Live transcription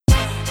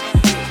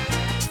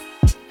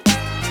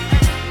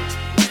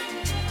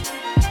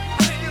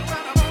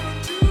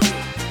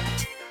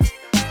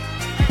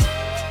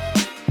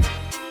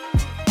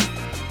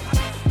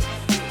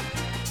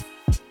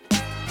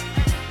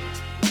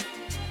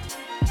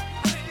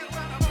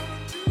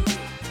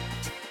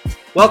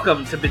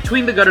Welcome to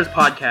Between the Gutters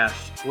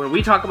podcast, where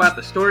we talk about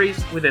the stories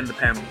within the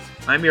panels.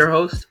 I'm your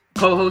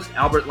co-host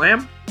Albert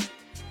Lamb,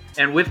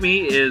 and with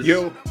me is...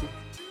 Yo.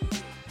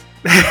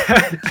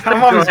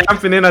 I'm always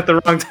jumping in at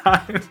the wrong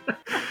time.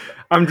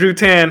 I'm Drew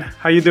Tan.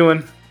 How you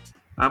doing?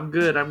 I'm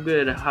good.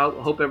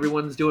 Hope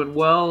everyone's doing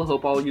well.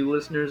 Hope all you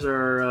listeners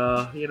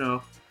are,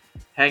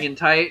 hanging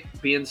tight,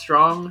 being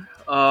strong.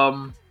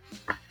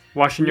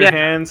 Washing your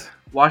hands.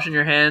 Washing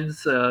your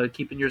hands,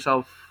 keeping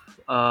yourself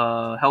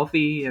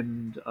healthy,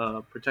 and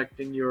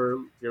protecting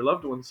your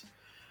loved ones.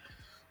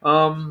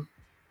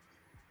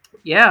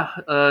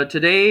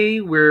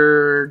 Today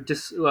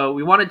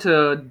we wanted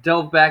to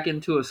delve back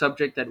into a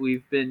subject that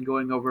we've been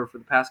going over for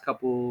the past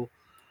couple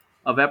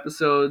of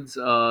episodes.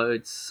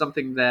 It's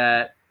something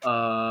that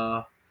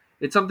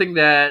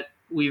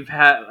we've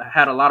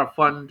had a lot of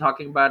fun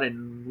talking about,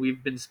 and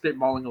we've been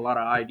spitballing a lot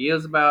of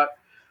ideas about.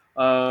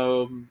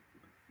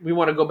 We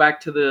want to go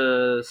back to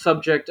the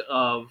subject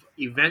of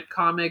event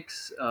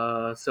comics.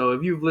 So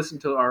if you've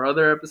listened to our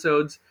other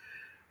episodes,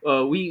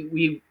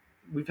 we've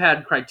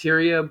had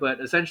criteria, but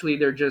essentially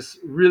they're just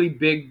really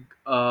big,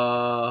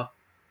 events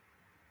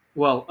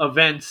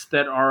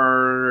that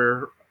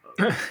are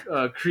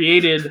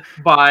created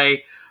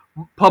by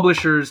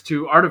publishers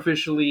to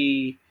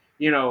artificially,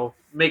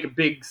 make a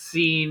big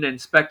scene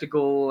and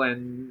spectacle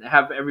and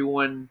have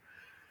everyone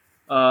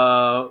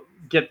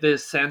get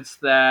this sense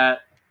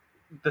that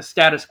the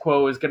status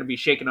quo is going to be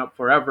shaken up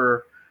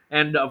forever.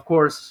 And of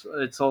course,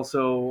 it's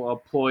also a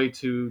ploy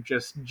to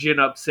just gin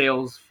up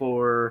sales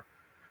for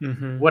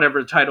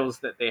whatever titles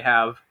that they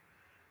have.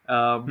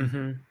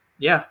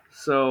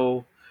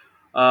 So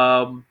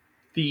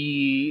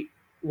the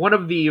one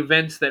of the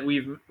events that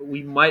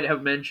we might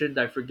have mentioned,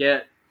 I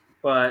forget,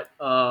 but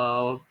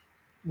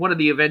one of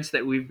the events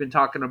that we've been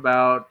talking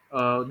about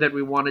that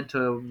we wanted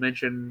to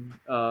mention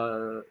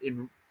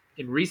in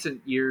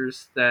recent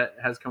years that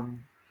has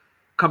come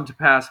to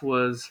pass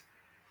was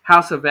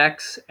House of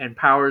X and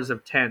Powers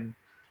of 10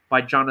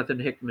 by Jonathan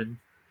Hickman.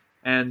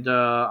 And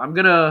I'm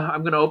gonna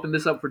open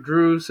this up for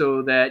Drew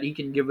so that he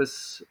can give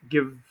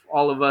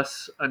all of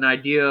us an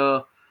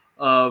idea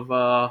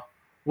of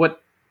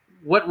what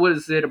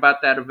was it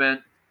about that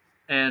event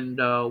and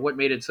what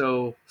made it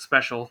so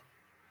special.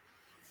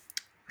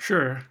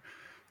 Sure.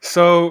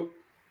 So,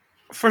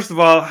 first of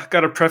all, I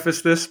got to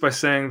preface this by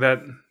saying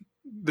that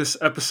this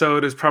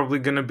episode is probably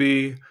going to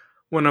be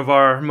one of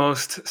our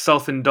most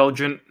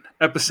self-indulgent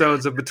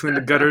episodes of Between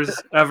the Gutters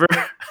ever.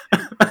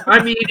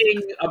 I'm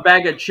eating a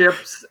bag of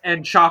chips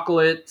and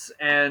chocolates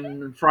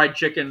and fried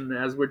chicken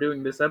as we're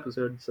doing this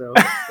episode, so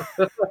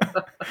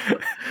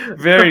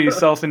very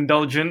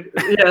self-indulgent.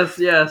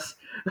 Yes.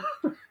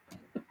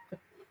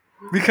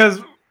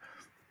 Because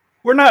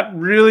we're not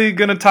really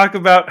going to talk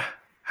about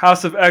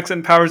House of X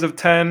and Powers of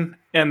 10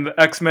 and the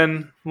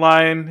X-Men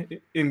line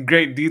in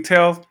great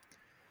detail.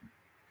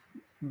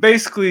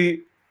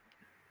 Basically,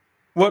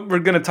 what we're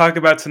going to talk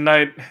about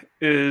tonight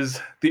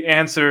is the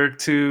answer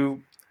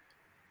to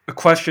a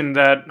question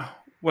that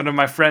one of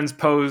my friends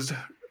posed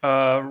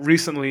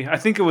recently. I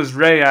think it was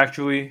Ray,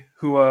 actually,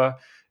 who,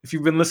 if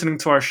you've been listening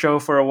to our show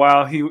for a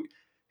while, he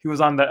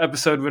was on the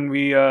episode when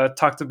we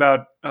talked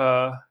about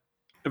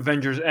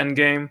Avengers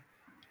Endgame.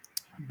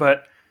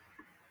 But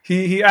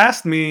he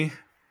asked me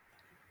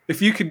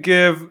if you could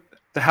give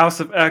the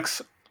House of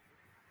X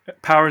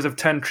Powers of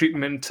 10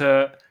 treatment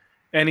to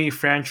any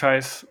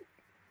franchise,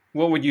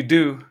 what would you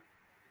do?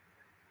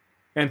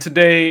 And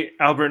today,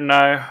 Albert and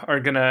I are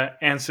going to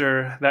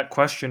answer that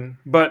question.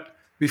 But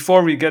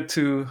before we get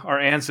to our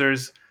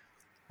answers,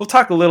 we'll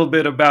talk a little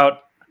bit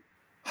about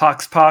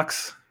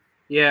Hoxpox.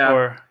 Yeah,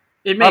 or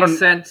it makes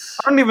sense.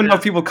 I don't even know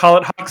if people call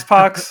it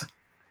Hoxpox.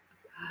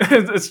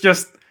 It's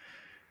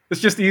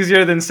just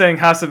easier than saying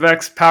House of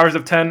X, Powers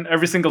of 10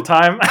 every single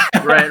time.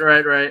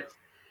 Right.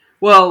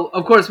 Well,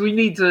 of course, we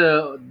need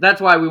to... That's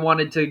why we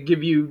wanted to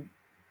give you,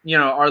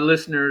 our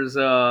listeners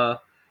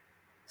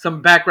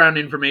some background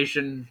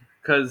information,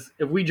 because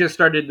if we just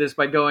started this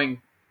by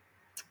going,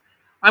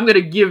 I'm going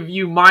to give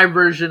you my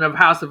version of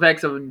House of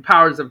X and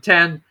Powers of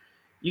 10,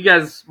 you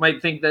guys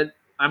might think that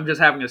I'm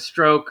just having a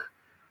stroke.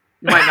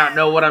 You might not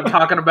know what I'm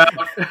talking about.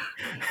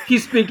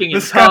 He's speaking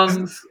in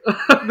tongues.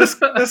 This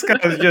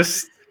guy's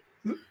just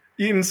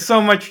eating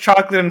so much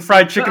chocolate and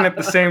fried chicken at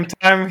the same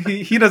time.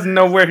 He doesn't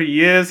know where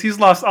he is. He's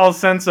lost all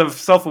sense of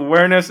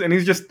self-awareness, and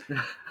he's just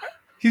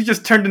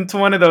turned into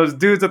one of those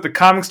dudes at the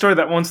comic store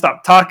that won't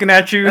stop talking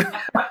at you.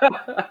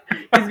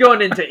 He's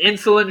going into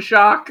insulin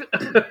shock.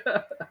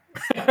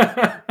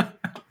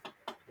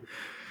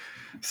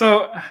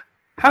 So,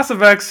 House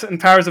of X and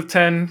Powers of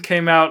 10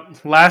 came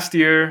out last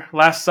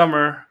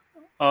summer,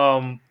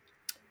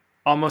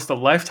 almost a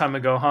lifetime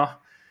ago, huh?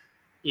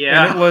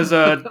 Yeah. And it was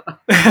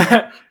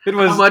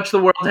how much the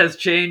world has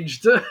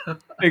changed.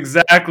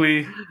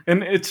 Exactly.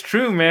 And it's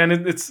true, man.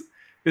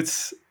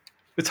 It's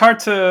hard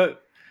to...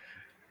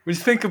 When you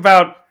think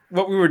about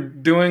what we were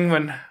doing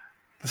when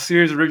the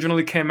series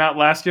originally came out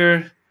last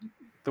year,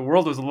 the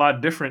world was a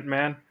lot different,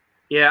 man.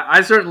 Yeah, I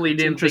certainly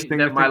didn't think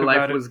that my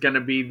life was going to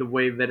be the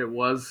way that it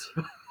was.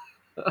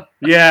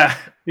 Yeah,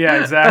 yeah,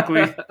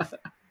 exactly.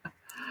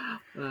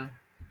 Uh,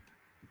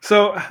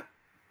 So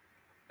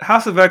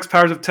House of X,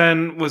 Powers of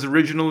Ten was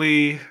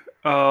originally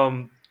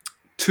um,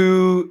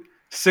 two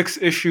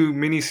 6-issue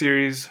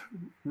miniseries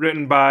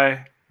written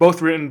by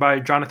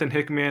Jonathan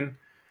Hickman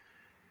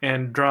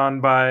and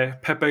drawn by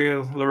Pepe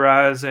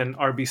Larraz and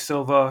RB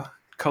Silva,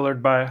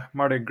 colored by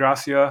Marte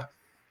Gracia.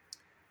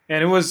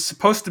 And it was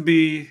supposed to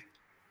be,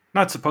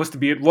 not supposed to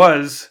be, it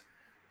was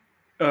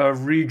a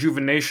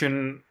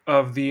rejuvenation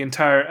of the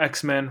entire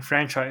X-Men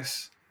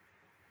franchise.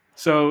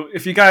 So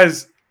if you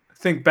guys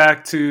think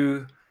back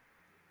to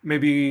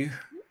maybe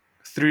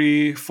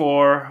 3,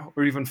 4,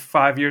 or even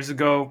 5 years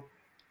ago,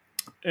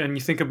 and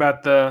you think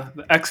about the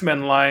X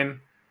Men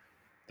line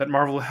that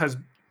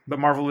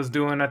Marvel is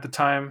doing at the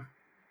time,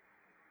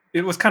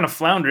 it was kind of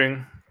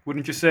floundering,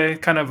 wouldn't you say?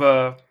 Kind of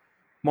a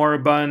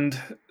moribund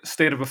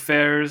state of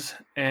affairs,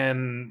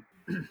 and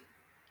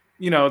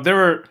there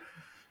were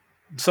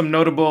some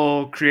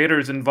notable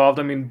creators involved.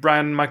 I mean,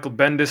 Brian Michael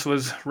Bendis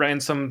was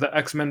writing some of the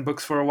X Men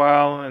books for a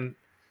while, and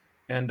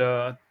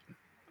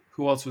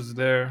who else was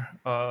there?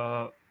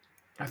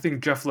 I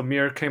think Jeff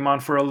Lemire came on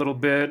for a little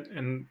bit,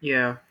 and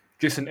yeah,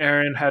 Jason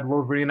Aaron had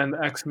Wolverine and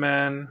the X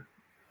Men.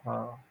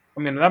 I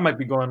mean, that might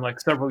be going like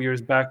several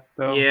years back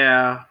though.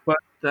 yeah. But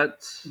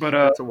That's but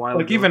that's a while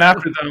like ago. even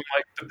after them,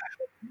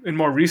 in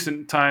more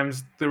recent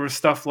times, there was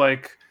stuff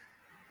like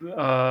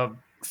uh,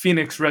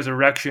 Phoenix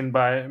Resurrection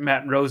by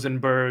Matt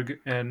Rosenberg,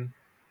 and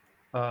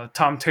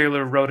Tom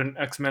Taylor wrote an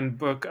X Men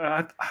book.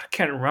 I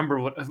can't remember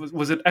what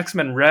was it. X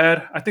Men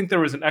Red. I think there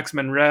was an X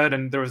Men Red,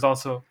 and there was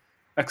also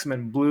X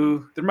Men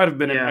Blue. There might have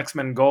been an Yeah, X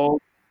Men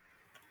Gold.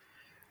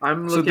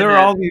 I'm So looking there are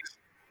all at these.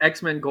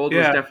 X-Men Gold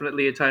was Yeah,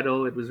 definitely a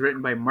title. It was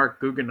written by Mark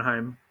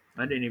Guggenheim.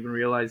 I didn't even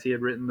realize he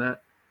had written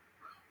that.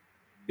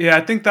 yeah.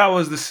 I think that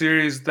was the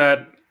series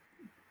that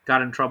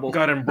Got in trouble.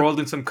 got embroiled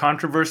in some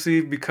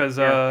controversy because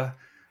Yeah,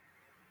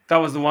 that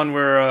was the one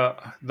where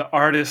the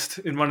artist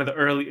in one of the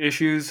early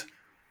issues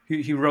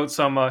he wrote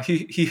some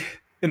he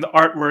in the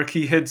artwork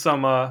he hid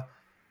some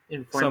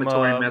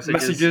inflammatory messages.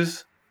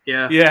 messages.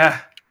 Yeah, Yeah,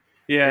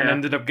 yeah, and yeah,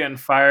 ended up getting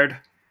fired.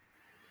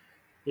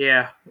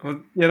 yeah,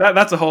 Well, yeah,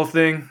 that's a whole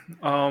thing.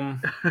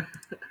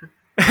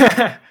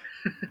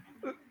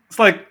 It's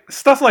like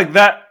stuff like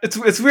that.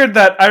 It's weird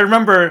that I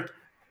remember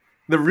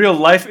the real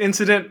life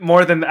incident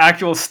more than the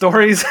actual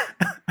stories.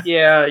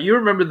 yeah. You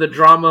remember the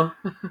drama?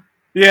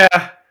 Yeah,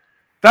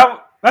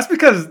 that's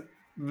because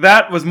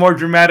that was more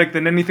dramatic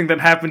than anything that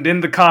happened in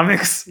the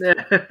comics.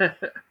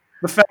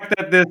 The fact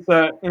that this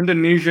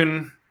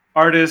Indonesian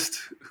artist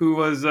who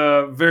was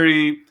a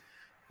very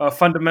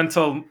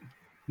fundamental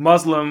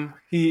Muslim,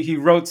 he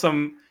wrote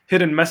some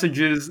hidden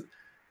messages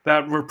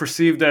that were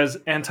perceived as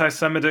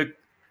anti-Semitic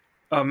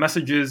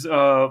messages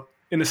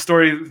in a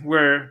story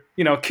where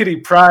Kitty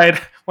Pryde,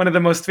 one of the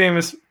most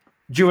famous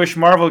Jewish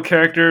Marvel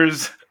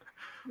characters,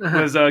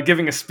 was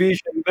giving a speech,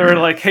 and there were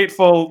like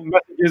hateful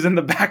messages in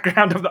the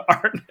background of the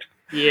art.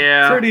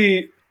 Yeah,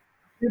 Pretty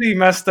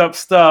messed up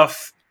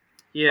stuff.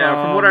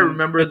 yeah. From what I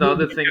remember, And the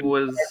other thing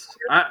was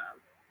I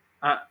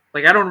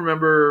don't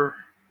remember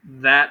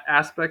that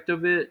aspect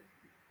of it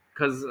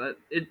because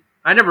it.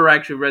 I never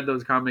actually read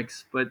those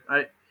comics, but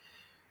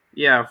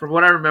yeah, from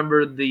what I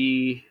remember,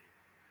 the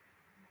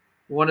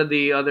one of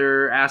the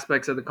other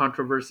aspects of the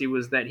controversy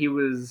was that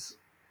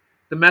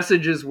the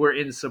messages were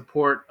in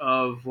support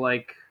of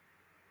like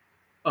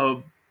a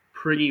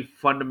pretty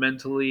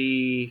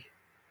fundamentally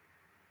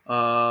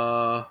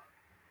uh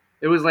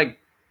it was like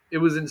it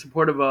was in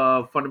support of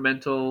a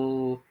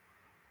fundamental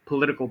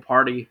political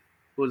party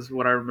was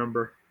what I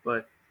remember.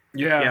 But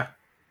yeah, yeah,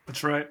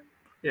 that's right.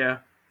 yeah,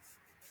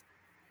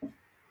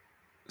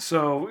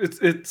 So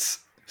it's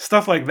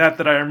stuff like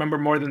that I remember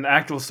more than the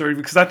actual story,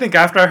 because I think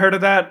after I heard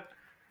of that,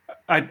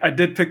 I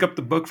did pick up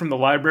the book from the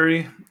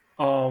library,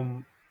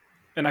 um,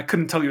 and I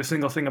couldn't tell you a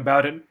single thing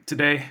about it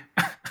today.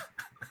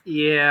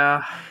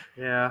 yeah,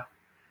 yeah.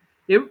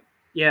 It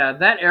yeah,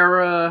 that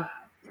era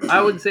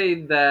I would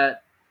say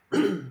that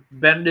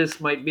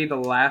Bendis might be the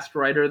last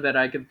writer that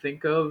I can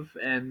think of,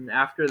 and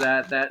after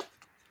that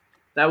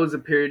was a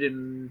period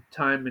in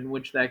time in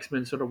which the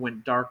X-Men sort of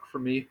went dark for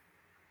me.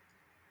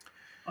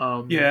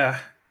 Um, Yeah,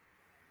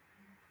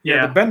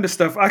 yeah, the yeah, Bendis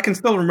stuff, I can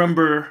still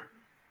remember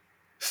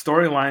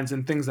storylines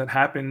and things that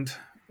happened,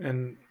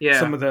 and yeah,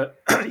 some of the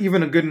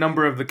even a good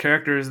number of the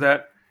characters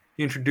that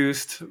he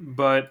introduced.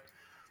 But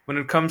when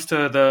it comes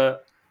to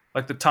the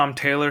Tom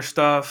Taylor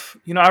stuff,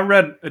 I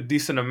read a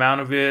decent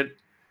amount of it.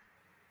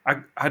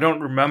 I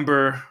don't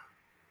remember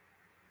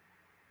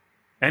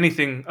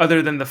anything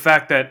other than the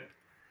fact that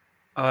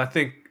I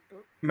think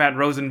Matt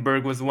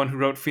Rosenberg was the one who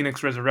wrote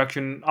Phoenix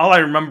Resurrection. All I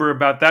remember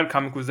about that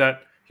comic was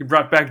that he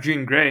brought back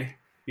Jean Grey,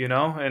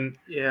 and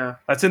yeah,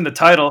 that's in the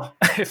title.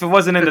 If it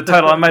wasn't in the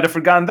title, I might have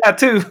forgotten that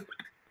too.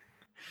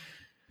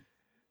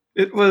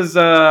 It was,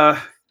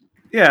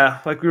 yeah,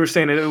 like we were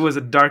saying, it was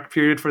a dark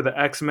period for the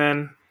X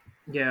Men.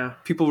 yeah,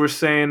 People were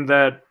saying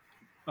that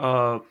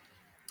uh,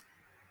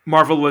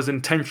 Marvel was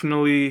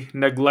intentionally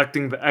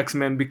neglecting the X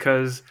Men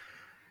because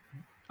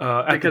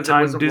At the because it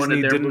time, wasn't one of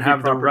Disney their didn't movie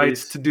have the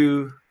rights properties. to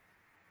do.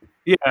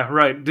 Yeah,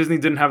 right. Disney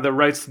didn't have the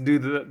rights to do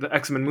the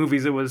X Men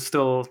movies. It was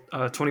still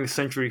 20th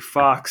Century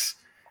Fox,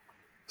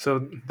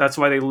 so that's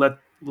why they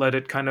let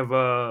it kind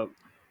of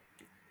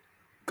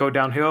go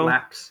downhill.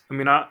 Lapse. I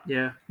mean,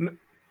 Yeah,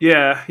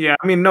 yeah, yeah.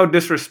 I mean, no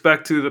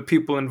disrespect to the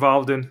people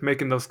involved in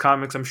making those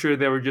comics. I'm sure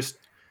they were just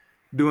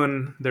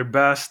doing their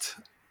best,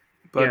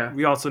 but yeah,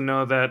 we also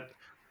know that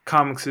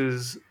comics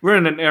is we're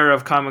in an era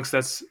of comics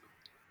that's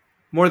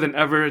more than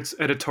ever it's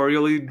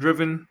editorially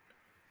driven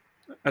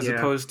as yeah,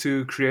 opposed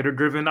to creator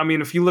driven. I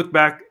mean, if you look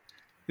back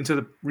into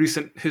the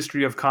recent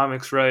history of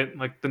comics, right?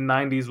 Like the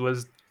 90s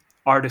was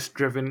artist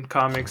driven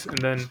comics, and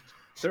then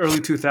the early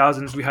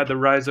 2000s we had the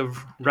rise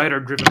of writer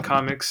driven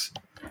comics.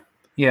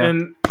 yeah,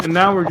 And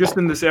now we're just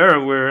in this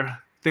era where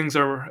things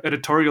are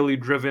editorially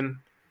driven.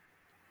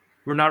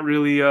 We're not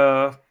really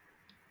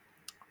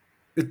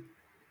it,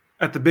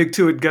 at the big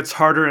two. It gets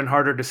harder and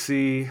harder to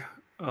see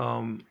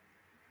um,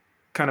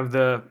 kind of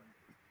the,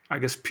 I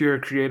guess, pure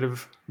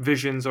creative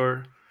visions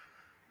or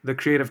the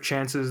creative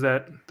chances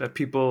that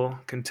people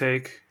can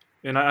take.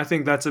 And I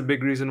think that's a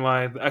big reason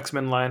why the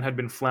X-Men line had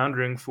been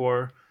floundering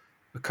for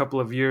a couple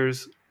of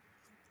years,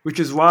 which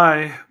is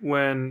why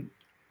when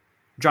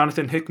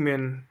Jonathan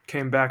Hickman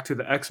came back to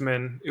the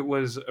X-Men, it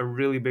was a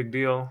really big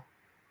deal.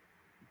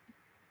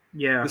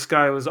 yeah, This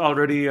guy was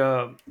already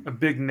a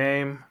big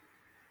name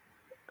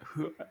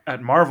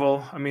at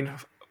Marvel. I mean,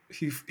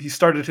 he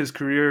started his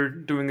career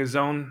doing his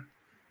own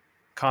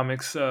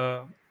comics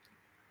at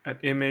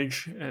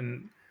Image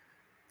and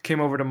came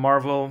over to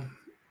Marvel.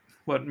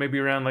 What, maybe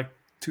around like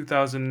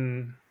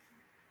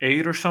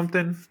 2008 or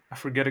something? I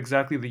forget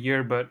exactly the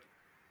year, but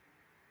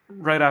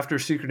right after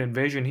Secret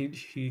Invasion,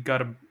 he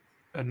got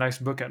a nice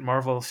book at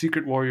Marvel,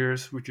 Secret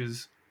Warriors, which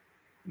is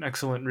an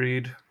excellent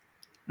read.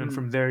 And mm,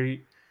 from there,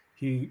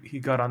 he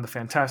got on the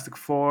Fantastic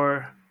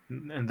Four,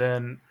 and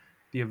then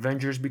the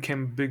Avengers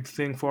became a big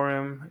thing for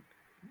him,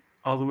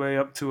 all the way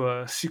up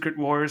to Secret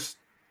Wars.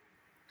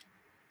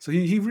 So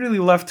he really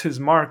left his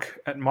mark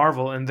at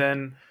Marvel, and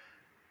then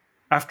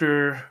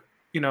after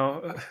you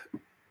know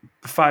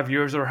 5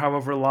 years or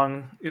however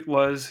long it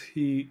was,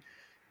 he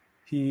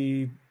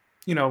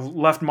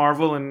left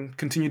Marvel and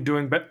continued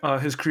doing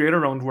his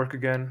creator-owned work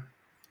again,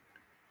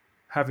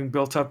 having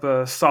built up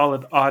a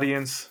solid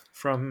audience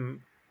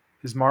from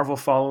his Marvel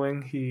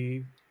following.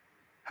 He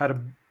had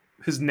a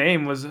his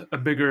name was a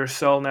bigger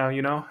sell now.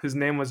 His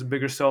name was a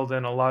bigger sell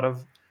than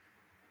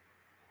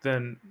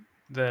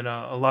than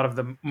a lot of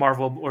the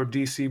Marvel or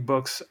DC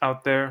books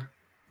out there.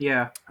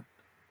 yeah,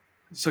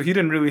 So he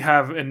didn't really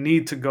have a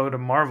need to go to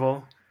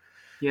Marvel,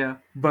 yeah,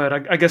 but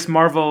I guess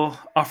Marvel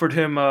offered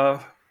him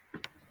a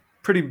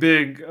pretty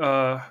big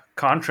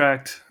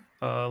contract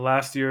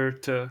last year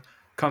to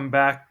come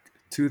back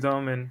to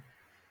them and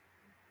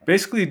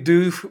basically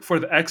do for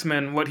the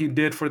X-Men what he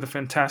did for the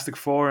Fantastic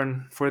Four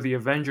and for the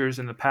Avengers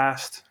in the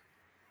past.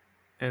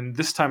 And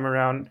this time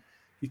around,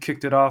 he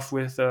kicked it off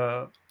with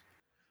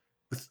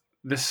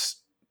this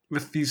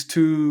with these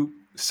two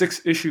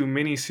 6-issue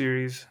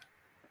miniseries.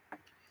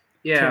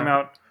 Came yeah,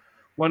 out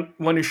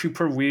one issue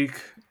per week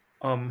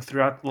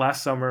throughout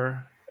last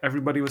summer.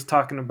 Everybody was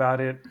talking about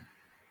it,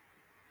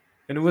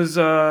 and it was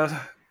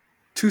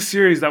two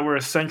series that were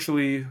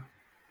essentially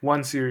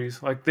one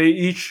series. Like they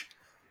each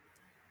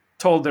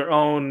told their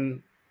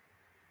own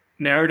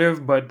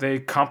narrative, but they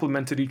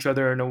complemented each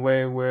other in a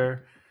way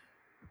where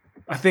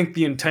I think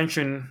the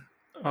intention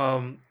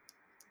um,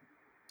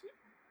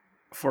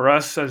 for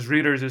us as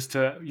readers is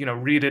to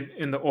read it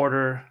in the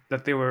order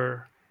that they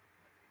were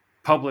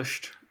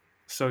published.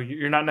 So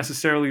you're not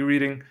necessarily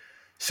reading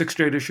 6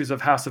 straight issues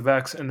of House of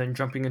X and then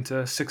jumping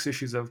into 6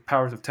 issues of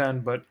Powers of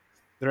Ten, but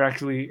they're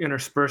actually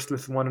interspersed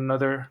with one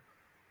another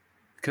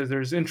because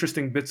there's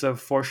interesting bits of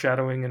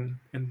foreshadowing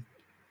and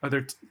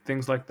other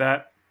things like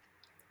that.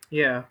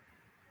 yeah.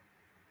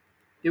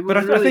 It But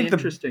was I really think the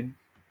interesting.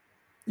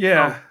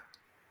 yeah. Oh,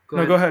 go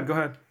No, go ahead. ahead. Go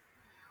ahead.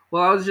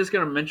 Well, I was just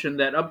gonna mention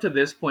that up to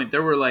this point,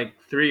 there were like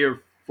three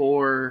or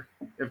four,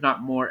 if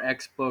not more,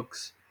 X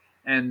books,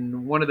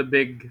 and one of the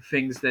big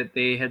things that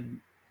they had,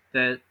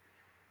 that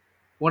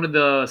one of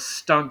the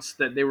stunts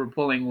that they were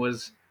pulling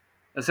was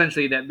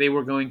essentially that they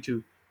were going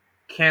to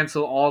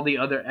cancel all the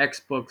other X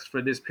books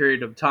for this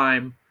period of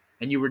time,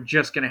 and you were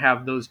just going to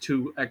have those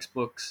two X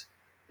books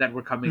that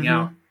were coming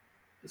out.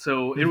 Mm-hmm.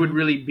 So it would Mm-hmm.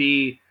 really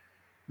be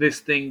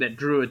this thing that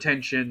drew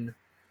attention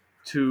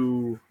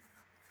to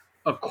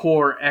a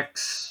core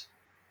X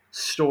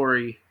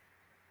story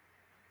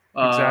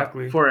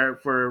Exactly. for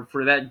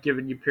that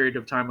given period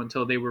of time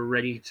until they were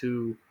ready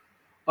to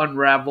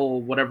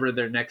unravel whatever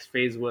their next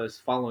phase was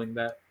following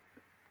that.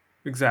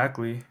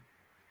 Exactly.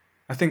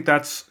 I think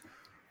that's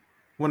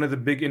one of the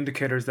big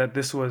indicators that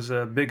this was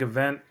a big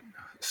event.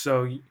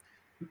 So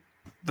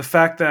the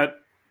fact that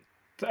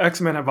the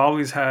X-Men have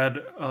always had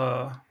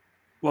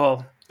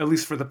well, at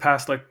least for the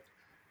past like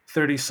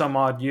 30 some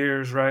odd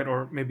years, right?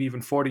 Or maybe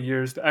even 40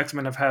 years, the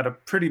X-Men have had a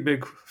pretty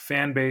big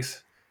fan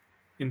base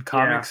in Yeah,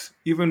 comics.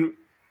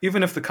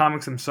 Even if the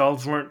comics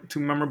themselves weren't too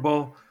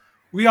memorable,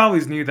 we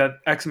always knew that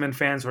X-Men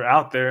fans were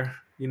out there.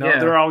 You know,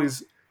 there Yeah, are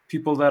always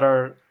people that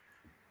are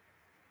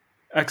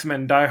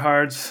X-Men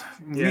diehards.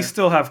 We yeah,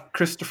 still have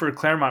Christopher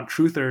Claremont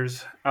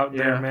truthers out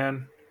there, yeah.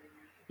 man.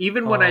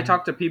 Even when I Um,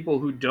 talk to people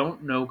who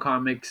don't know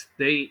comics,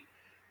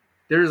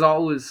 there's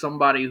always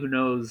somebody who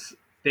knows.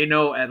 They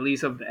know at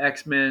least of the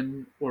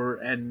X-Men or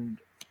and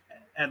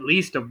at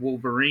least of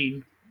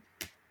Wolverine.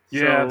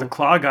 yeah, the So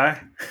Claw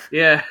guy,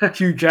 yeah,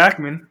 Hugh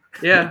Jackman.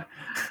 yeah.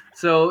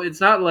 So it's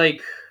not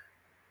like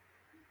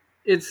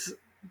it's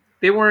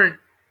they weren't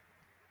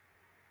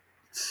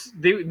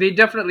they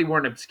definitely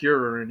weren't obscure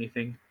or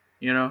anything,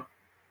 you know.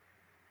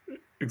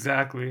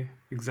 Exactly, Yeah.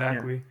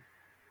 exactly.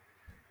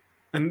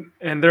 And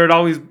there had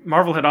always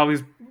Marvel had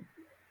always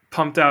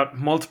pumped out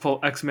multiple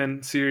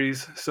X-Men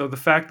series. So the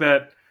fact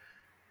that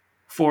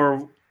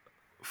for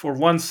for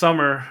one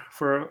summer,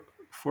 for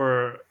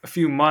a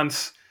few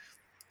months,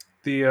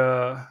 the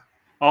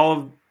all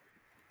of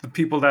the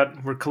people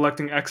that were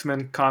collecting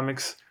X-Men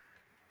comics,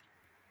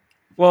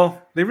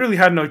 well, they really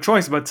had no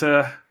choice but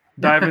to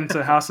dive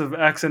into House of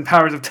X and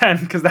Powers of 10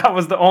 because that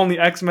was the only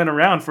X-Men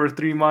around for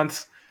 3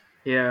 months.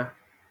 Yeah.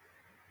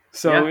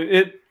 So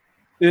Yeah.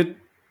 it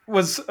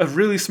was a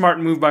really smart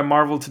move by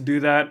Marvel to do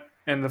that,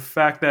 and the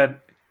fact that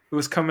it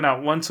was coming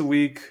out once a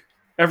week,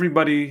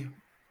 everybody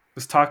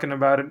was talking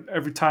about it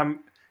every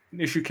time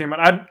an issue came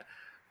out.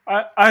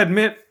 I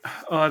admit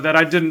that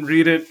I didn't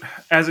read it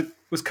as it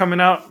was coming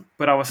out,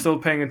 but I was still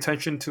paying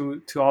attention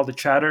to all the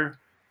chatter.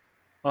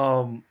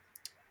 Um,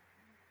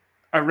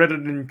 I read it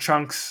in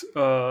chunks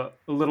a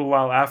little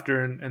while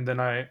after, and then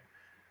I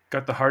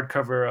got the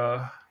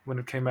hardcover when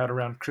it came out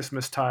around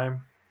Christmas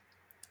time,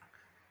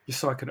 just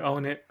so I could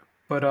own it.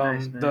 But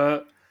Nice, nice.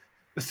 the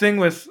thing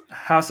with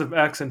House of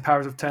X and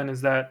Powers of Ten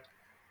is that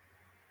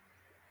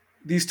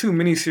these two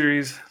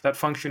miniseries that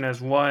function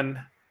as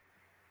one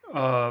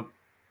uh,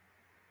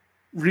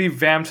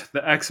 revamped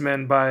the X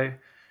Men by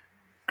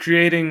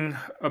creating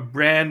a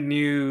brand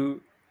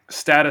new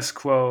status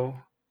quo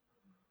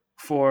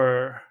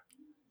for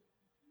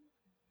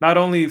not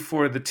only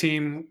for the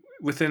team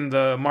within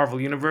the Marvel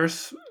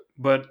universe,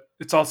 but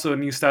it's also a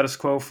new status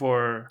quo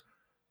for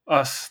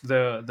us,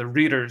 the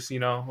readers. You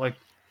know, like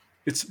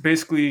it's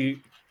basically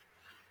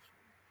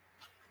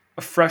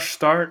a fresh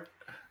start,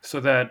 so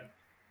that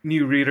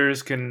new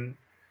readers can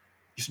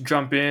just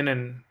jump in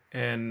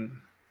and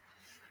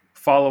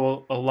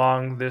follow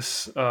along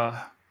this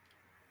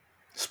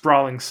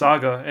sprawling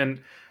saga.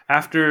 And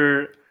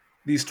after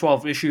these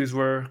 12 issues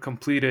were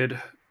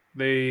completed,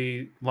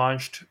 they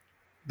launched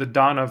the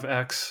Dawn of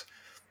X,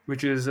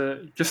 which is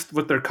just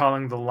what they're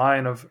calling the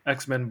line of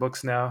X-Men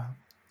books now.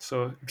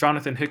 So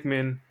Jonathan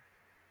Hickman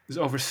is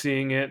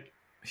overseeing it.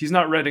 He's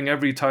not writing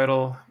every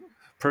title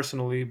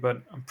personally,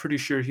 but I'm pretty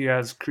sure he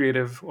has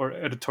creative or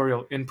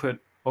editorial input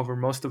over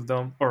most of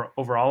them or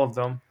over all of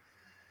them.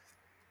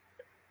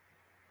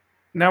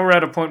 Now we're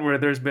at a point where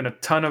there's been a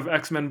ton of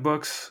X-Men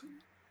books.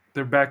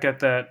 They're back at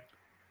that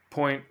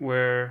point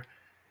where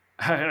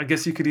I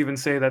guess you could even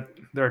say that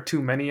there are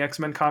too many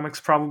X-Men comics,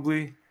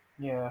 probably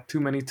Yeah. too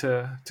many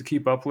to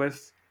keep up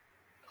with.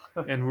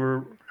 And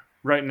we're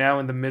right now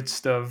in the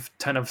midst of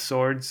Ten of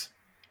Swords,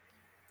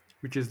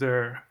 which is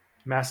their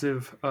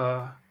massive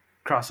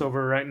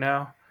crossover right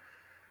now.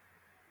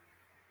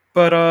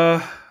 But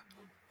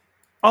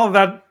all of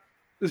that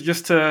is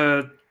just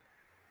to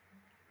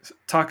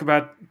talk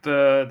about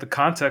the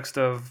context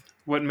of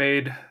what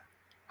made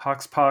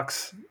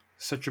Hoxpox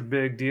such a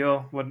big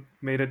deal, what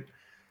made it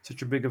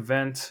such a big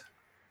event.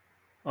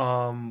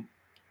 Um,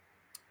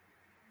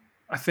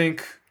 I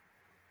think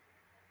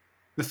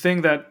the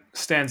thing that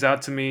stands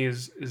out to me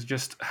is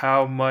just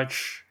how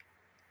much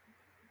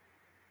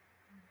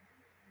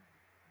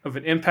of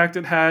an impact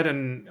it had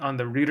and on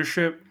the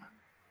readership,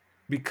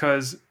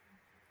 because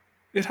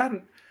it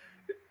hadn't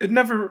it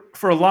never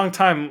for a long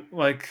time,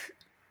 like,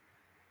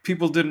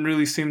 people didn't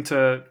really seem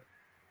to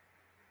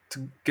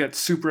get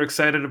super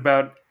excited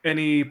about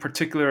any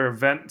particular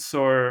events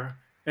or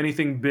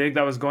anything big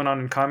that was going on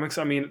in comics.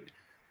 I mean,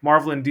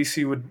 Marvel and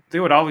DC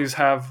would always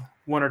have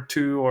one or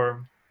two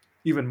or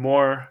even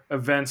more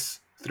events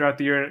throughout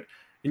the year,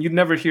 and you'd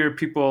never hear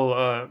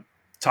people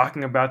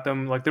talking about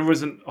them. Like there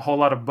wasn't a whole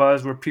lot of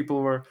buzz where people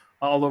were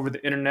all over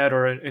the internet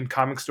or in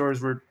comic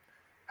stores were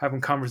having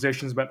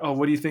conversations about, oh,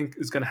 what do you think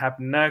is going to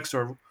happen next,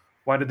 or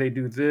why did they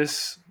do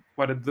this?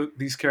 Why did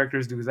these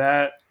characters do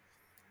that?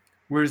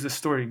 Where's the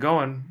story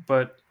going?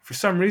 But for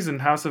some reason,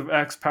 House of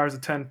X, Powers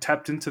of Ten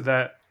tapped into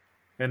that,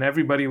 and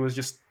everybody was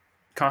just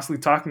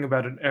constantly talking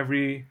about it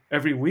every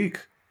week.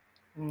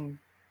 Mm.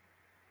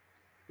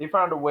 They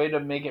found a way to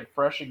make it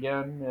fresh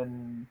again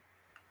and,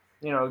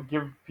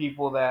 give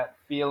people that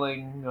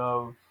feeling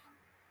of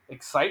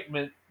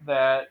excitement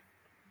that,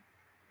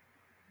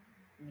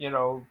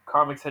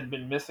 comics had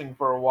been missing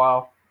for a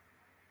while.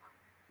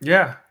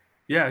 Yeah,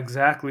 yeah,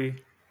 exactly,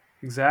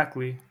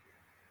 exactly.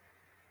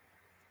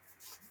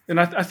 And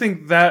I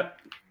think that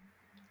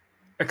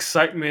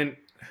excitement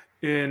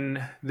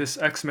in this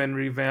X Men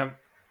revamp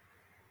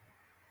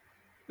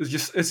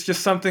it's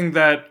just something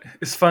that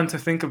is fun to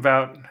think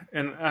about,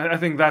 and I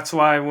think that's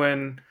why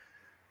when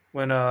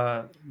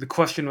the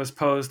question was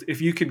posed,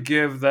 if you could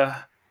give the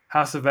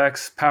House of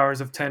X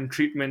Powers of 10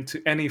 treatment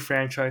to any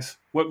franchise,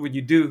 what would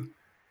you do?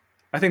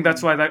 I think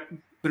that's Hmm. why that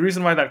the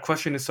reason why that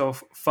question is so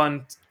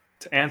fun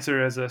to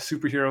answer as a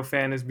superhero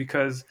fan is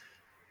because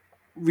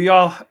we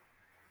all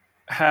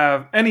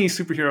have any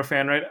superhero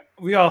fan, right?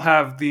 We all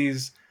have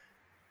these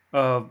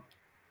uh,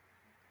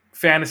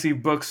 fantasy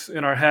books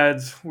in our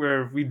heads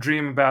where we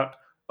dream about,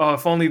 oh,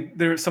 if only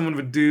there someone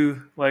would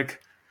do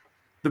like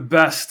the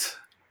best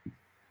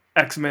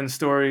X-Men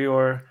story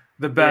or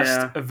the best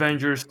Yeah,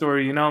 Avengers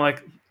story,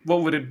 like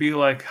what would it be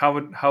like? How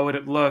would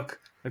it look?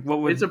 Like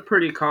what it's would a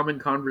pretty common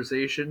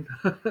conversation.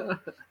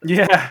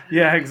 Yeah,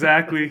 yeah,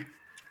 exactly.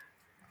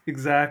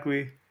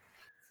 Exactly.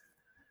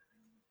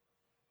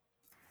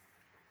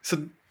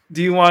 So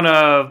do you want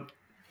to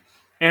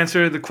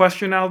answer the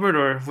question, Albert,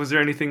 or was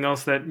there anything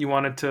else that you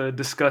wanted to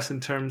discuss in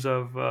terms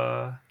of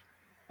the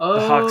um,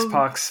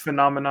 Hoxpox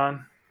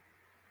phenomenon?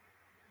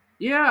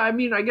 yeah, I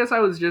mean, I guess I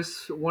was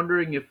just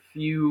wondering if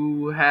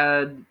you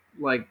had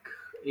like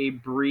a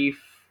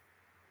brief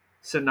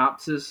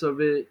synopsis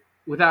of it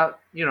without,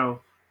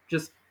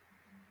 just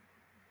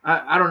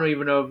I don't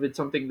even know if it's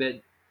something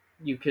that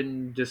you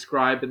can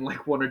describe in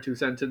like one or two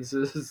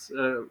sentences.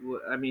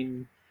 I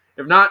mean,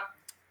 if not,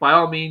 by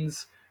all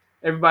means,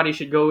 everybody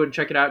should go and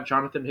check it out.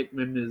 Jonathan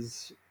Hickman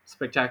is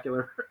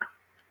spectacular.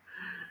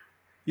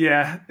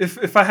 Yeah,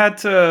 if I had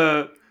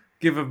to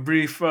give a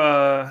brief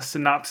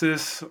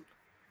synopsis,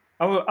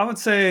 I would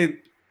say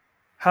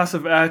House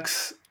of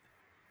X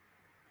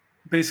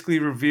basically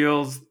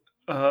reveals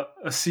a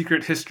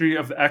secret history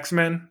of the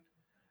X-Men,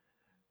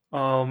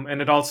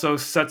 and it also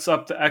sets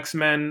up the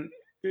X-Men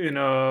in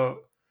a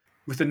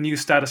with a new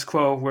status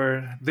quo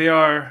where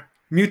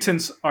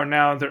mutants are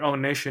now their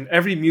own nation.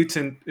 Every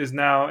mutant is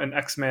now an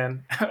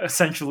X-Man.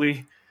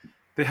 Essentially,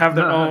 they have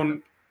their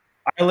own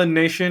island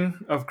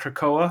nation of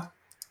Krakoa,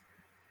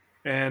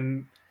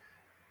 and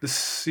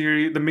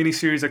the mini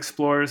series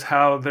explores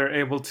how they're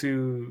able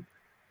to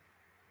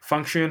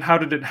function. How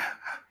did it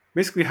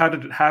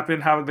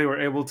happen? How they were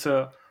able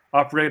to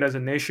operate as a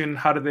nation?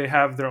 How do they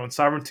have their own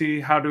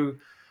sovereignty? How do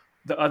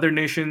the other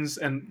nations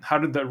and how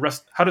does the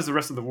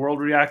rest of the world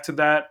react to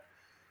that?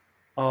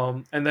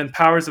 And then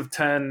Powers of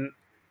 10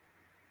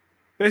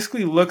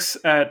 basically looks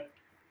at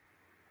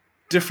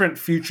different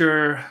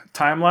future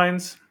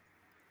timelines,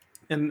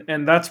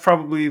 and that's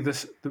probably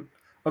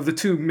of the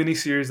two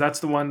miniseries. That's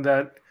the one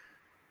that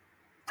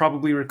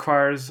probably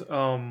requires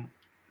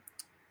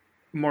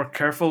more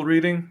careful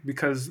reading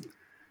because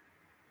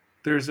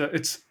there's a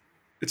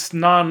it's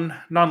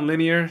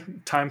non-linear.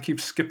 Time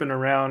keeps skipping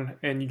around,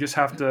 and you just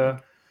have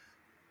to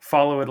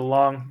follow it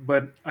along.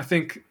 But I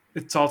think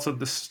it's also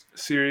the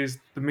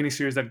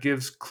miniseries, that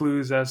gives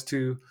clues as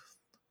to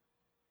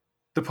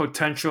the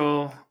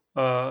potential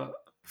uh,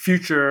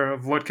 future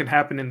of what can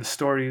happen in the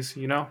stories.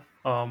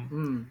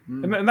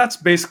 Mm-hmm. And that's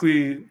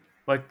basically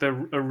like a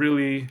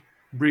really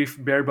brief,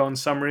 bare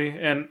bones summary.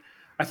 And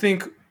I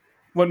think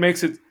what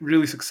makes it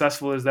really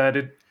successful is that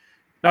it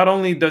not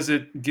only does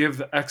it give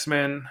the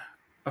X-Men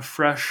a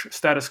fresh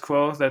status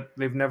quo that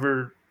they've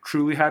never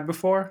truly had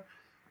before,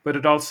 but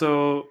it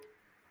also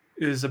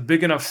is a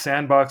big enough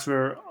sandbox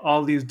where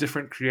all these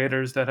different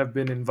creators that have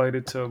been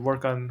invited to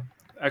work on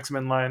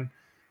X-Men line,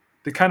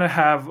 they kind of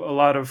have a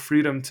lot of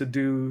freedom to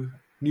do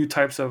new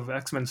types of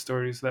X-Men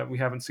stories that we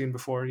haven't seen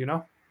before.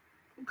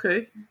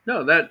 Okay,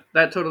 no, that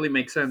totally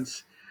makes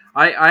sense.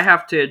 I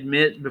have to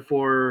admit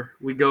before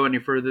we go any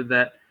further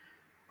that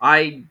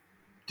I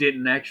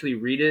didn't actually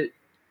read it.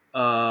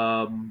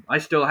 I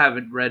still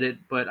haven't read it,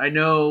 but I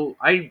know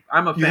I'm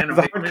a You fan have of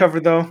the Hickman.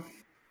 hardcover though.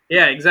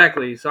 Yeah,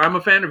 exactly. So I'm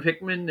a fan of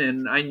Hickman,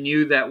 and I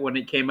knew that when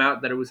it came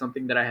out that it was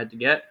something that I had to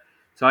get.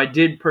 So I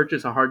did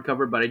purchase a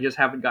hardcover, but I just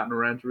haven't gotten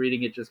around to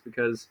reading it just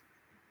because,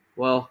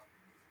 well,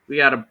 we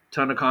got a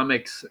ton of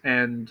comics,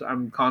 and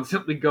I'm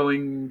constantly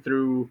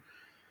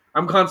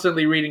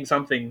reading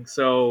something.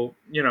 So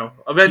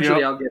eventually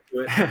Yep. I'll get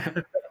to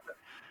it.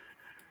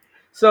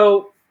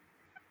 So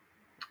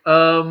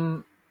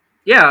um,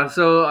 yeah,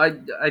 so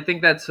I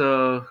think that's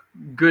a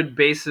good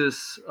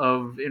basis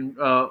of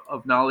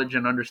knowledge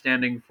and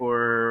understanding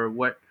for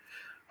what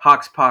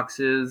Hoxpox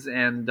is,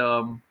 and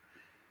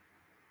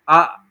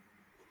uh,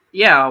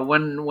 yeah,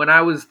 when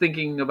I was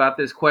thinking about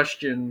this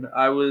question,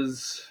 I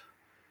was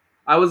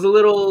a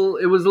little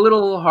it was a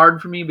little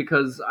hard for me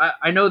because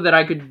I know that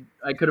I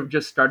could have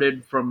just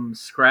started from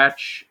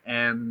scratch,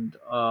 and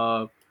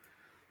I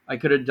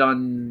could have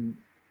done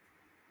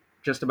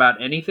just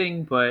about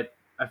anything, but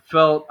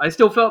I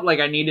still felt like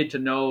I needed to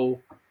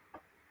know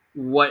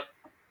what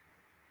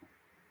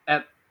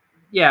at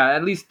yeah,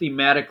 at least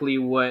thematically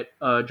what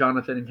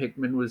Jonathan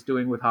Hickman was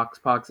doing with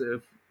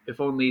Hoxpox, if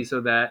only so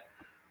that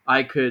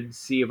I could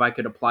see if I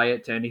could apply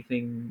it to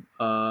anything,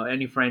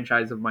 any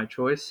franchise of my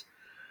choice.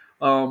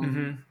 Um,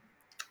 hmm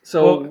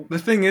Well, so the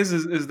thing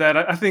is that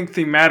I think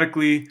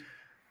thematically,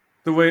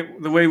 the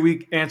way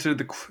we answer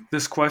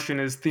this question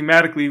is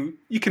thematically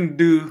you can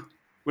do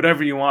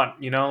whatever you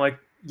want. Like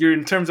you're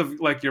in terms of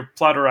like your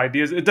plot or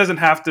ideas, it doesn't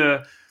have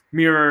to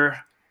mirror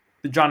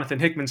the Jonathan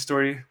Hickman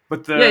story.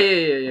 But Yeah, yeah,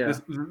 yeah, yeah.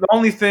 the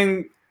only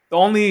thing, the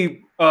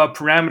only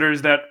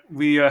parameters that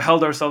we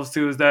held ourselves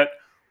to is that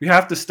we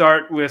have to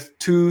start with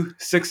 2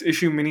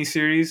 6-issue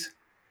miniseries,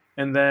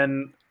 and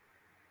then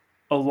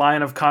a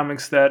line of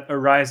comics that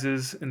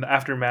arises in the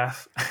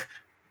aftermath.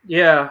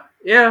 Yeah,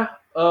 yeah.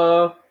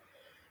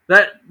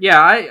 That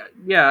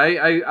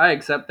I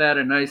accept that,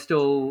 and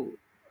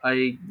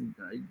I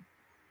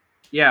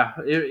yeah,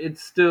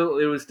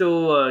 it was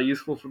still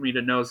useful for me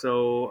to know.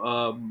 So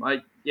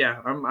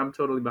I'm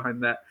totally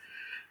behind that.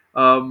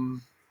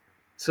 Um,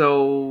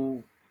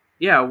 so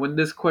yeah, when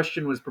this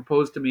question was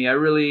proposed to me, I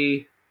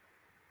really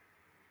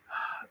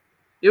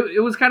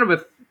it was kind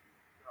of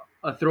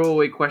a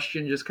throwaway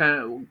question, just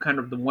kind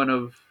of the one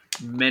of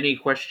many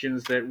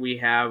questions that we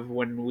have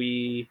when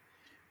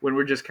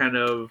we're just kind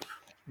of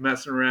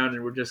messing around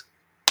and we're just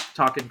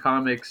talking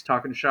comics,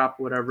 talking shop,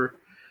 whatever.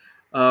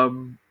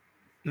 Um,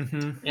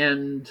 Mm-hmm.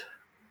 and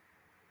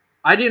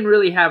I didn't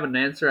really have an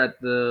answer at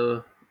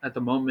the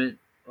moment.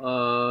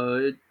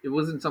 It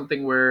wasn't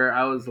something where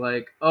I was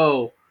like,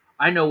 oh,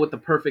 I know what the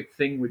perfect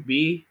thing would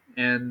be,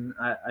 and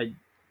I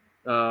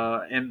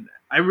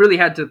really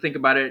had to think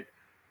about it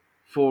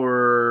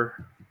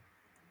for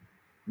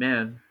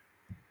man.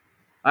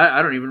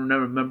 I don't even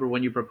remember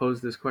when you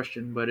proposed this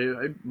question, but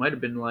it might have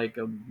been like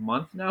a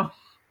month now.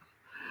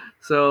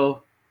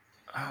 So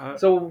Uh,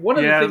 so one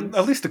of the yeah, at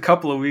things least a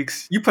couple of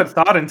weeks. You put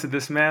thought into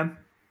this, man.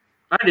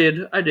 I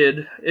did.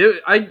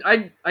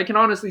 I can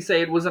honestly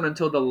say it wasn't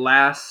until the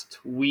last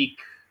week,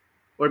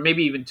 or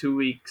maybe even 2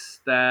 weeks,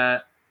 uh,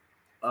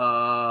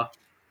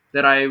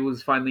 that I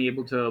was finally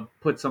able to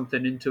put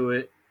something into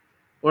it,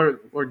 or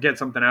get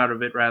something out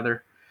of it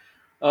rather.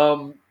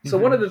 So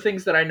one Mm-hmm. of the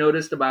things that I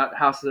noticed about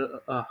House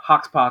of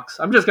Hoxpox,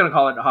 I'm just gonna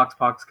call it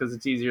Hoxpox because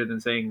it's easier than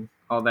saying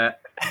all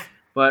that.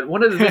 But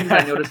one of the things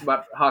I noticed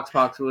about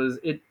Hoxpox was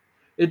it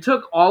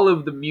took all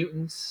of the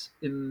mutants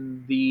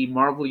in the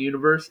Marvel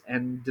universe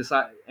and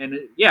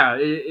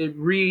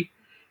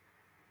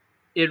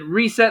it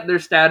reset their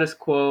status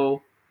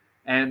quo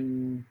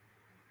and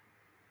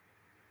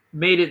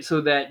made it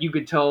so that you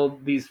could tell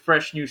these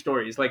fresh new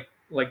stories, like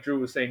Drew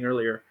was saying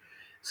earlier.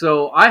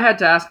 So I had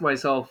to ask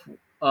myself,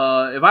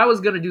 if I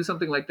was going to do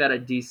something like that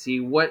at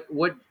DC, what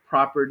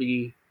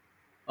property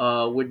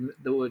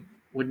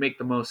would make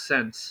the most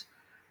sense?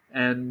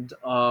 And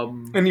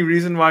Any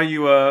reason why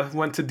you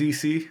went to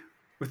DC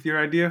with your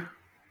idea?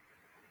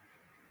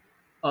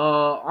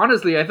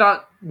 honestly, I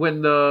thought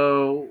when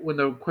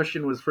the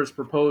question was first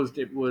proposed,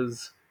 it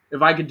was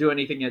if I could do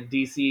anything at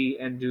DC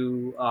and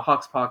do a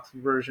Hoxpox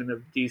version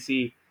of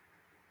DC,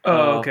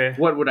 Oh, okay.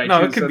 what would I No,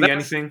 it choose? could So be that's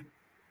anything.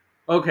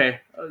 okay.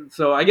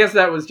 So I guess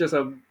that was just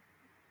a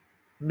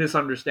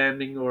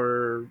misunderstanding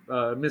or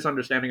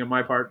misunderstanding on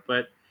my part,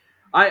 but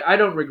I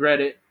don't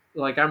regret it.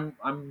 Like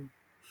I'm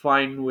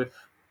fine with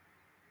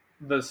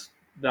this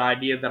the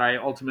idea that I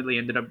ultimately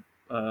ended up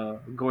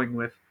going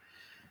with.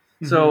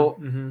 So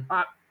Mm-hmm. Mm-hmm.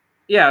 uh,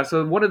 yeah,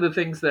 so one of the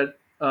things that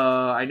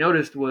I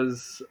noticed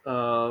was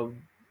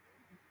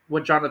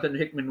what Jonathan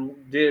Hickman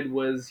did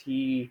was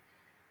he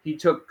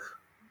took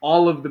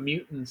all of the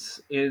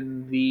mutants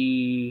in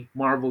the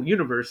Marvel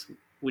universe,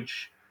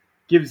 which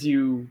gives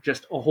you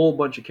just a whole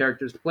bunch of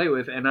characters to play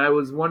with. And I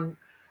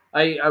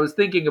was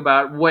thinking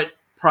about what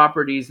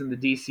properties in the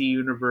DC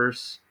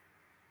universe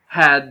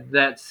had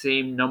that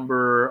same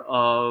number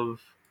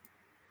of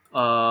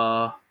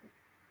uh,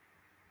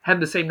 had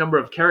the same number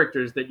of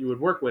characters that you would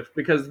work with,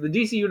 because the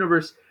DC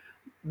universe,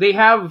 they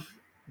have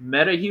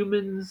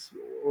metahumans,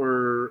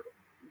 or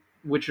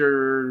which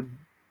are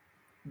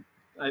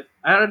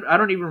I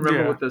don't even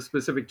remember Yeah. what the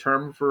specific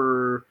term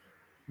for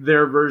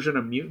their version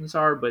of mutants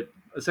are, but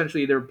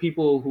essentially they're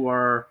people who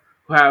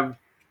have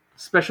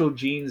special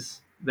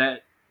genes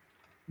that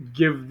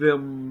give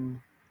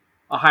them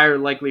a higher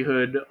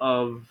likelihood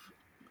of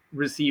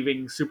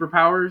receiving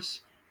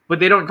superpowers, but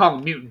they don't call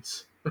them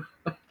mutants.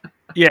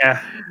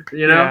 Yeah.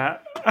 You know? Yeah.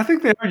 I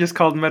think they are just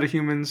called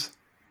metahumans.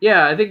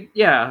 Yeah, I think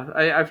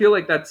I feel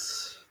like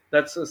that's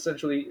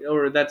essentially,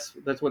 or that's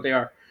what they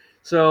are.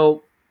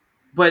 So,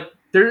 but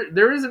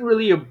there isn't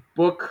really a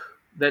book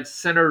that's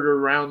centered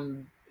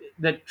around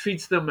that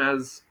treats them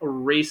as a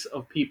race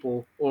of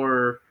people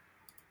or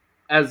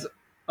as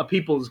a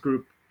people's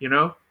group, you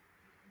know.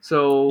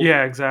 So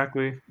Yeah,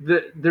 exactly.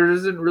 there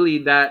isn't really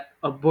that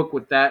a book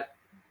with that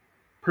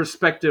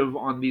perspective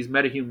on these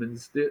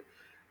metahumans.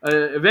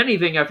 If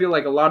anything, I feel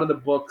like a lot of the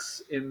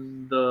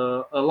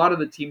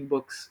team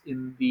books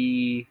in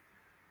the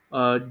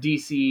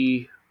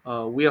DC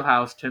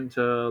wheelhouse tend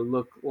to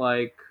look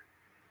like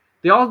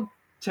they all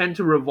tend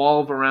to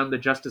revolve around the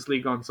Justice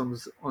League on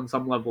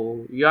some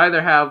level. You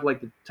either have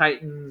like the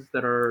Titans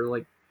that are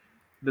like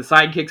the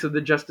sidekicks of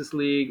the Justice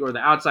League, or the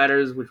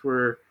Outsiders, which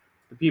were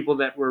the people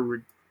that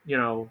were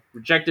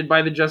rejected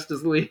by the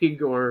Justice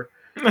League, or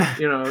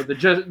the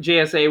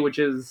JSA, which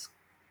is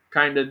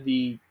kind of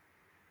the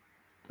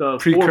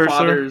Precursor.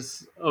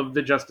 forefathers of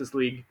the Justice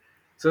League.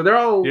 So they're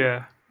all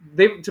Yeah.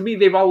 they to me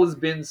they've always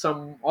been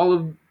some all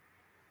of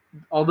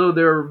although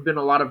there have been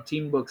a lot of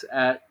team books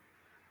at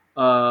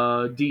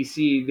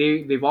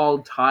DC, they've all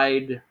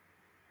tied.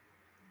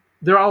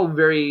 They're all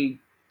very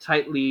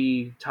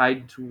tightly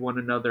tied to one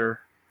another,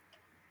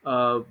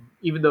 uh,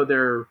 even though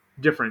they're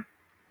different.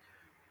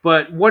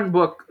 But one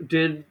book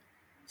did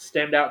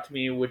stand out to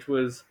me, which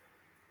was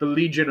the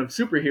Legion of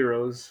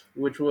Superheroes,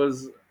 which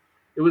was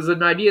it was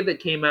an idea that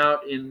came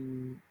out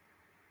in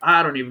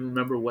I don't even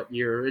remember what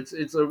year. It's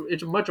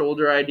a much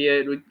older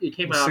idea. It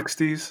came The out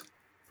 60s.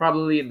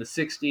 probably in the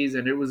 '60s,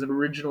 and it was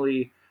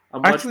originally a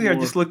much Actually, I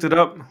more just looked it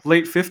up.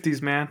 Late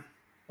 50s, man.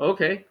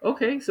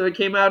 okay. So it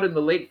came out in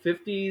the late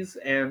 '50s,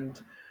 and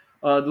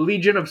the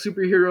Legion of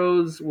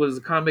Superheroes was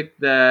a comic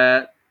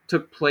that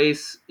took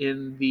place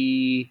in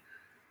the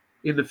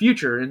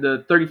future, in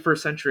the 31st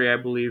century, I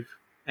believe,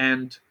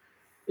 and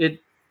it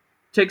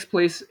takes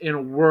place in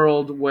a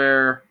world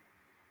where.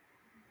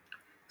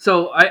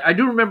 So I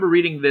do remember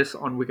reading this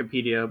on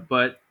Wikipedia,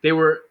 but they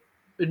were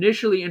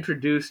initially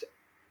introduced,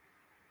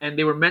 and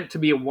they were meant to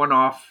be a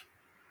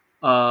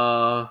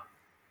uh,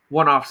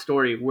 one-off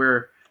story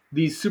where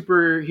these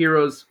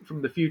superheroes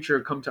from the future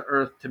come to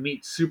Earth to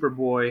meet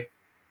Superboy,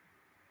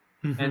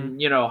 Hmm. and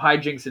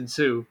hijinks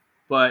ensue.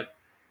 But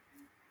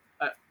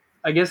I,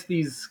 I guess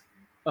these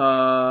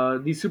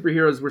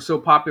superheroes were so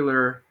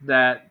popular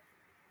that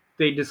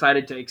they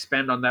decided to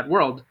expand on that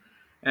world,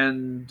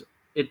 and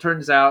it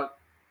turns out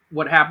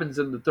what happens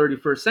in the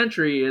 31st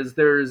century is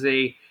there's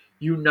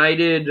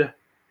united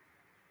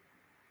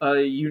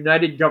a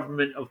united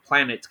government of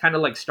planets, kind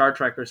of like Star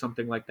Trek or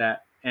something like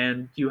that.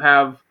 And you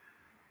have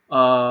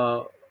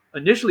uh,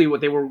 initially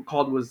what they were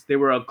called was they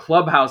were a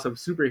clubhouse of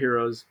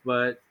superheroes,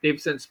 but they've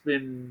since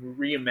been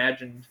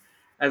reimagined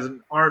as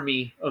an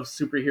army of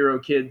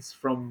superhero kids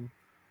from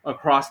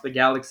across the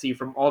galaxy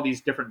from all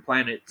these different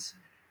planets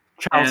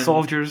Child and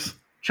soldiers.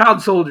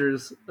 child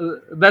soldiers.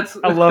 That's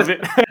I love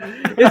it.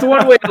 it's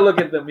one way to look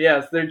at them.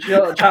 Yes, they're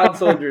child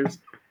soldiers.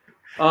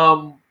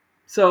 Um,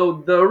 so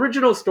the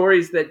original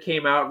stories that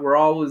came out were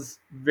always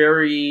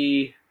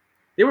very,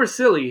 they were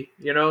silly,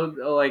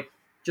 like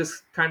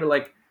just kind of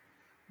like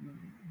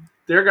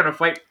they're gonna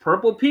fight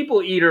purple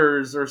people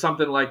eaters or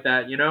something like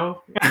that.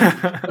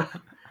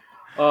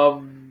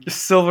 Um,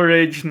 Just Silver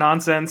Age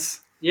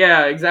nonsense.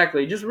 yeah,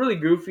 exactly. Just really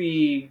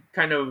goofy,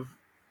 kind of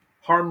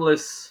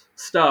harmless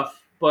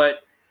stuff,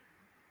 but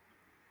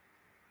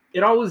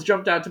it always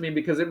jumped out to me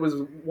because it was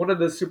one of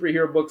the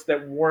superhero books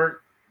that weren't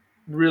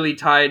really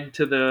tied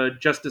to the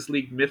Justice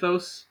League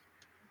mythos.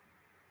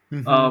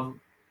 Hmm.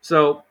 Um,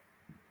 so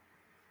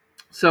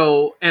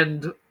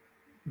and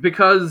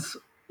because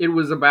it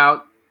was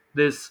about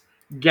this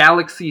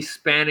galaxy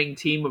spanning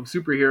team of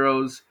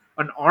superheroes,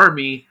 an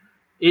army,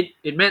 it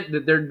meant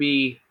that there'd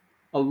be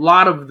a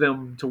lot of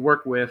them to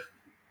work with.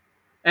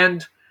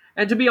 And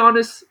to be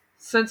honest,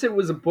 since it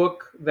was a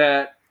book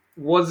that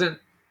wasn't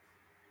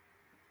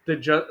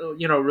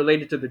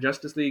related to the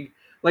Justice League,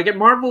 like at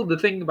Marvel, the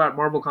thing about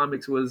Marvel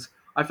Comics was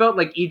I felt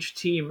like each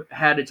team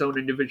had its own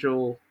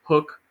individual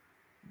hook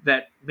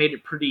that made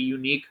it pretty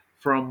unique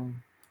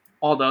from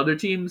all the other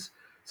teams.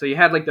 So you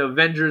had like the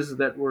Avengers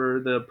that were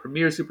the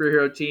premier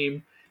superhero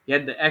team. You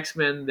had the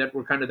X-Men that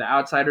were kind of the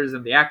outsiders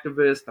and the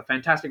activists. The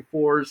Fantastic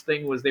Fours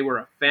thing was they were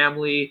a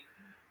family.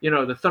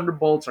 The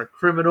Thunderbolts are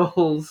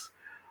criminals.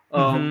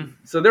 Hmm.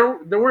 So there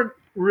weren't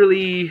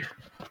really.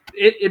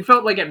 It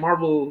felt like at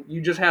Marvel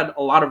you just had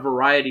a lot of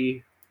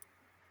variety,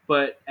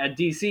 but at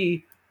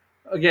DC,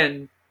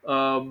 again,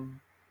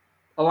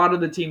 a lot of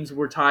the teams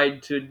were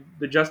tied to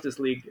the Justice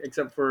League,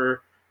 except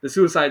for the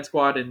Suicide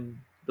Squad and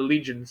the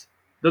Legion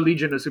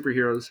of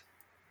Superheroes.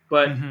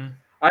 But Hmm.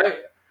 I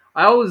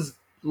I always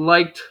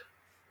liked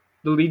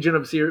the Legion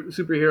of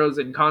Superheroes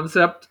in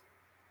concept,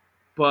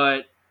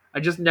 but I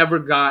just never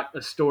got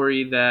a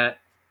story that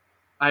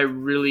I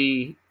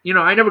really,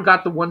 I never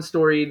got the one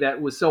story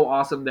that was so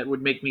awesome that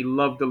would make me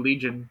love the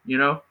Legion.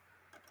 So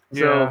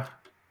Yeah.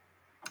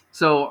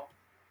 So,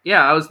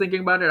 yeah, I was thinking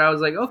about it. I was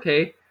like,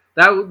 okay,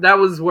 that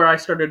was where I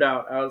started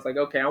out. I was like,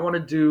 okay, I want to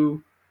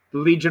do the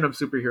Legion of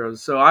Superheroes.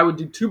 So I would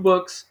do two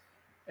books,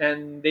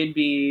 and they'd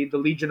be the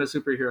Legion of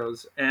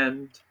Superheroes,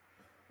 and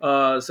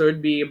so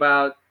it'd be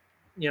about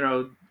you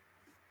know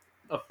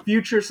a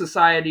future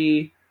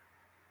society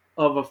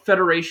of a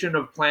federation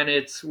of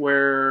planets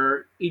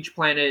where each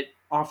planet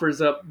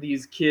offers up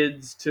these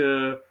kids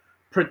to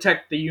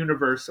protect the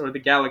universe or the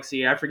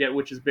galaxy. I forget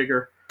which is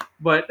bigger,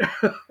 but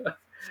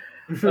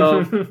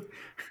um, The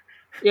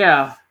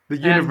yeah, and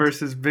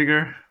universe is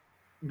bigger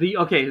the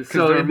okay, because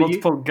so there are in the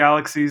multiple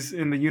galaxies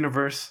in the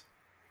universe.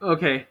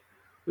 okay,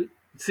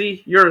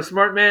 see, you're a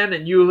smart man,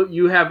 and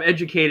you have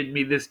educated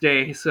me this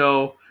day.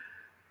 So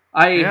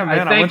Yeah, I man. I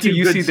went thank to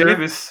you, good UC sir.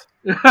 Davis.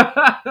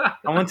 I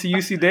went to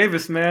UC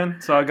Davis, man.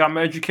 So I got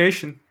my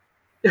education.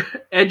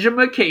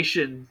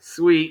 Edumacation,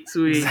 sweet,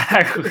 sweet.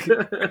 Exactly.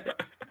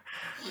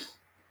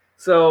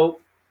 So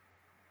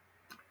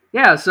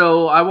yeah,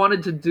 so I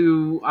wanted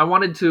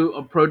to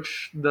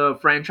approach the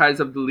franchise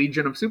of the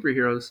Legion of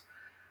Superheroes.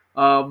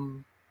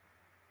 Um,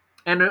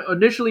 and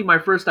initially my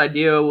first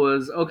idea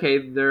was, okay,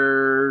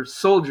 they're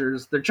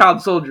soldiers, they're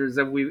child soldiers,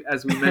 and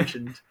as we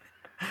mentioned,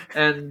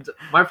 and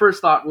my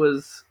first thought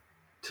was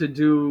to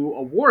do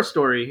a war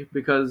story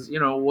because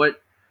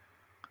what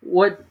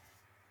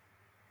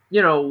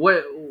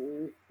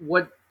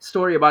what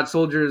story about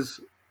soldiers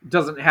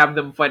doesn't have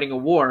them fighting a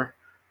war.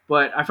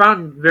 But I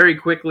found very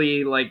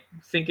quickly, like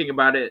thinking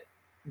about it,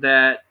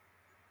 that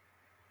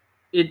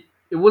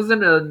it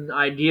wasn't an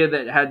idea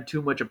that had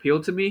too much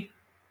appeal to me,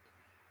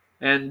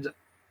 and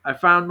I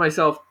found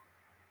myself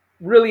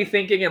really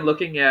thinking and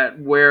looking at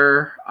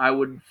where I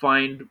would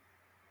find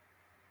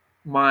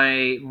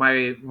my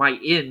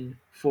in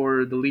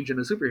for the Legion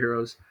of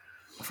Superheroes.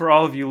 For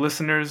all of you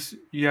listeners,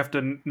 you have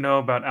to know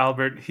about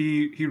Albert.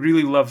 He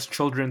really loves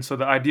children, so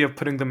the idea of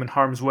putting them in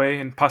harm's way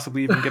and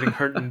possibly even getting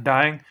hurt and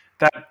dying,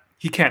 that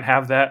he can't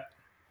have that.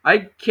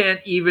 I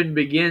can't even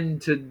begin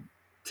to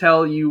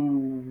tell you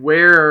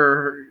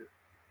where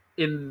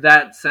in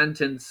that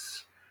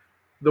sentence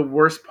the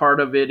worst part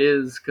of it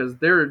is, because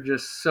there are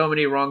just so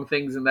many wrong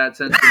things in that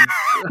sentence.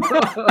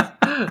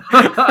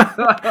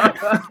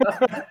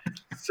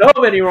 So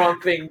many wrong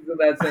things in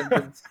that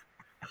sentence.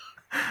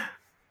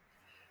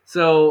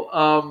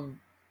 So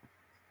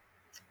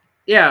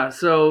yeah,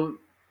 so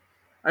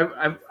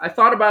I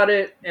thought about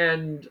it,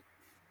 and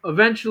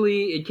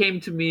eventually it came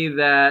to me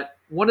that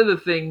one of the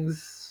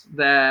things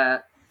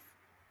that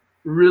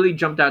really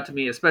jumped out to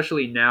me,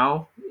 especially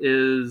now,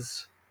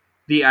 is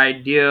the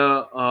idea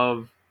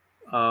of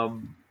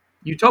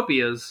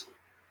utopias.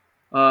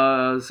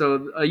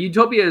 So a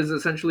utopia is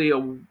essentially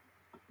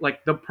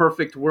like the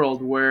perfect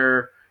world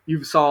where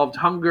you've solved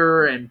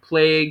hunger and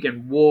plague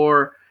and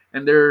war,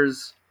 and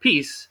there's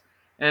peace.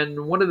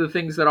 And one of the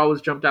things that always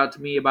jumped out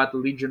to me about the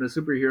Legion of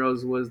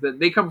Superheroes was that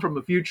they come from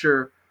a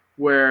future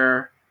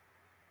where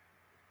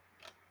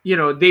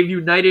they've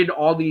united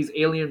all these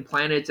alien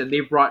planets, and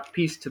they've brought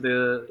peace to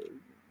the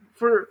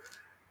for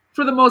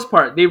for the most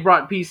part, they've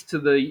brought peace to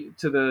the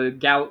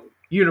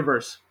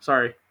universe.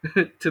 Sorry,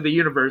 to the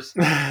universe.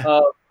 I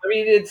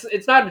mean,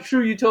 it's not a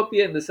true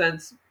utopia in the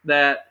sense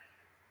that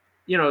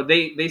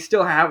they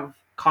still have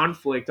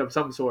conflict of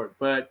some sort,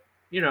 but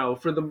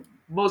for the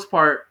most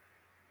part,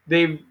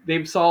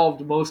 they've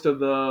solved most of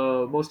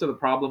the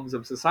problems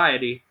of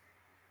society.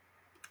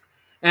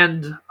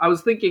 And I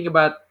was thinking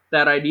about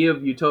that idea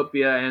of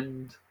utopia,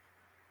 and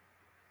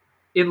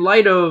in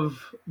light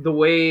of the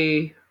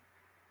way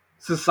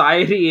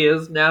society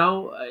is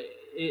now,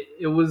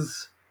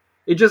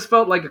 it just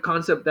felt like a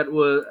concept that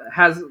was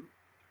has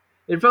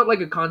it felt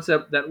like a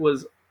concept that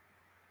was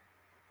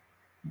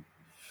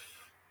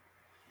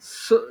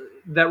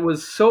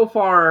so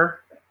far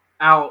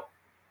out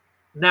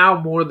now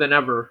more than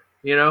ever.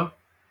 It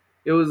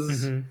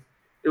was Hmm.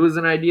 it was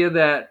an idea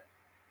that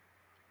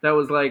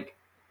was like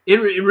it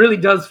really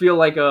does feel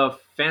like a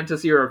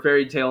fantasy or a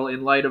fairy tale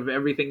in light of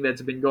everything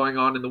that's been going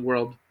on in the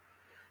world.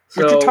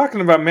 What you So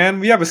talking about, man?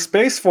 We have a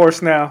space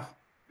force now.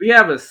 we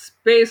have a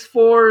space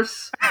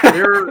force.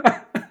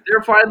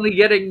 They're finally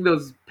getting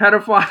those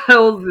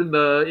pedophiles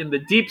in the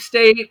deep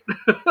state.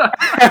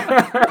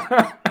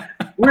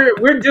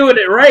 We're doing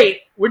it right.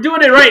 We're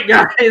doing it right,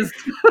 guys.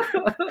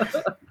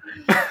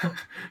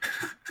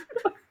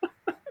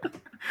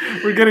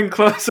 We're getting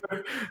closer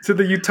to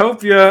the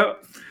utopia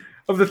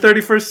of the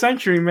 31st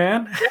century,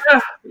 man. Yeah,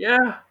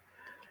 yeah.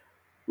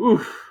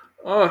 Oof.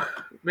 Oh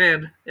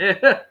man.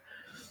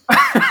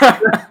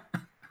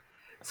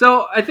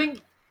 So I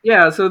think,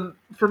 yeah. So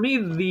for me,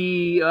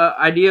 the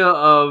idea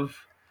of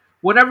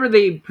whenever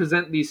they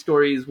present these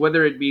stories,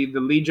 whether it be the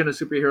Legion of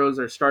Superheroes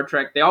or Star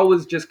Trek, they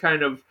always just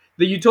kind of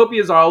the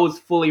utopias are always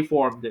fully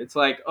formed. It's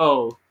like,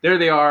 oh, there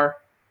they are.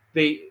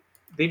 They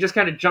they just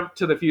kind of jump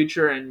to the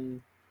future,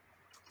 and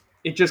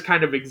it just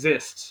kind of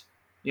exists.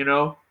 You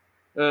know,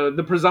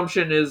 the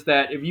presumption is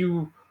that if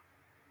you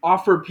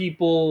offer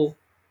people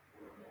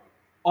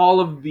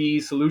all of the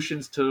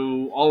solutions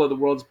to all of the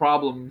world's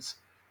problems,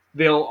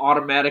 they'll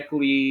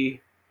automatically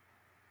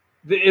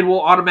it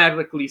will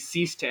automatically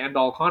cease to end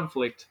all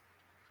conflict.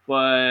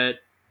 But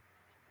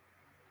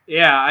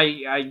yeah,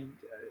 I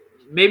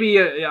maybe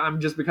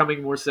I'm just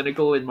becoming more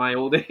cynical in my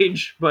old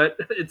age, but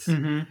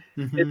Hmm.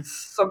 Hmm. it's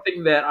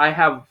something that I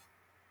have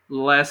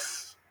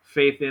less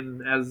faith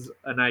in as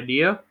an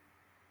idea.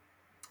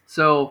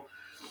 So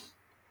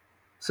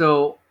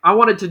I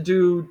wanted to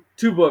do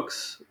two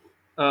books.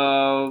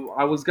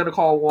 I was gonna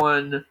call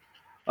one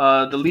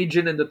 "The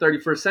Legion in the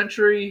 31st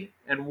Century,"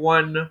 and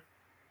one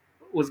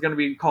was gonna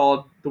be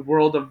called the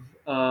world of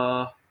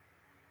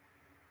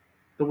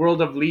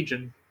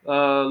Legion,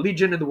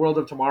 Legion in the world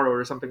of tomorrow,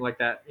 or something like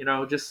that.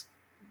 Just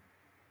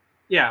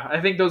yeah,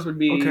 I think those would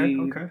Okay, be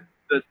okay.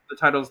 the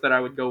titles that I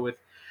would go with.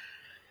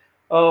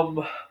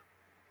 Um,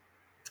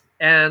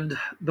 and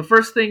the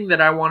first thing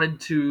that I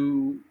wanted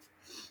to,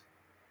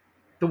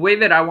 the way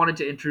that I wanted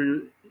to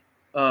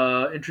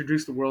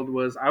introduce the world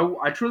was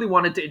I truly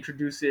wanted to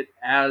introduce it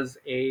as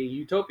a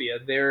utopia.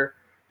 There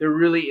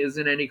really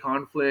isn't any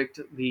conflict.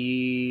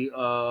 The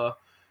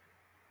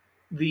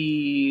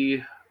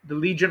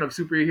Legion of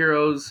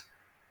Superheroes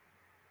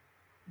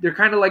they're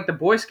kind of like the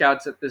Boy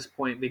Scouts at this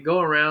point. They go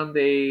around,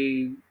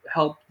 they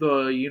help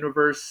the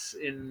universe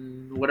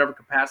in whatever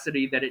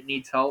capacity that it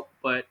needs help,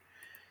 but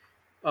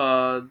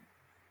uh,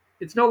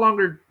 it's no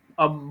longer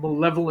a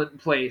malevolent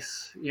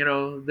place. You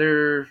know,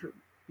 there's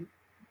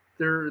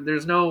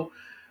no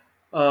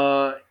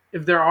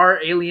if there are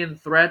alien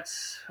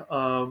threats,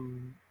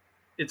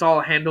 it's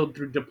all handled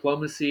through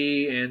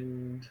diplomacy,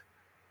 and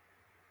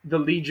the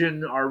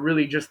Legion are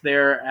really just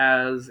there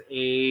as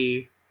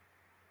a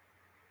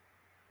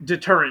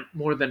deterrent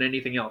more than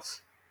anything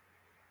else.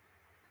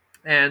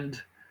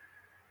 And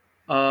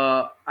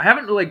I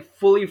haven't like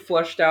fully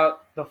fleshed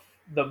out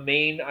the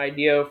main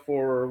idea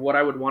for what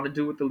I would want to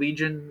do with the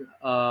Legion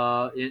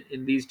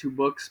in these two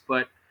books,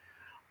 but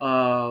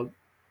uh,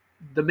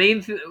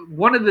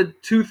 one of the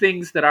two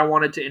things that I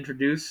wanted to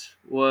introduce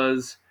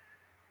was,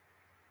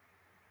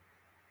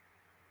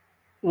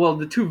 well,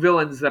 the two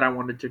villains that I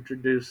wanted to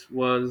introduce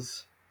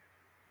was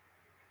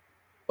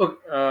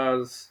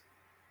uh,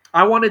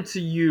 I wanted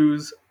to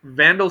use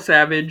Vandal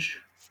Savage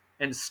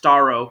and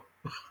Starro.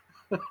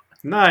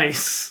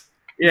 Nice.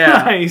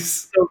 Yeah.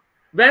 Nice. So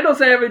Vandal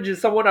Savage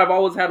is someone I've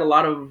always had a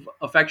lot of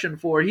affection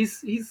for.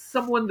 He's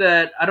someone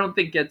that I don't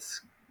think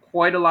gets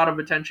quite a lot of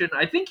attention.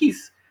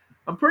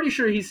 I'm pretty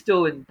sure he's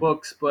still in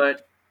books,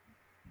 but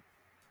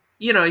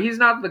you know, he's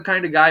not the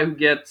kind of guy who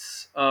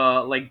gets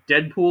like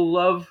Deadpool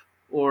love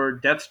or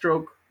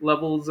Deathstroke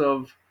levels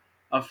of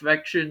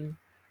affection.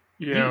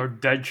 Yeah, He or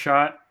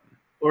Deadshot.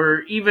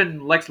 or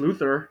even Lex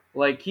Luthor.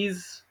 Like he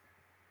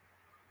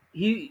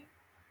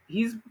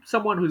he's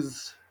someone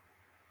who's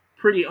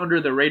pretty under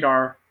the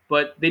radar,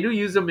 but they do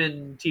use him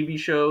in TV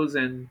shows,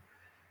 and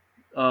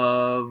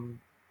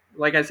um,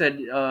 like I said,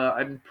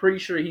 I'm pretty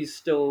sure he's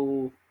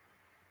still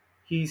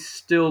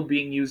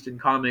being used in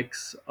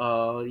comics.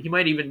 He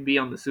might even be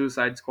on the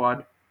Suicide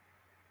Squad,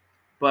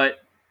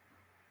 but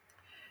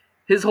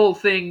his whole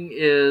thing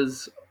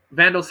is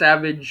Vandal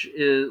Savage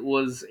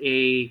was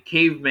a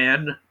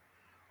caveman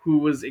who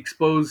was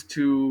exposed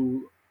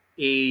to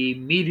a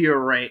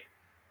meteorite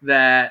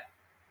that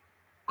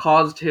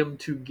caused him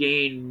to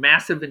gain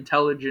massive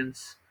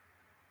intelligence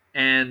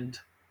and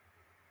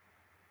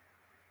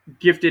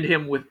gifted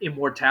him with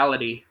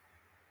immortality.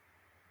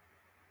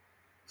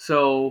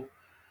 So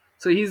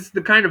so he's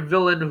the kind of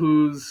villain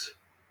who's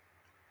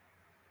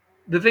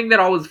the thing that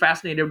always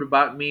fascinated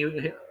about me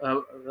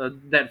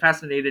that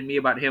fascinated me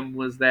about him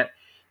was that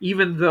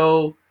even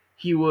though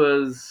he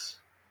was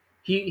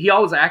he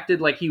always acted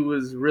like he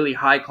was really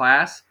high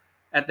class,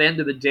 at the end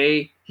of the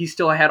day he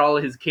still had all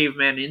of his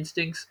caveman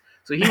instincts.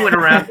 So he went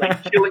around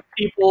like killing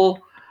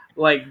people,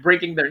 like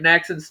breaking their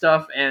necks and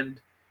stuff, and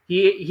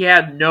he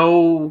had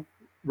no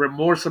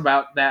remorse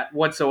about that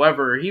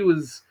whatsoever. He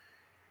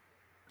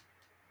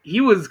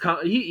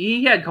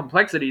had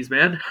complexities,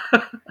 man.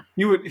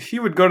 He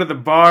would go to the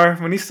bar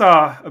when he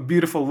saw a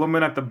beautiful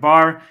woman at the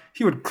bar.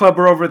 He would club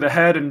her over the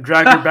head and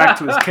drag her back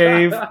to his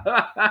cave.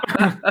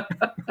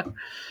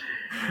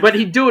 But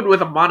he'd do it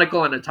with a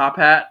monocle and a top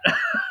hat.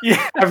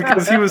 Yeah,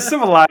 because he was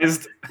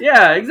civilized.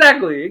 Yeah,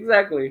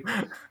 exactly.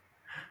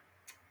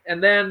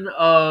 And then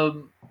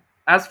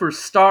as for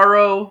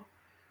Starro,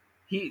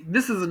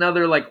 this is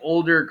another like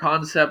older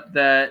concept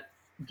that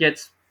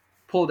gets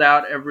pulled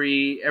out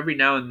every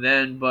now and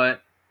then,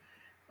 but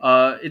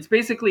it's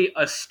basically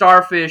a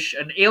starfish,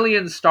 an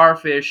alien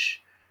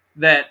starfish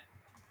that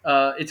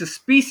it's a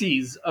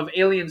species of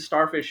alien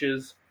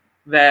starfishes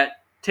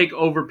that take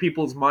over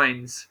people's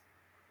minds,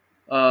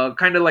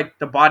 kind of like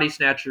the body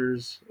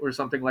snatchers or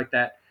something like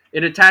that.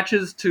 It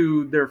attaches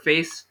to their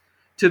face,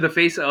 to the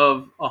face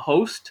of a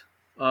host,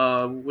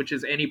 which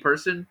is any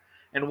person,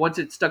 and once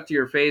it's stuck to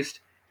your face,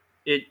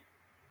 it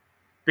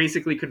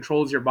basically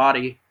controls your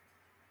body.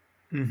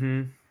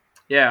 Mm-hmm.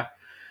 Yeah.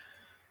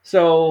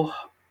 So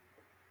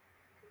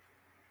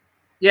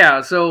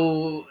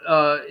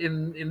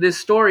in this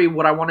story,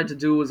 what I wanted to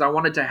do was I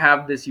wanted to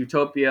have this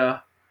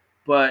utopia,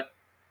 but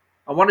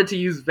I wanted to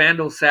use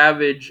Vandal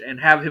Savage and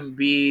have him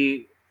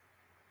be.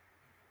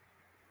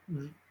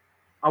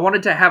 I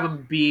wanted to have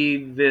him be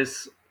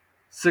this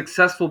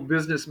successful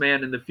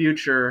businessman in the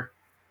future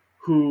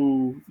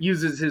who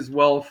uses his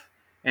wealth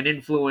and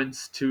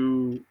influence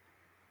to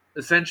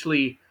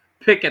essentially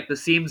pick at the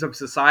seams of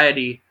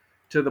society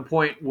to the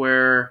point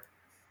where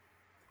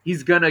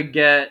he's gonna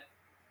get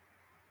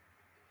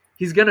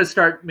he's gonna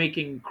start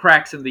making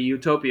cracks in the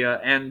utopia.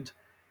 And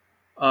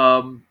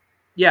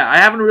yeah, I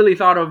haven't really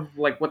thought of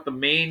like what the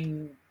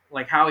main,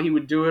 like how he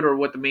would do it or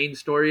what the main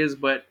story is,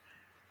 but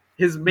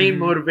his main Mm-hmm.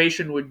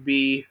 motivation would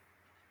be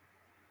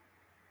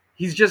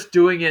he's just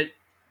doing it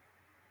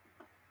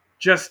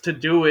just to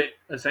do it,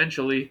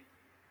 essentially,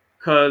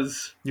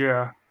 because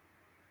Yeah.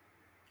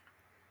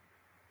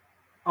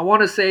 I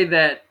want to say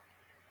that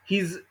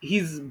he's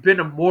been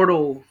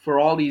immortal for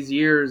all these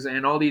years,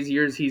 and all these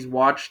years he's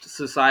watched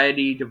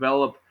society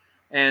develop,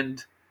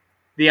 and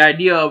the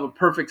idea of a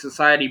perfect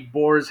society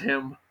bores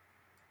him.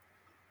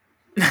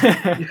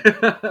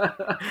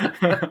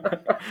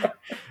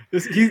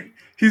 he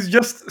he's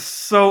just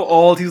so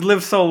old. He's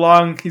lived so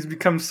long. He's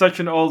become such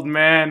an old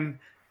man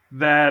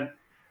that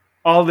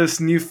all this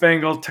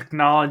newfangled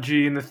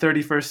technology in the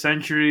 31st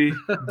century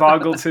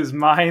boggles his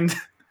mind,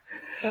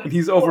 and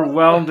he's Well,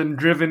 overwhelmed and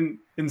driven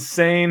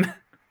insane.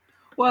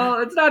 well,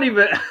 it's not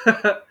even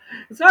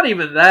it's not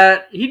even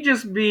that. He'd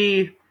just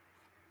be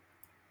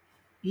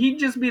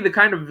the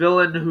kind of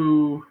villain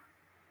who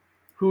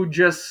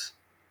just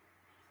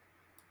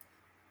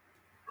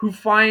who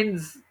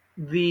finds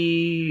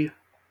the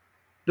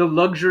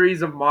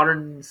luxuries of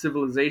modern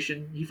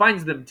civilization. He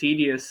finds them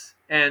tedious,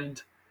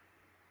 and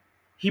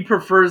he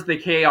prefers the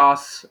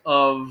chaos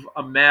of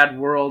a mad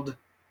world,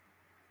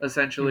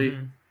 essentially.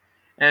 Hmm.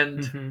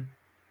 And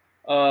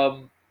Hmm.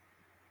 um,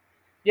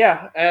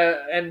 yeah,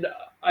 and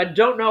I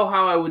don't know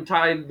how I would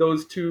tie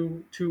those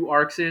two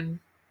arcs in,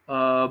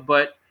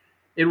 but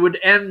it would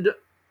end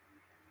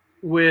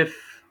with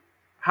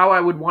how I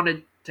would want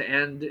it to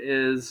end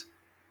is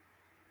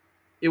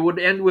it would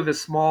end with a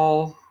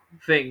small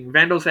thing.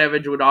 Vandal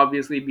Savage would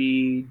obviously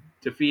be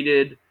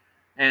defeated,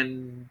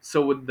 and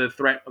so would the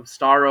threat of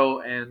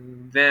Starro,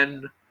 and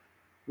then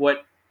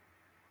what?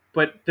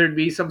 But there'd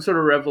be some sort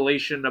of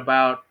revelation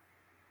about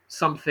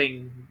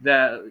something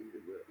that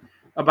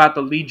about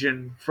the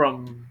Legion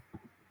from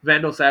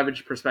Vandal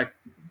Savage perspective,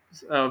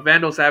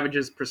 Vandal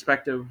Savage's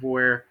perspective,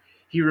 where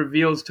he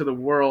reveals to the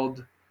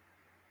world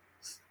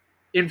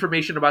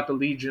information about the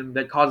Legion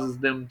that causes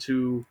them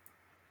to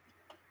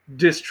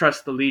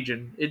distrust the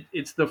Legion.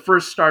 It's the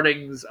first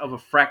startings of a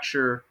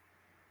fracture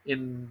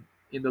in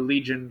the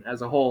Legion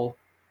as a whole,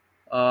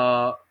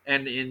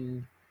 and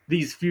in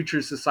these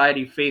future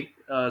societies'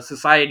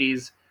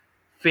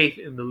 faith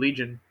in the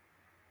Legion.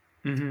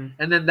 Hmm.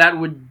 And then that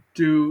would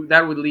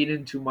lead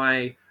into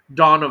my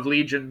Dawn of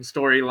Legion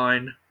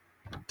storyline,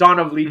 Dawn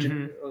of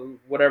Legion, Hmm.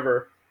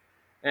 whatever.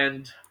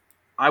 And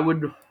I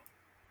would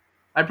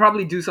I'd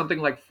probably do something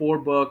like 4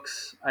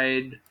 books.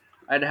 I'd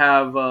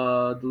have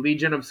the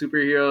Legion of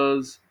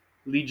Superheroes,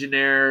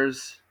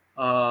 Legionnaires,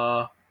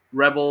 uh,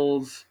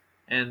 Rebels,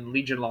 and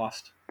Legion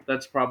Lost.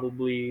 Those are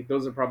probably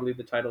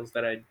the titles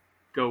that I'd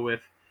go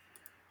with.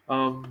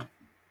 Um,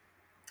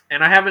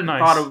 and I haven't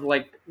thought Nice. of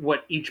like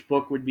what each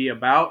book would be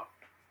about,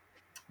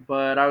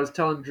 but I was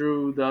telling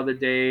Drew the other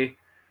day.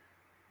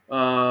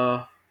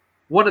 Uh,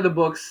 one of the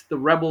books, the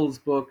Rebels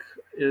book,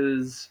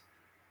 is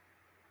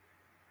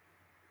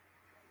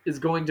is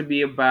going to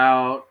be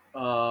about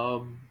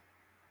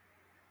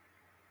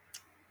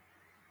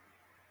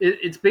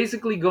it's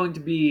basically going to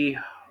be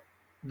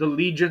the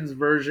Legion's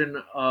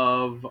version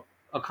of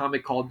a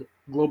comic called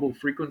Global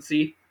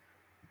Frequency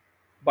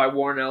by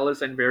Warren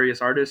Ellis and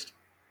various artists.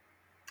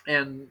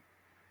 And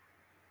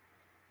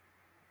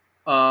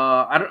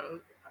I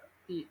don't.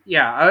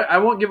 Yeah, I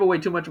won't give away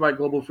too much about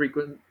Global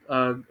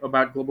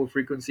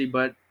Frequency,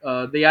 but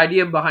the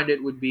idea behind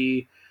it would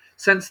be,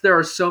 since there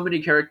are so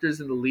many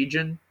characters in the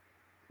Legion,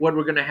 what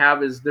we're going to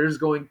have is there's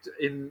going to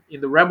in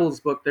the Rebels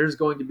book there's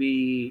going to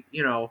be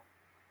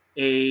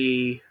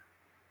a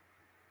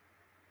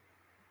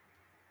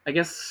I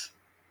guess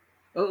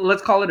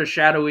let's call it a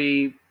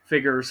shadowy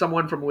figure,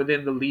 someone from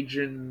within the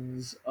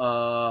Legion's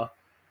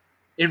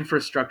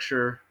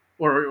infrastructure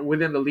or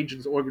within the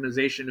Legion's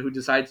organization who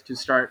decides to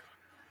start,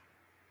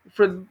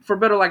 for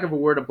better lack of a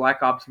word, a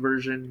Black Ops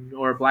version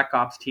or a Black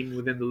Ops team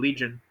within the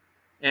Legion,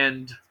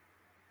 and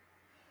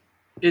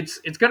it's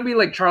gonna be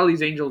like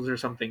Charlie's Angels or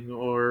something,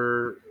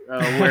 or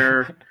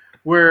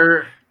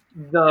where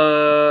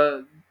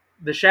the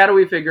the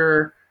shadowy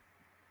figure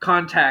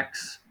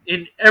contacts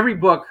in every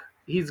book.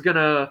 He's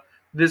gonna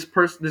this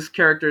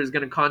character is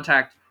gonna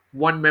contact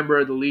one member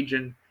of the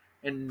Legion,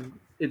 and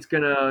it's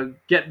gonna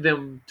get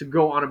them to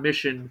go on a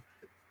mission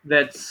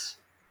that's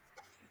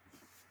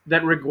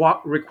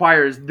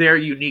requires their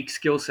unique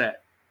skill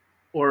set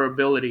or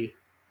ability.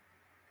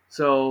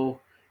 So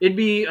it'd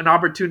be an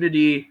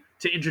opportunity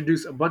to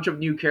introduce a bunch of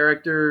new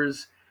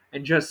characters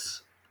and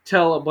just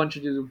tell a bunch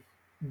of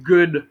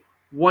good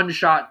one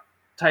shot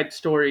type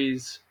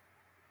stories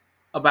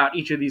about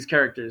each of these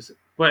characters.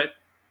 But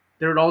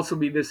there would also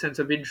be this sense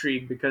of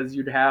intrigue because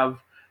you'd have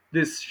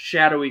this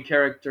shadowy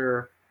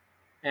character,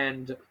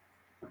 and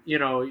you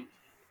know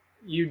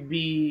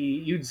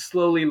you'd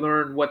slowly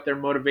learn what their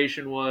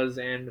motivation was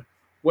and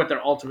what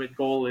their ultimate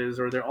goal is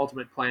or their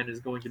ultimate plan is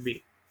going to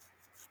be.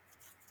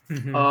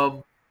 Hmm.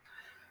 Um,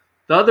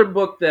 the other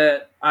book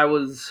that I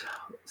was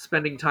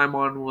spending time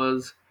on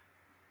was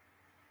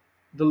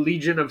the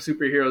Legion of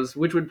Superheroes,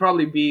 which would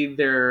probably be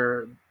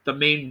the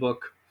main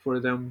book for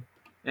them,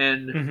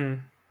 and Hmm.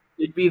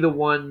 it'd be the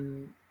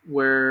one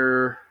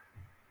where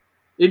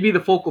it'd be the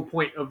focal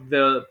point of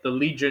the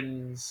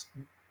Legion's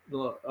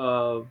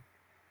uh,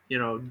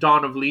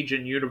 Dawn of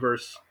Legion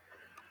universe.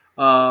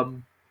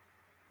 Um,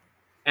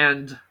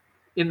 and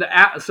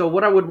so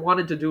what I would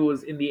wanted to do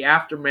was in the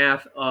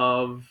aftermath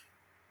of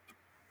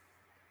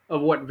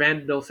what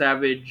Vandal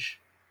Savage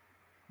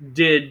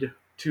did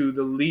to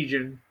the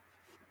Legion.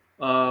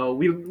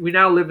 We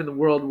now live in the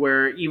world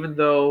where even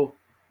though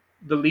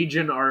the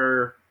Legion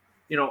are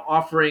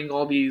offering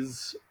all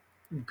these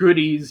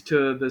goodies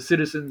to the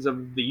citizens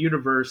of the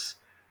universe,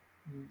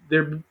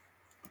 there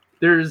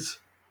there's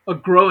a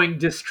growing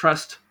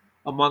distrust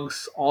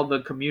amongst all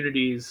the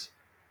communities.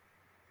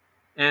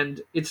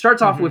 And it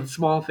starts off with Hmm.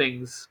 small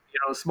things,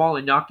 small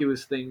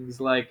innocuous things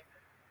like,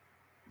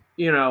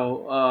 you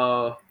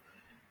know,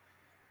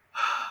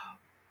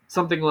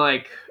 something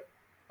like,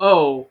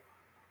 oh,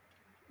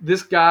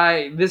 this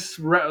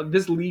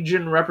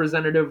legion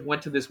representative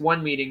went to this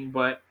one meeting,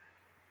 but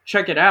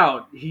check it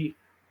out.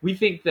 We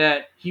think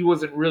that he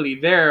wasn't really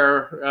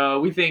there.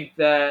 We think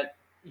that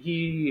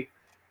he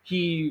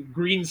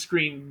green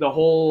screened the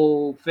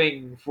whole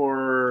thing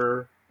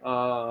for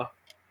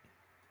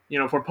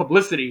for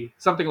publicity,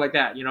 something like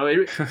that.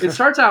 It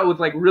starts out with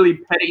like really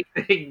petty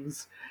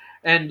things,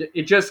 and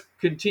it just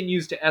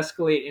continues to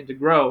escalate and to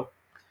grow.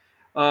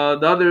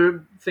 The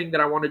other thing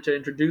that I wanted to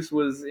introduce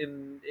was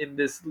in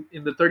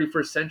the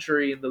 31st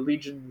century, in the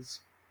Legion's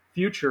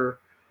future,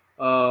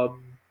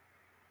 um,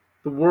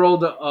 the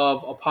world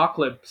of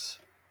Apocalypse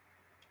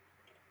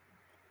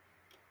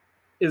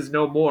is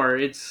no more.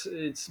 It's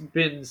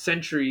been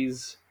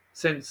centuries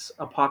since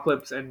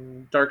Apocalypse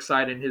and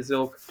Darkseid and his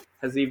ilk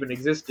has even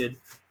existed,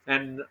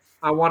 and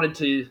I wanted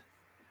to.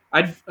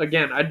 I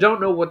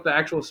don't know what the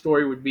actual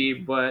story would be,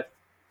 but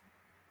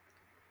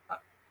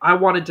I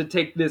wanted to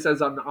take this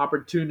as an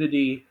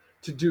opportunity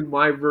to do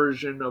my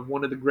version of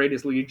one of the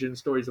greatest Legion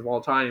stories of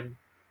all time,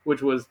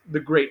 which was the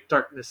Great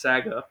Darkness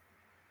Saga.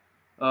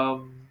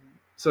 Um,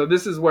 so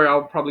this is where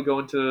I'll probably go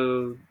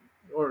into,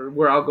 or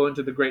where I'll go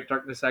into the Great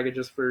Darkness Saga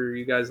just for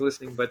you guys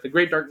listening. But the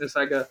Great Darkness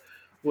Saga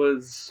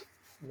was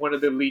one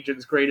of the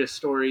Legion's greatest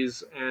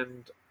stories,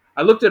 and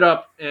I looked it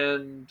up,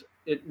 and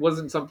it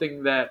wasn't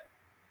something that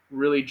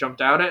really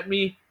jumped out at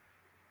me.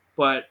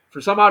 But for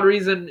some odd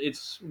reason,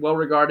 it's well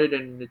regarded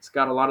and it's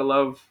got a lot of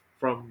love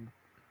from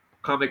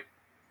comic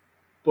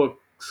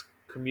books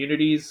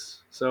communities.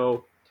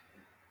 So,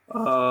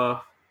 uh,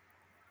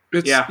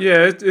 It's yeah,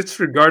 yeah, it's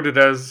regarded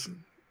as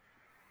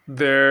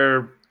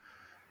their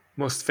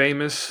most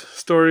famous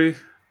story.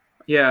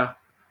 yeah,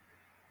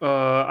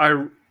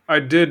 I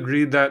did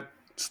read that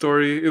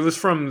story. It was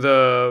from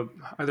the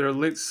either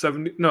late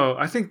 70s, no,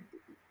 I think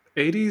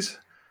 80s.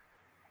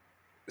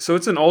 So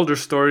it's an older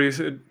story.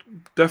 It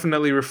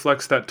definitely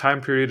reflects that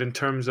time period in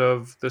terms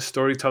of the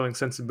storytelling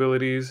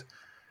sensibilities.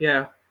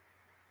 yeah.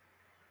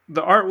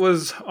 The art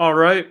was all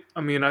right.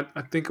 I mean, I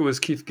think it was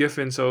Keith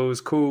Giffen, so it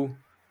was cool.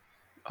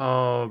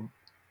 Um,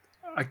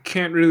 I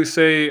can't really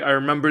say I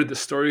remember the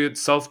story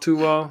itself too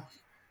well.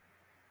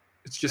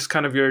 It's just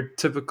kind of your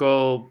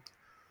typical,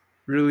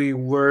 really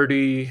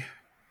wordy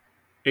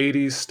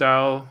 80s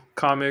style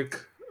comic.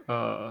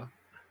 Uh,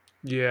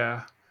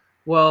 yeah,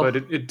 Well, but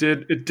it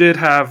did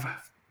have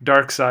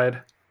Dark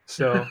Side,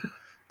 so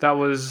that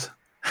was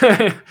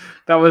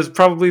that was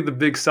probably the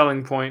big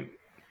selling point.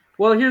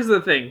 well. Here's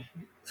the thing.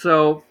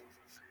 So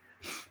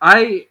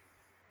I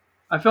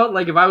I felt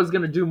like if I was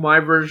gonna do my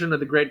version of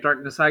the Great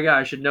Darkness Saga,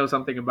 I should know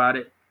something about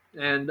it.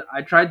 And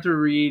I tried to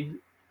read.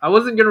 I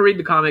wasn't gonna read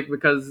the comic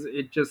because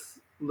it just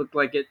looked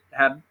like it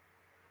had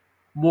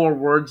more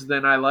words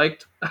than I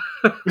liked.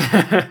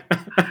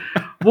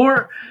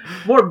 more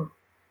more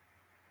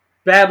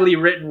badly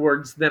written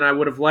words than I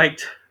would have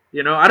liked.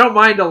 I don't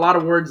mind a lot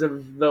of words if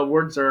the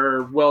words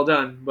are well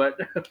done,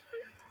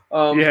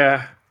 um,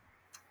 Yeah.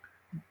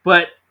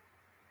 but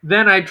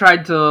then I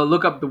tried to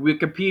look up the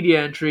Wikipedia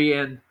entry,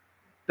 and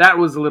that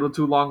was a little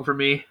too long for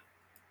me.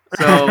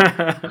 So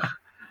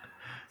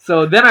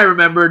so then I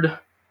remembered,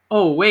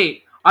 oh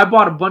wait, I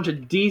bought a bunch of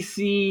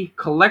DC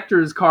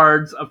collector's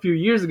cards a few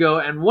years ago,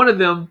 and one of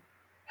them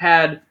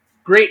had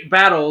Great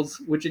Battles,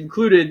 which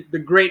included the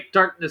Great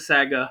Darkness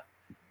Saga.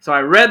 So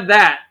I read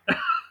that.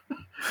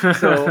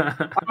 So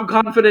I'm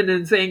confident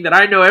in saying that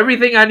I know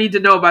everything I need to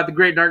know about the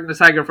Great Darkness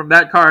Saga from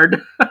that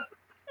card.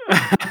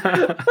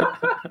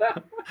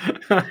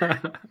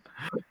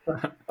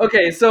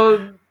 Okay,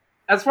 so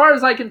as far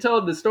as I can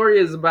tell, the story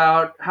is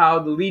about how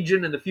the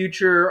Legion in the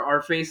future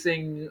are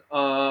facing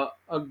a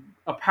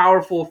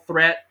powerful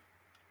threat,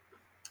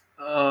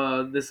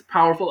 this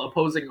powerful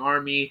opposing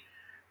army,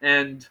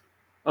 and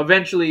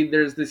eventually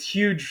there's this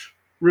huge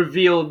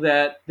reveal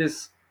that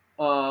this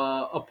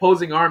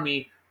opposing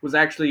army was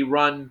actually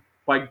run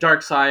by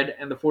Darkseid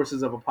and the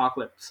forces of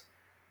Apocalypse.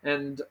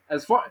 And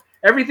as far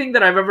everything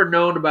that I've ever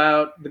known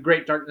about the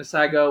Great Darkness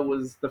Saga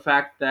was the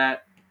fact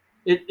that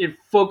it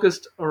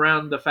focused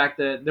around the fact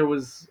that there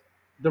was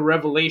the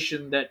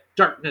revelation that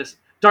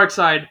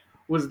Darkseid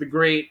was the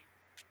great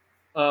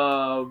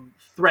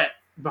threat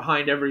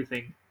behind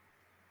everything.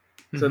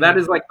 So that Mhm.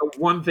 is like the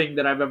one thing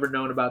that I've ever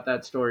known about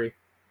that story.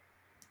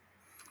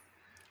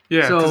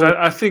 Yeah, because So,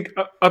 I think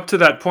up to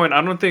that point,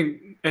 I don't think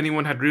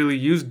anyone had really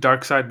used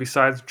Darkseid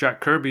besides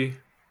Jack Kirby.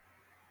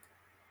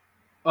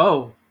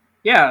 oh,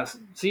 yeah,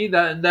 see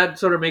that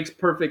sort of makes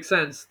perfect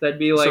sense. That'd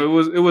be So like,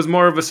 it was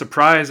more of a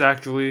surprise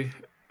actually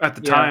at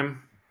the yeah,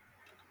 time.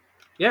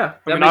 yeah,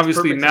 I that mean, makes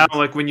obviously perfect now, sense.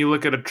 like when you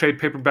look at a trade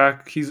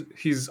paperback,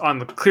 he's on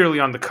the clearly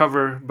on the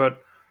cover,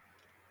 but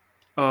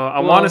I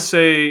want to Well,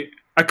 say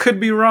I could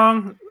be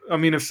wrong. I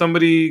mean, if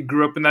somebody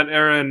grew up in that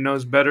era and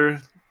knows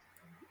better,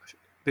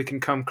 they can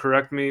come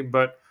correct me.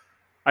 But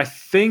I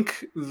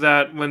think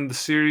that when the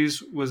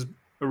series was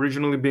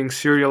originally being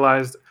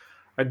serialized,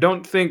 I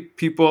don't think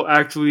people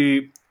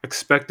actually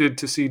expected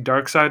to see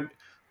Darkseid.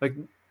 Like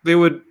they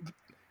would,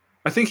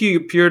 I think he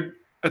appeared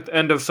at the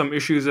end of some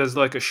issues as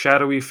like a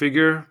shadowy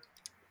figure.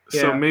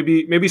 So Yeah,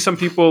 maybe some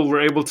people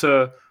were able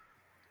to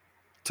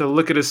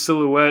look at his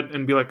silhouette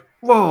and be like,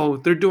 "Whoa,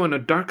 they're doing a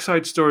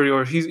Darkseid story,"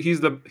 or he's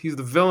the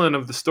villain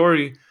of the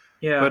story.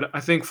 yeah, But I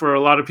think for a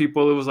lot of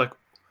people, it was like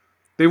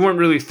they weren't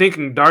really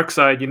thinking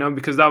Darkseid,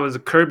 because that was a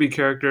Kirby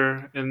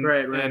character, and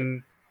right, right.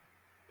 and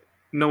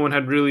no one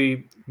had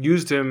really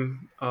used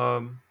him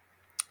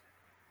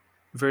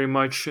very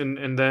much.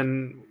 And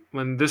then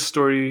when this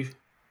story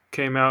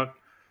came out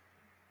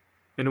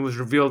and it was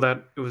revealed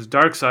that it was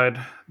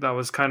Darkseid, that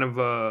was kind of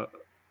the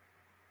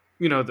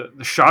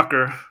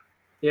shocker.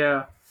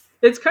 Yeah,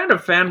 it's kind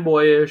of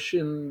fanboyish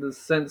in the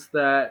sense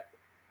that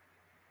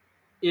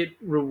it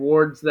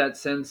rewards that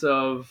sense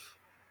of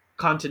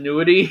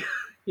continuity.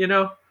 you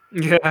know,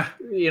 Yeah.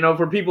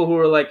 for people who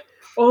are like,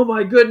 "Oh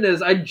my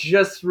goodness, I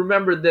just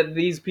remembered that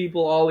these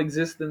people all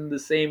exist in the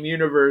same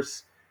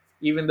universe,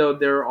 even though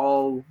they're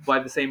all by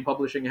the same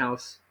publishing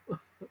house."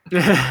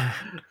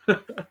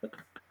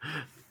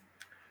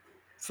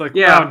 It's like,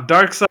 Yeah, wow,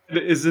 Darkseid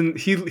isn't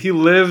he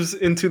lives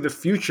into the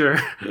future.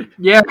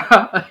 yeah,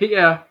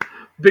 yeah.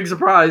 Big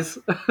surprise.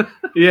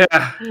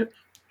 Yeah.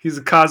 He's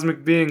a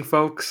cosmic being,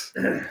 folks.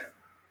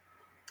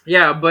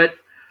 Yeah, but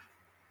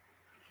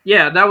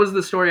yeah, that was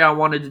the story I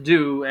wanted to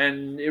do,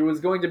 and it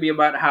was going to be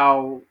about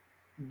how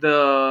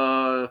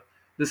the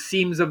the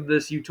seams of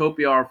this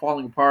utopia are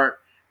falling apart,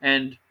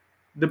 and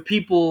the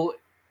people.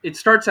 It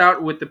starts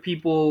out with the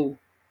people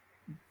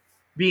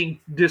being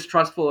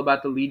distrustful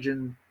about the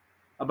Legion,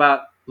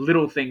 about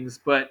little things,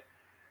 but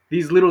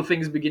these little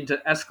things begin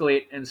to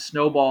escalate and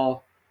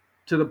snowball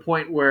to the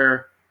point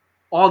where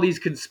all these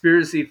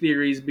conspiracy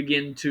theories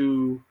begin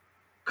to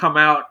come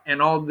out, and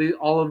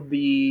all of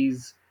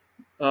these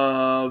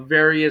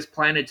various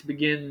planets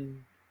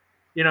begin,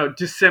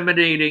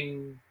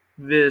 disseminating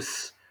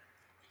this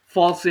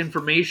false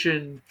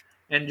information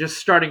and just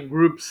starting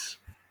groups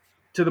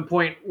to the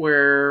point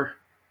where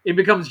it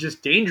becomes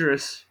just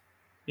dangerous,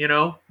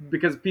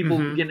 because people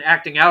Hmm. begin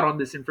acting out on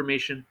this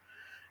information.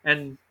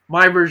 And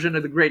my version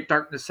of the Great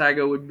Darkness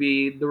Saga would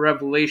be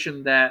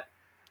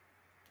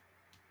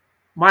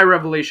my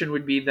revelation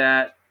would be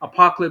that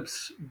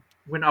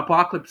when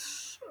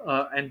Apocalypse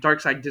and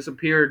Darkseid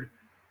disappeared,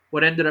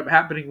 what ended up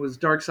happening was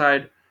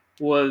Darkseid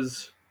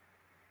was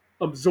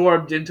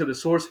absorbed into the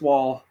source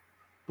wall,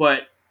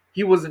 but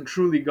he wasn't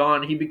truly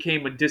gone. He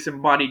became a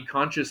disembodied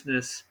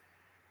consciousness,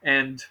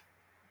 and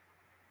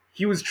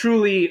he was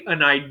truly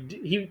an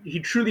idea. He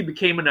truly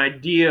became an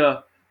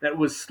idea that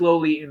was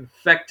slowly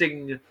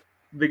infecting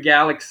the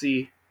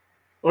galaxy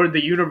or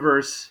the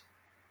universe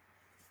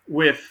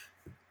with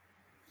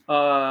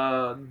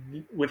uh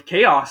with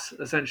chaos,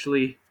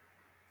 essentially.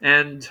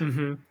 And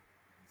Hmm.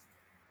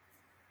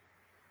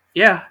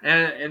 yeah,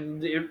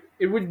 and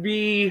it would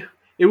be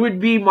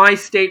my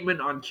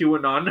statement on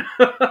QAnon.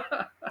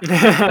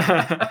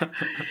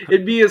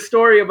 It'd be a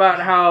story about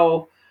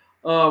how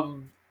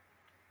um,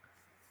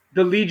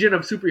 the Legion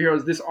of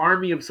Superheroes, this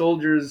army of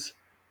soldiers,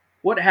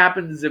 what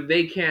happens if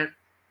they can't,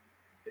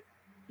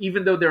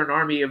 even though they're an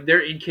army, if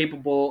they're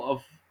incapable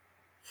of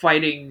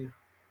fighting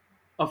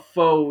a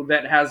foe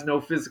that has no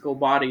physical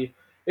body.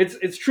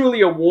 It's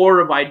truly a war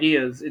of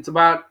ideas.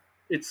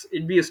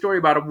 It'd be a story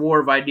about a war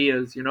of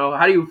ideas.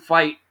 How do you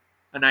fight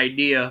an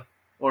idea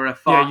or a Yeah,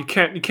 thought? you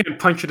can't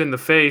punch it in the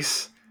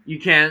face. You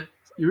can't.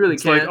 You really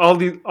It's like can't.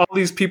 all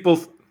these people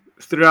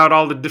throughout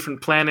all the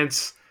different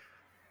planets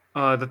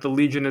that the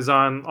Legion is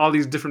on, all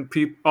these different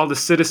people, all the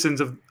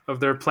citizens of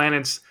their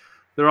planets,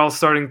 they're all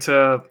starting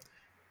to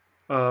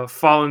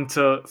fall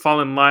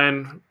in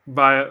line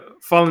by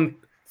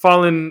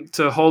fall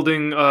into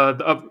holding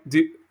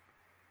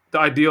the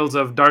ideals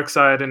of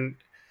Darkseid, and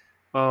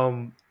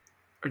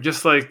are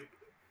just like,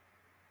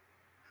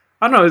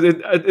 I don't know.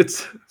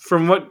 It's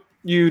from what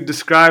you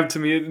described to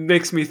me, it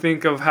makes me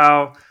think of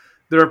how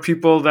there are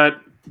people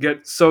that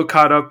get so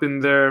caught up in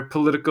their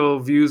political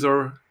views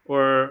or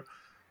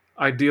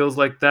ideals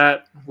like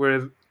that,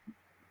 where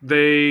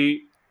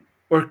they,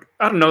 or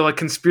I don't know, like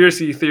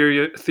conspiracy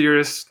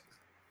theorists,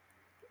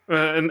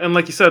 and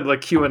like you said,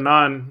 like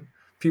QAnon,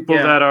 people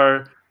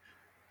Yeah,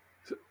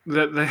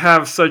 that they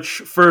have such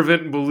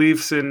fervent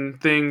beliefs in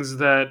things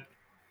that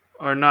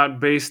are not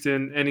based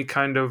in any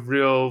kind of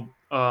real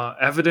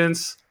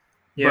evidence,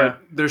 but yeah,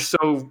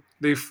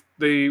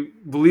 they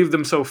believe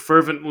them so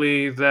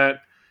fervently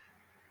that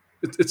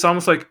it's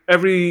almost like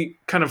every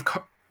kind of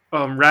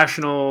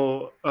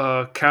rational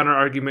counter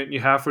argument you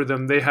have for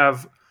them,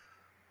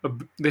 a,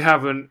 they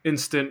have an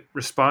instant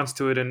response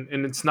to it,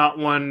 and it's not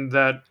one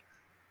that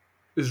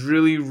is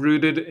really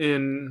rooted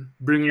in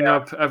bringing yeah,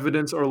 up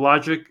evidence or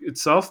logic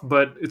itself,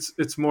 but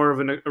it's more of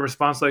a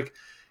response like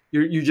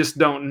you just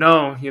don't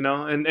know,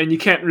 and you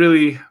can't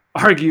really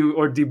argue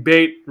or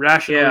debate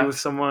rationally yeah. with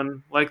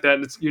someone like that.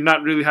 You're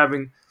not really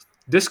having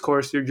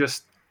discourse. You're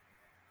just,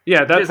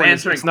 yeah. At that Just point,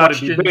 answering it's not a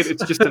debate.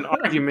 questions. It's just an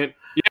argument.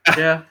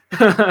 Yeah,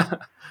 Yeah.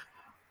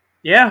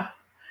 yeah.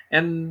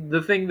 And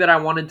the thing that I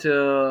wanted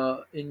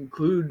to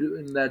include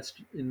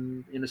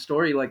in in a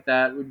story like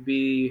that would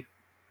be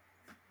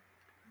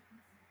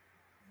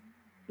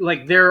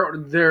like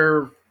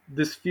their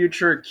this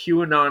future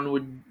QAnon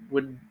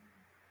would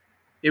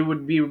it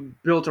would be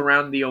built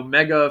around the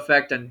Omega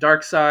effect and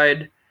Dark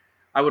Side.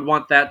 I would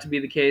want that to be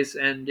the case,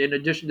 and in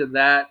addition to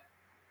that,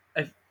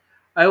 I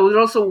I would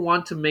also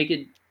want to make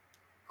it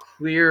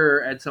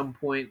clear at some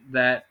point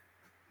that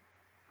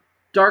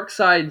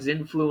Darkseid's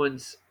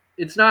influence,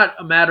 it's not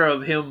a matter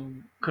of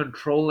him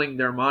controlling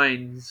their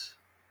minds,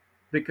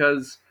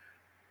 because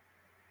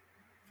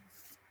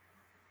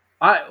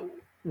I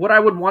what I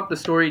would want the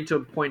story to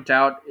point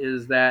out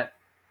is that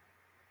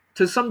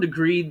to some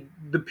degree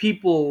the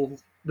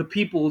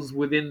peoples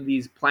within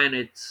these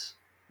planets,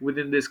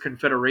 within this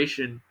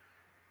confederation,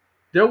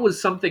 there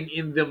was something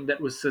in them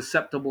that was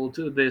susceptible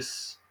to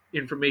this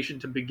information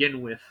to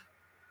begin with.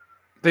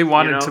 They You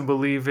wanted to know,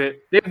 believe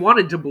it. they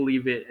wanted to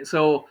believe it.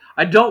 So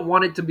I don't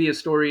want it to be a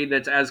story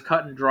that's as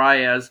cut and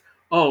dry as,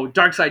 oh,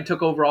 Darkseid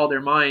took over all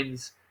their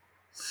minds.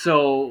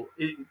 So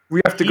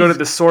We have to go to he's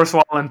the source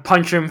wall and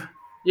punch him.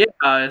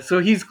 yeah, so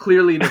he's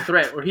clearly the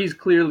threat, or he's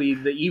clearly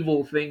the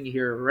evil thing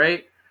here,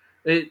 right?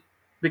 It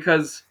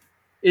because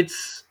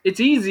it's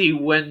easy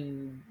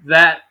when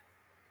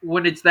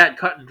it's that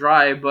cut and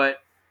dry,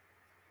 but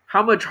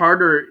how much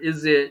harder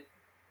is it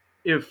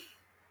if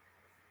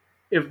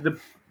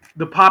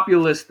the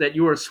populace that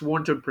you are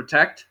sworn to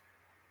protect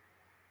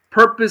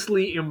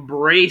purposely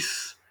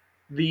embrace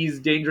these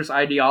dangerous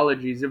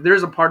ideologies? If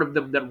there's a part of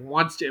them that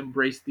wants to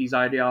embrace these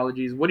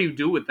ideologies, what do you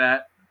do with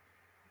that?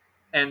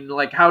 And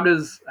like, how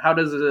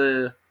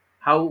would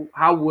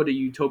a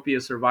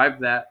utopia survive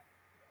that?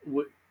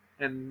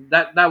 And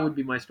that would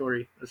be my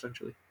story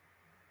essentially.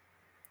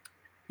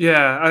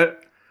 Yeah,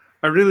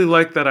 I really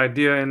like that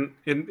idea, and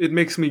it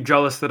makes me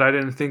jealous that I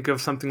didn't think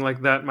of something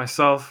like that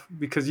myself,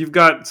 because you've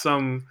got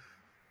some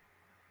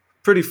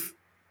pretty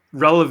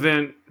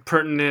relevant,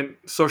 pertinent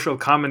social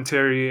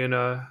commentary in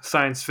a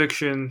science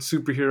fiction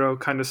superhero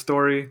kind of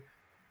story.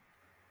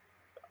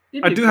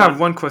 It'd I be do have fun.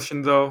 one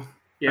question though.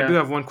 I do Yeah.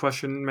 have one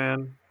question,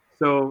 man.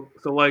 So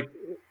like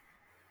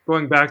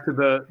going back to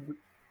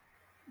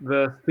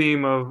the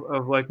theme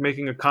of like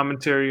making a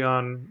commentary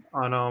on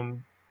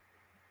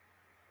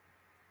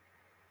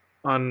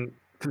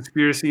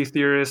conspiracy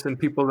theorists and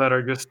people that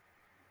are just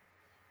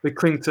they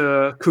cling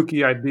to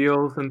kooky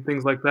ideals and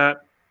things like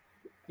that.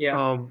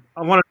 Yeah.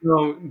 I want to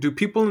know: do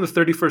people in the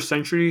 31st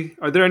century,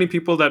 are there any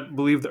people that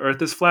believe the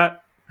Earth is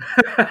flat?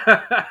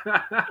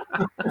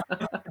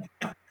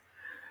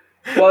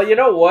 Well, you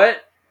know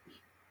what?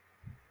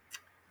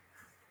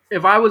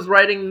 If I was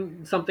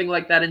writing something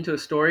like that into a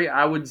story,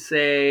 I would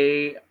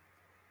say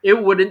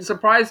it wouldn't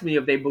surprise me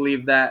if they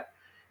believed that.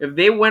 If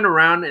they went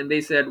around and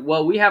they said,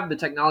 "Well, we have the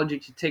technology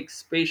to take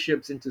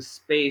spaceships into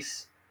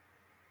space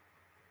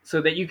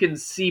so that you can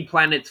see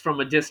planets from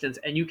a distance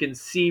and you can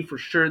see for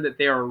sure that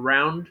they are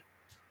around,"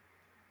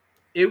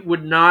 it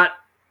would not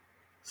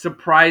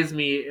surprise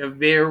me if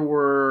there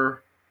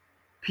were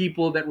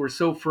people that were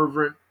so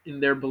fervent in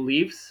their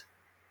beliefs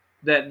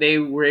that they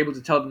were able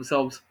to tell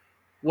themselves,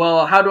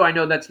 "Well, how do I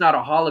know that's not a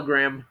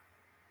hologram?"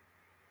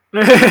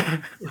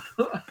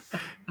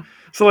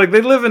 So like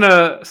they live in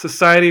a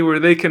society where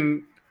they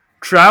can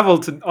travel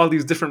to all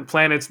these different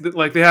planets.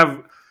 Like they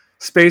have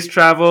space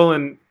travel,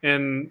 and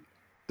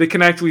they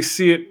can actually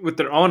see it with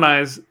their own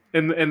eyes,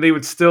 and they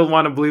would still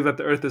want to believe that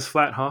the Earth is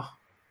flat, huh?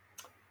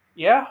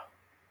 Yeah.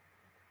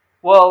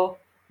 Well,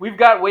 we've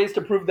got ways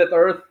to prove that the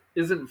Earth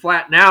isn't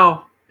flat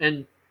now,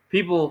 and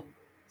people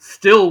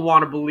still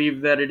want to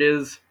believe that it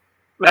is.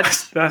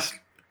 That's That's that's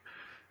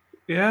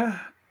yeah.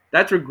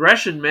 that's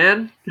regression,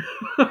 man.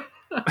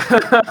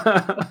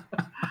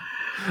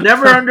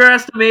 Never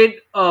underestimate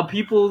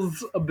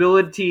people's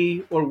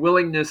ability or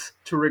willingness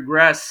to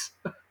regress.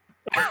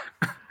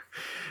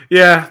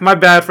 Yeah, my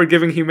bad for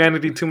giving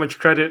humanity too much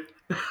credit.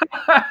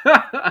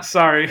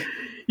 Sorry.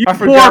 You I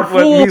poor forgot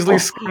what fool. measly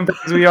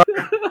scumbags we are.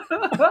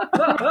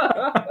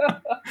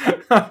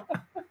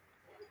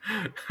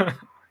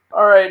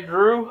 All right,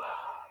 Drew.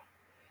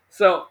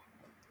 So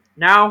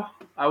now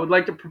I would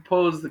like to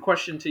propose the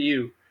question to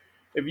you.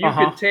 If you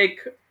Uh-huh. could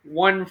take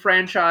one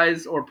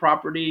franchise or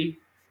property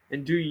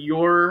and do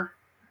your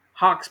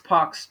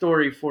Hoxpox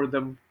story for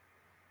them,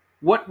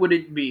 what would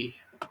it be?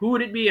 Who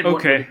would it be, and what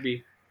would Okay. it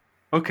be?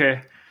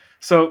 Okay.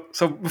 So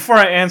before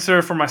I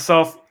answer for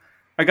myself,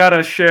 I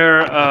gotta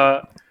share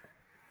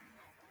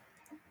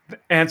the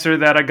answer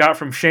that I got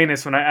from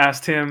Shanus when I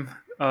asked him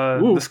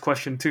Ooh, this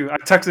question too. I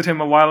texted him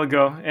a while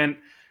ago, and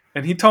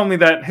he told me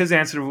that his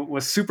answer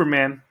was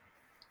Superman,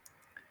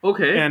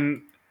 okay.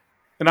 and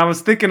I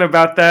was thinking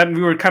about that, and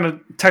we were kind of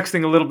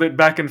texting a little bit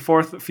back and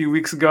forth a few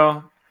weeks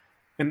ago,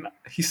 and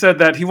he said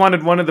that he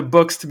wanted one of the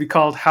books to be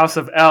called House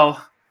of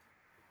L,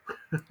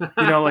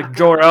 like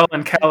Jor-El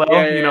and Yeah,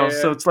 Kal-El, yeah,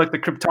 so yeah. it's like the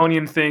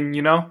Kryptonian thing.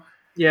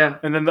 Yeah.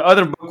 And then the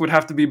other book would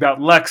have to be about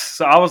Lex.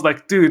 So I was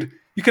like, dude,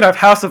 you could have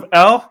House of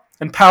L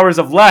and Powers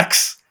of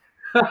Lex.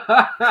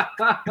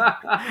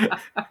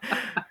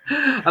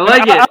 I And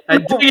like it. I I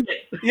don't know, dig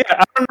it. yeah,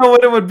 I don't know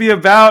what it would be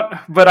about,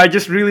 but I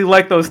just really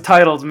like those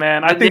titles,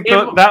 man. I The think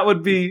name, that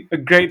would be a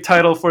great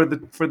title for the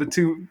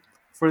two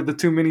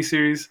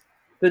miniseries.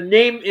 the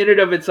name in and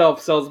of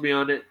itself sells me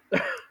on it.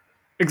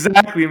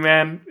 Exactly,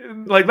 man.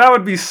 Like that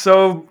would be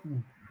so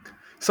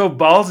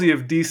ballsy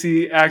if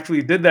DC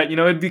actually did that.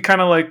 It'd be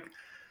kind of like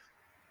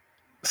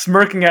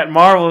smirking at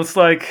Marvel. It's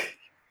like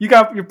you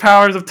got your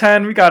powers of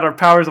 10, we got our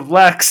powers of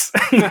Lex.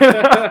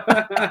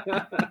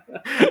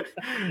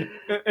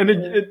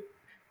 And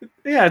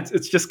yeah,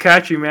 it's just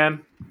catchy,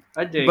 man.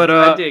 But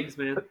I digs,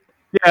 man.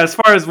 yeah, as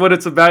far as what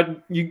it's about,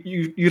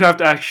 you'd have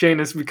to ask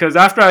Shanus because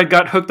after I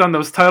got hooked on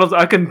those titles,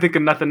 I couldn't think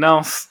of nothing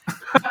else.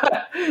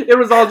 It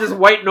was all just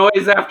white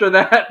noise after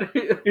that.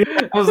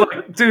 Yeah, I was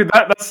like, dude,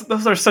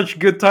 those are such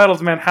good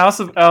titles, man. House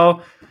of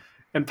L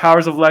and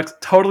Powers of Lex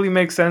totally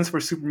make sense for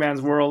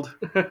Superman's world.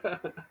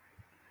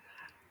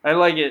 I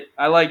like it.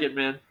 I like it,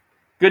 man.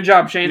 Good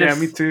job, Yeah,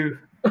 me Shanus. too.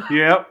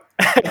 Yep.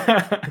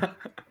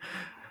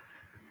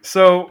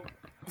 So,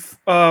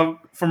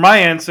 for my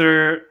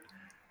answer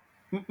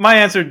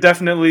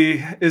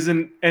definitely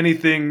isn't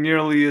anything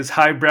nearly as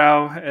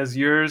highbrow as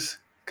yours,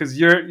 because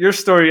your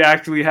story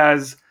actually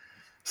has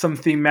some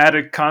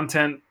thematic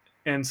content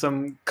and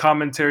some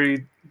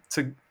commentary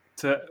to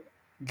to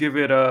give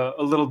it a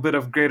little bit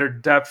of greater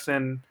depth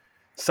and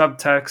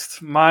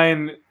subtext.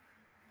 Mine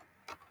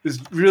is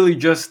really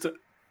just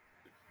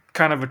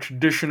kind of a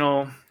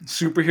traditional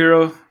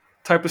superhero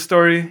type of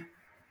story.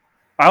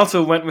 I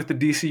also went with the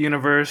DC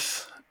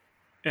universe,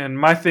 and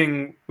my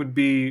thing would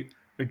be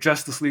a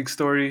Justice League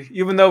story.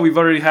 Even though we've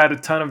already had a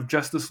ton of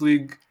Justice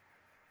League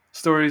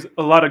stories,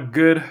 a lot of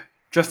good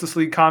Justice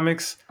League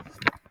comics.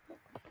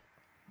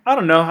 I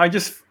don't know. I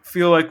just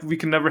feel like we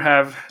can never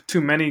have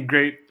too many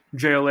great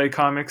JLA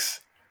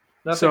comics.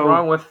 Nothing So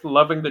wrong with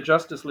loving the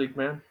Justice League,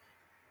 man.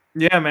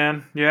 yeah,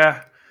 man,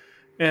 yeah.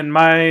 And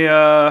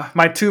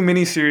my two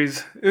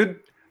miniseries,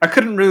 I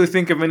couldn't really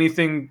think of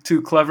anything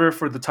too clever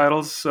for the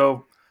titles.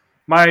 So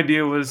my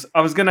idea was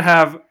I was gonna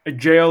have a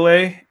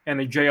JLA and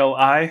a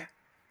JLI.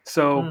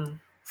 So Mm.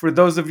 for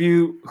those of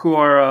you who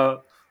are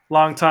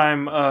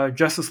longtime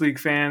Justice League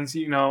fans,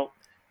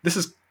 this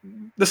is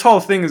this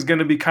whole thing is going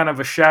to be kind of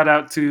a shout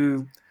out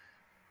to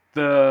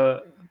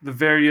the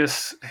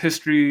various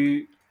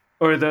history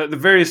or the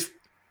various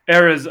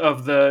eras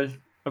of the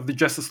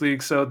Justice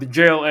League. So the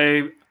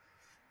JLA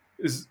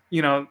is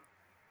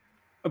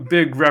a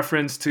big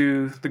reference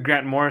to the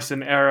Grant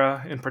Morrison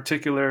era in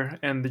particular,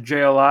 and the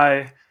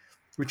JLI,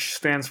 which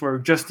stands for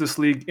Justice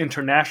League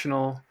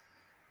International,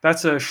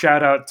 that's a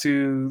shout out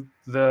to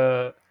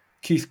the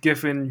Keith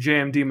Giffen,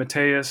 JMD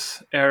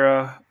Mateus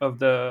era of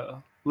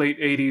the late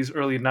 '80s,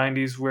 early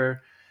 '90s,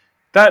 where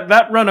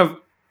that run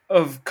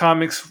of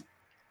comics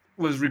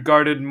was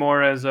regarded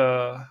more as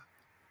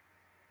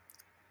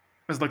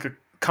like a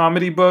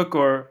comedy book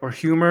or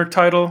humor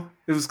title.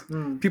 It was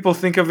Mm. people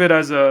think of it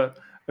as a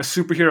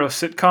superhero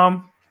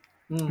sitcom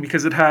Mm.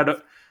 because it had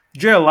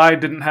JLI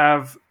didn't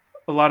have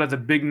a lot of the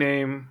big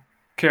name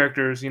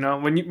characters.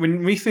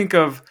 When we think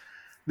of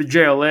the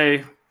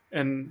JLA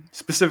and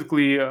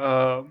specifically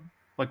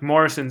like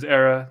Morrison's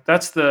era,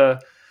 that's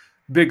the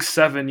big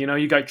seven.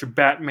 You got your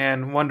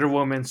Batman, Wonder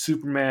Woman,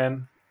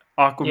 Superman,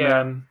 Yeah.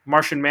 Aquaman,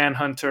 Martian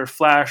Manhunter,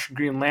 Flash,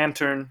 Green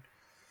Lantern.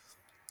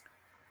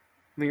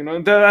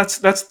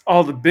 That's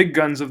all the big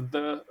guns of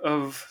the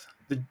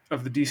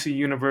DC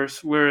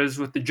universe. Whereas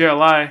with the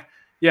JLI,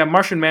 yeah,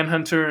 Martian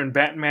Manhunter and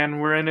Batman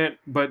were in it,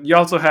 but you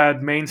also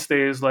had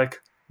mainstays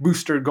like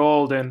Booster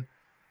Gold and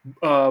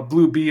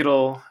Blue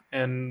Beetle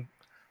and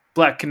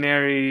Black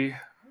Canary,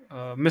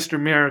 Mister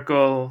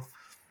Miracle,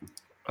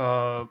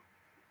 uh,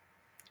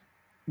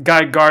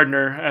 Guy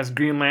Gardner as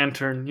Green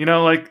Lantern.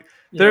 Like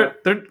Yeah.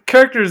 they're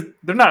characters.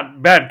 They're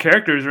not bad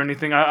characters or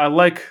anything. I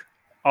like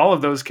all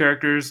of those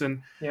characters,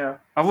 and Yeah.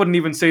 I wouldn't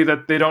even say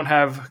that they don't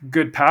have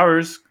good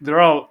powers. They're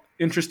all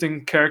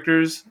interesting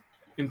characters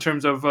in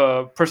terms of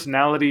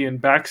personality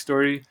and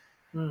backstory,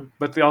 Mm.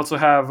 but they also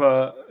have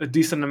a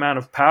decent amount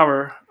of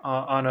power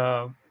on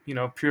a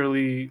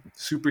purely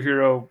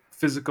superhero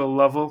physical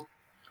level.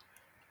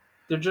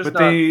 They're just But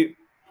not they,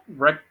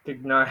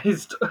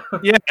 recognized.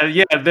 yeah,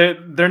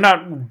 they're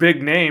not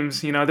big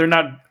names. They're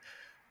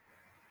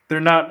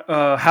not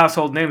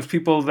household names.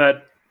 People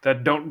that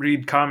don't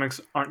read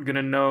comics aren't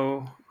gonna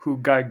know who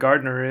Guy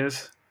Gardner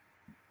is.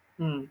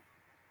 Mm.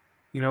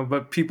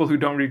 But people who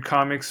don't read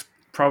comics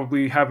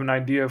probably have an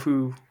idea of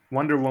who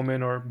Wonder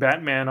Woman or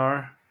Batman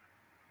are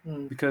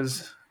Mm.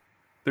 because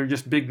they're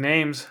just big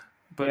names.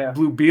 But Yeah.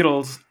 Blue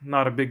Beetle's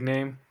not a big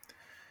name.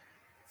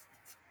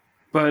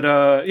 But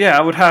yeah,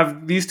 I would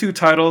have these two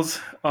titles,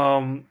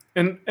 and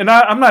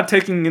I'm not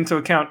taking into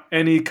account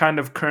any kind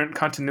of current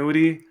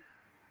continuity.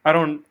 I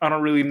don't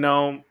really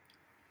know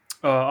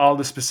all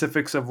the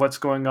specifics of what's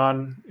going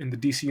on in the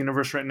DC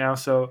universe right now,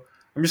 so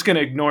I'm just gonna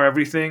ignore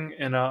everything,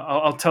 and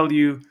I'll tell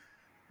you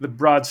the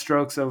broad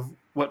strokes of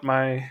what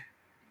my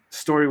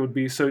story would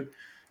be. So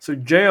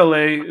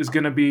JLA is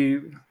going to be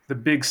the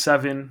big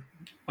seven,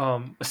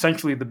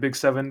 essentially the big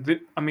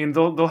seven. I mean,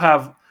 they'll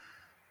have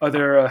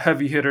other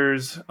heavy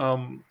hitters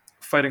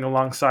fighting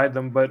alongside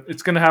them. But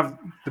it's going to have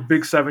the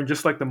big seven,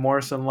 just like the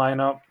Morrison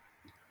lineup.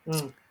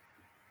 Mm.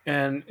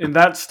 And in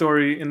that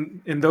story,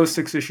 in those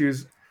 6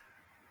 issues,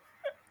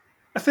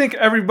 I think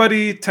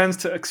everybody tends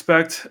to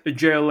expect a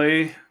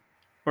JLA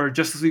or a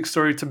Justice League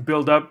story to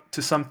build up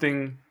to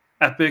something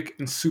epic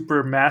and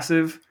super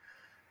massive.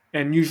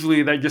 And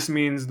usually that just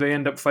means they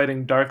end up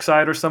fighting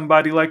Darkseid or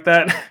somebody like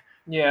that.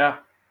 Yeah.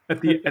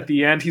 At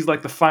the end, he's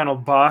like the final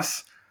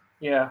boss.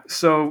 Yeah.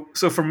 So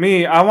for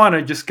me, I want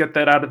to just get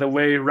that out of the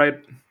way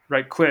right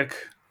quick.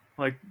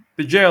 Like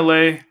the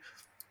JLA,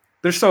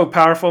 they're so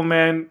powerful,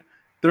 man.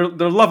 Their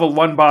level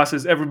 1 boss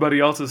is everybody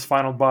else's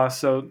final boss.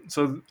 So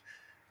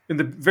in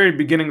the very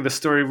beginning of the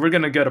story, we're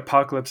gonna get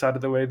Apocalypse out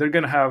of the way. They're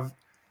gonna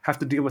have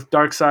to deal with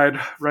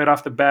Darkseid right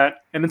off the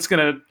bat, and it's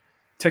gonna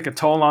take a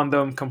toll on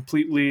them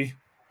completely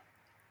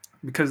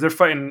because they're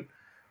fighting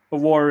a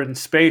war in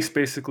space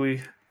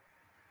basically,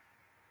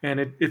 and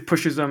it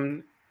pushes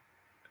them.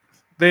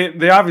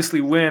 They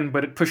obviously win,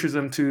 but it pushes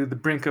them to the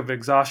brink of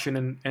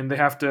exhaustion, and they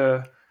have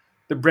to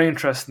the brain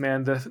trust,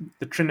 man,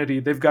 the Trinity.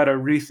 They've got to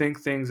rethink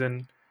things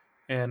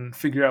and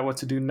figure out what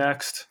to do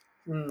next.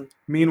 Mm.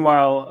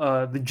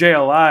 Meanwhile, the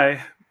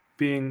JLI,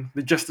 being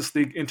the Justice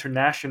League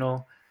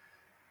International,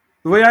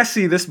 the way I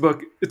see this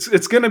book,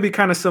 it's going to be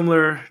kind of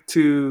similar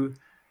to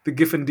the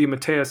Giffen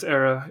DeMatteis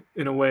era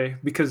in a way,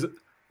 because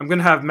I'm going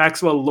to have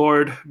Maxwell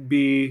Lord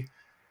be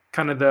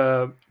kind of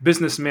the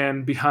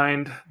businessman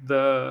behind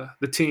the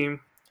team,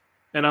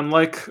 and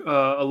unlike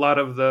a lot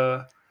of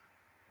the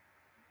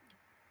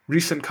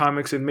recent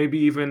comics and maybe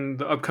even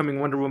the upcoming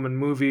Wonder Woman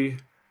movie,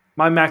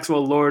 my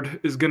Maxwell Lord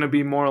is going to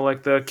be more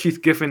like the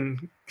Keith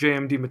Giffen,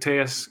 J.M.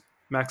 DeMatteis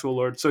Maxwell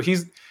Lord. So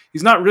he's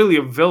not really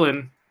a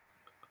villain.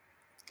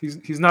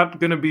 He's not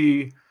going to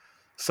be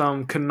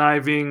some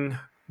conniving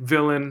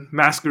villain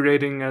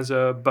masquerading as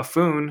a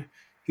buffoon.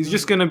 He's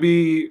just going to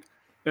be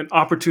an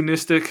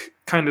opportunistic,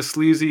 kind of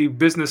sleazy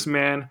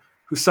businessman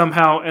who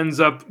somehow ends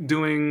up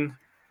doing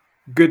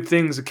good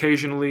things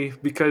occasionally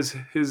because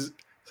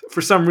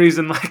for some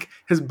reason, like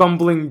his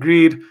bumbling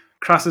greed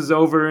crosses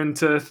over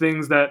into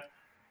things that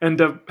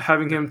end up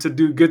having him to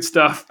do good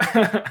stuff.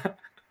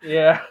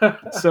 Yeah.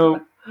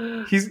 So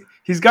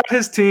he's got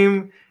his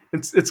team.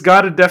 It's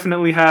got to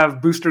definitely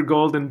have Booster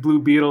Gold and Blue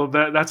Beetle.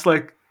 That's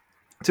like,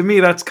 to me,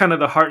 that's kind of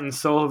the heart and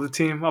soul of the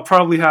team. I'll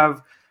probably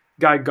have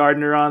Guy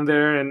Gardner on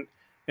there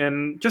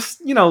and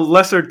just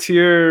lesser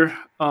tier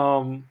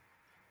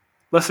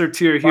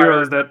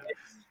heroes that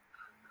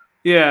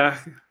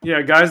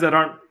guys that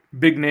aren't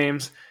big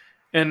names,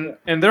 and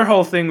their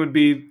whole thing would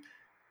be,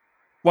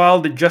 while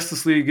the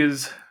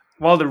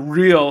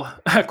real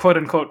quote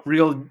unquote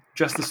real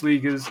Justice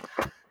League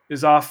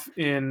is off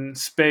in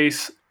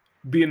space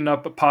beating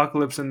up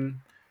Apocalypse and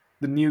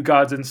the New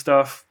Gods and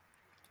stuff,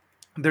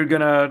 they're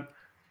gonna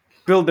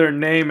build their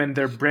name and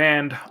their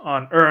brand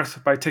on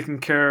Earth by taking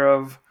care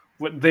of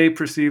what they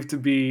perceive to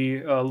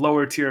be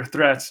lower tier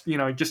threats.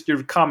 Just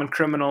your common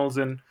criminals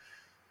and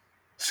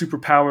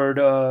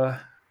superpowered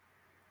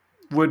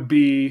would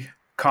be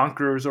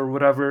conquerors or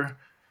whatever.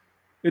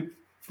 It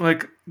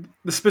like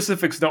the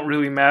specifics don't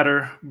really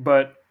matter,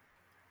 but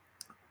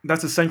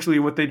that's essentially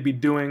what they'd be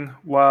doing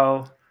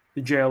while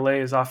the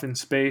JLA is off in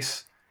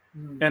space.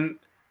 And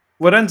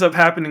what ends up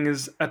happening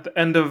is at the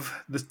end of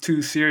the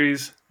 2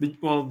 series, the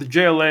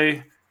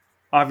JLA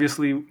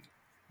obviously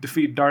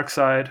defeat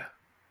Darkseid,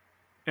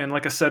 and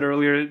like I said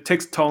earlier, it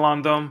takes a toll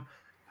on them.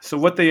 So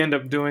what they end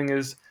up doing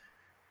is,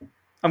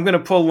 I'm going to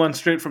pull one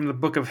straight from the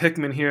Book of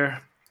Hickman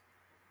here,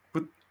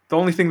 but the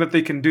only thing that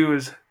they can do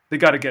is they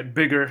got to get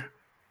bigger.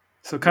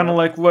 So kind of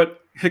like what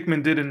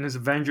Hickman did in his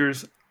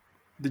Avengers,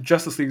 the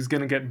Justice League is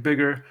going to get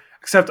bigger,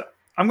 except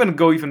I'm going to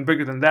go even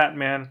bigger than that,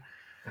 man.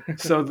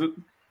 So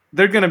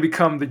they're going to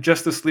become the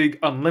Justice League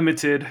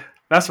Unlimited.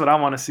 That's what I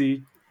want to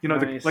see.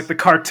 Nice. Like the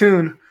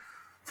cartoon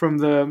from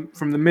the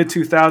mid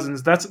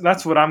 2000s.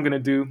 That's what I'm going to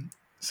do.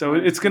 So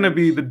it's going to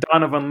be the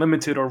dawn of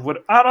Unlimited, or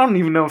what, I don't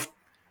even know if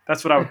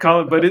that's what I would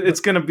call it, but it's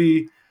going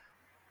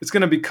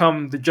to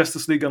become the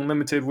Justice League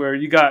Unlimited, where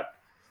you got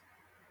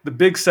the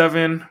big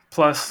 7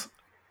 plus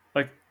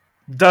like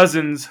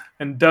dozens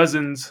and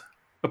dozens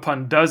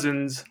upon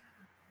dozens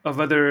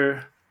of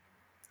other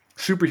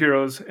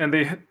superheroes, and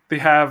they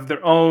have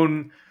their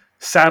own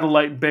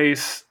satellite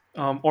base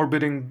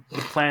orbiting the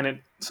planet,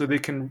 so they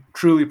can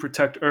truly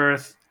protect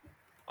Earth.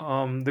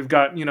 They've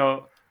got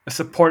a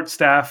support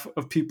staff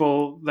of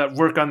people that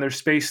work on their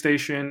space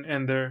station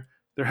and their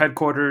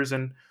headquarters,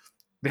 and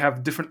they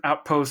have different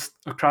outposts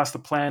across the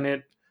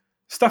planet,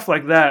 stuff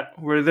like that,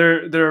 where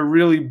they're a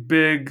really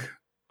big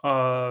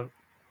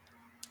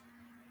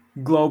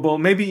global,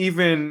 maybe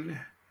even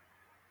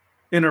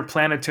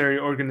interplanetary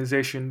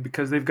organization,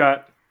 because they've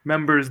got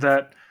members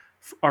that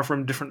are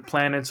from different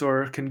planets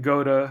or can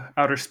go to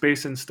outer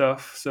space and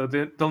stuff. So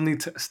they'll need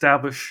to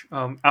establish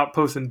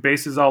outposts and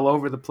bases all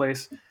over the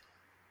place,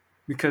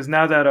 because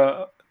now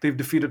that they've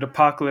defeated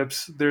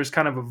Apocalypse, there's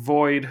kind of a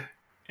void,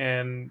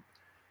 and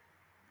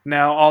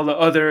now all the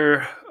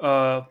other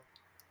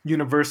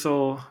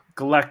Universal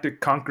galactic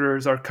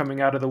conquerors are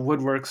coming out of the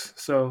woodworks.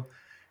 So,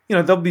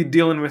 they'll be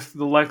dealing with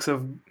the likes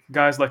of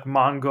guys like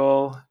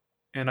Mongol,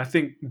 and I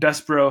think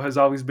Despero has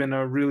always been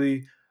a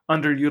really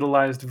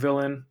underutilized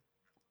villain.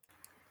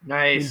 I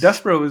mean, Nice.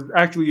 Despero is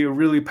actually a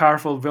really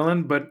powerful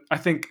villain, but I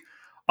think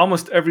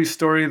almost every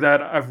story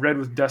that I've read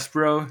with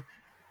Despero,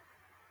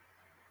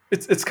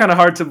 it's kind of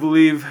hard to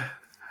believe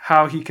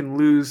how he can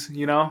lose,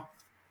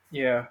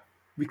 Yeah.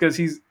 because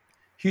he's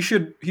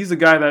a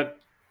guy that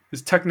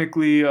is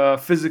technically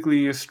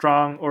physically as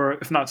strong, or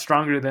if not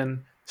stronger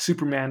than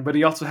Superman, but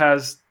he also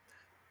has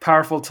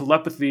powerful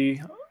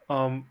telepathy,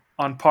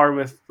 on par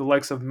with the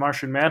likes of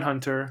Martian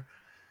Manhunter,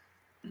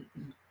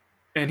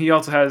 and he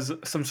also has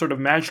some sort of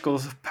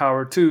magical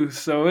power too.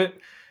 So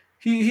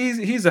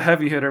he's a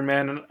heavy hitter,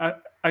 man, and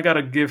I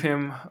gotta give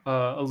him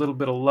a little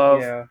bit of love.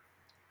 Yeah.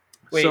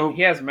 Wait, he So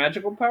has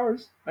magical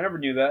powers? I never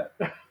knew that.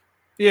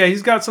 yeah,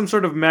 he's got some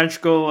sort of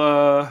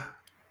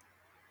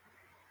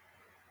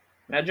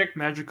Magic?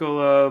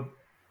 magical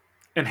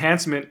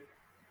enhancement,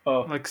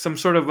 Oh. like some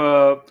sort of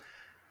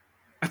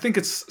I think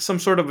it's some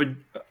sort of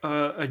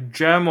a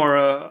gem or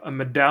a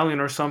medallion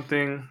or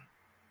something.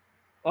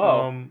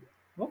 Oh. Um,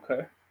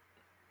 Okay.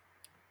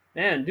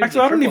 Man, dude's a Actually,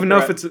 I don't triple even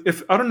know threat.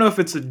 if I don't know if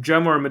it's a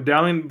gem or a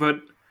medallion,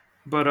 but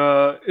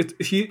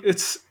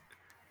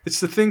it's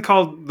the thing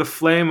called the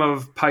Flame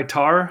of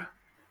Pytar.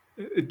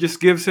 It just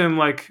gives him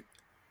like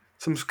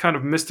some kind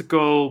of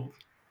mystical.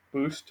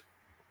 Boost.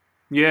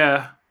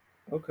 Yeah,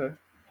 Okay.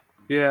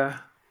 yeah.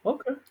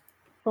 Okay.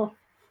 Huh.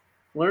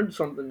 Learned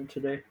something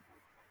today.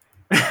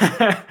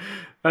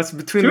 That's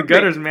between the Two things.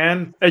 gutters,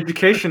 man.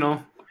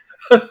 Educational.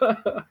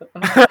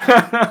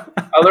 I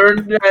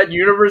learned that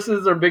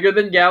universes are bigger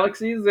than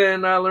galaxies,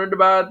 and I learned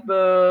about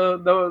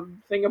the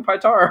thing of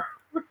Pytar.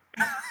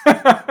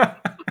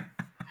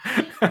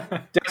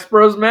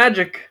 Despero's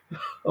magic.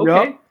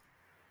 Okay. Yup.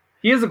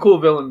 He is a cool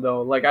villain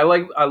though. Like I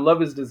love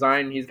his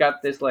design. He's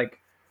got this like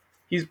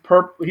he's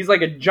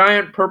like a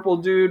giant purple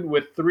dude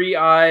with three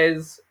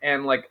eyes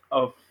and like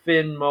a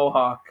fin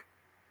mohawk.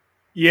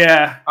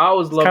 Yeah. I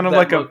always It's kind loved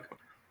of that look.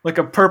 like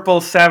a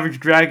purple savage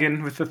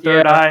dragon with the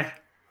third Yeah, eye.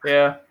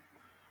 yeah.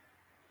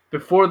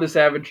 Before the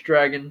Savage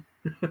Dragon.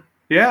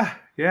 Yeah,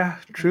 yeah,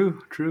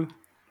 true, true.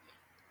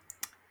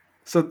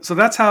 So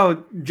that's how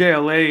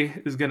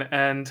JLA is going to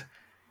end.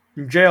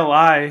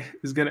 JLI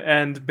is going to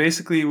end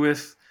basically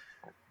with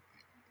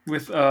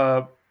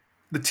the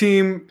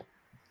team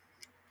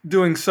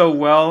doing so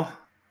well,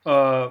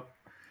 uh,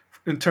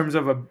 in terms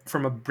of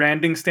from a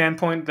branding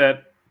standpoint,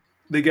 that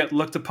they get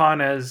looked upon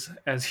as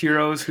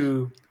heroes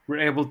who were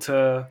able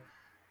to,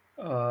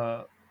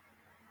 uh,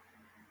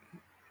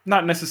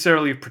 not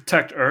necessarily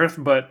protect Earth,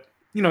 but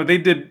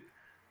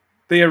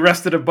they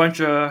arrested a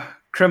bunch of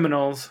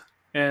criminals,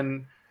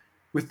 and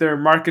with their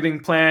marketing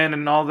plan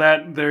and all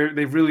that,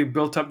 they've really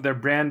built up their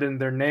brand and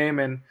their name,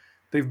 and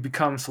they've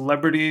become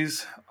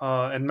celebrities.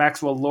 And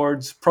Maxwell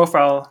Lord's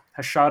profile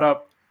has shot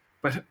up,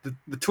 but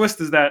the twist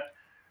is that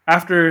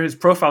after his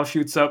profile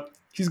shoots up,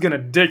 he's gonna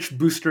ditch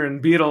Booster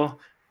and Beetle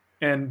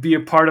and be a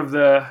part of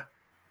the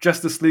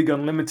Justice League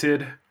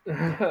Unlimited.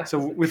 So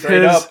with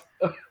Straight his,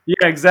 up.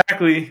 yeah,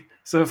 exactly.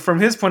 So from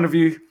his point of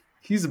view,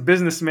 he's a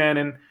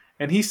businessman,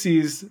 and he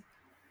sees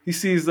the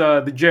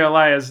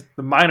JLI as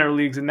the minor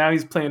leagues, and now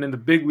he's playing in the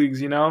big leagues.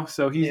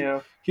 So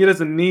Yeah. he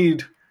doesn't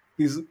need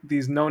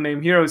these no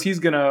name heroes. He's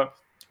gonna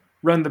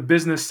run the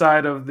business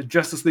side of the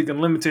Justice League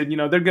Unlimited.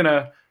 They're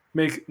gonna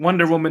make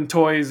Wonder Woman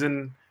toys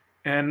and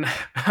and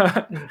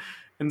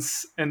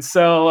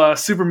sell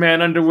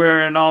Superman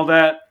underwear and all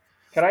that.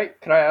 Could I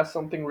ask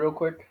something real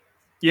quick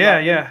Yeah, about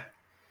him? yeah.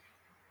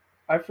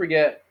 I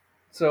forget.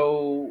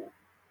 So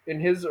in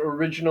his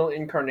original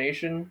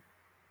incarnation,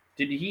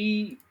 did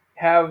he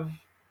have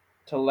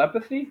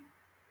telepathy?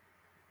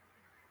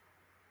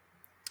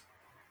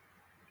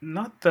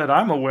 Not that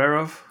I'm aware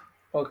of.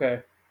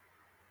 Okay.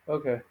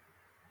 Okay.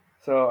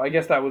 So I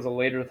guess that was a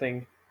later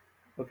thing.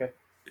 Okay.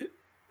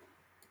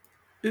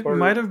 It Or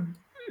might have,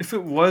 if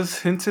it was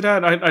hinted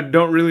at. I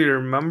don't really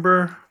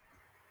remember.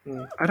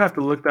 mm, I'd have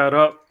to look that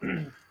up.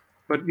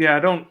 But yeah, I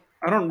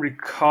don't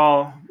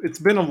recall. It's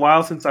been a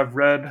while since I've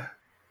read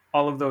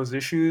all of those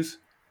issues,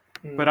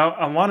 but mm,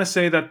 I want to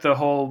say that the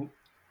whole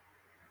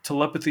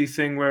telepathy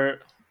thing, where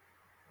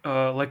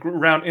like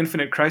around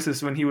Infinite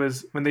Crisis,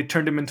 when they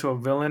turned him into a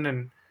villain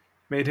and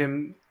made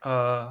him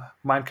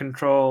mind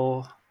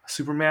control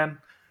Superman,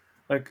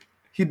 like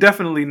he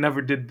definitely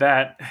never did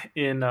that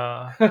in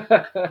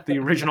the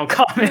original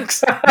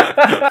comics.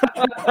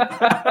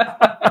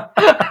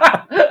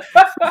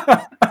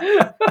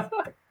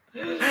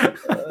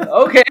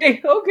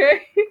 okay,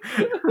 okay.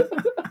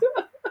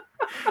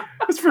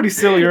 It's pretty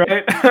silly,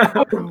 right?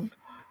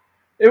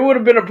 It would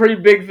have been a pretty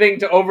big thing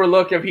to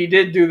overlook if he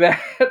did do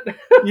that.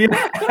 Yeah.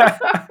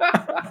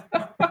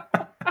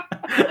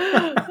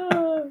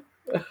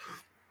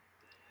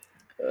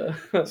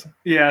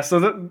 Yeah,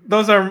 so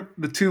those are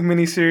the two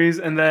miniseries,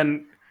 and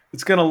then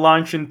it's going to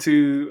launch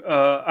into.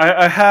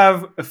 I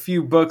have a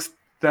few books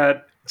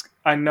that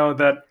I know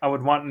that I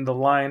would want in the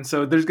line.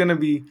 So there's going to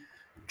be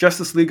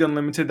Justice League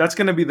Unlimited. That's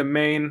going to be the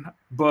main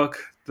book,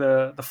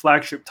 the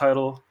flagship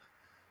title,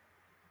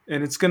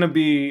 and it's going to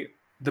be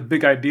the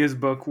big ideas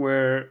book,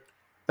 where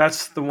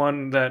that's the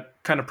one that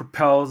kind of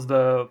propels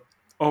the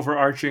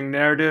overarching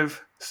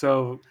narrative.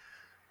 So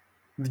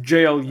the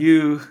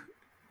JLU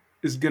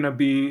is going to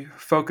be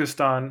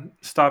focused on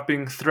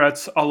stopping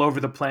threats all over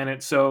the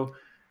planet. So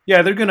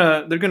yeah, they're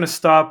gonna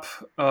stop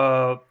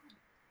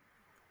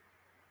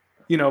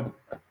you know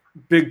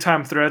big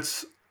time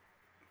threats,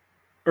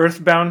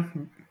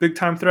 earthbound big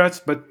time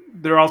threats, but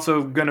they're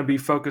also going to be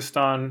focused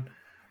on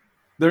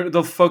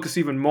they'll focus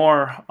even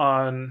more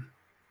on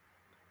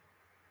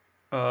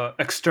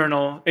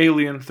external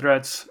alien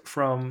threats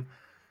from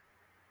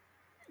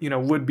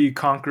would be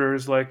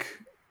conquerors. Like,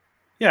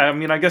 yeah, I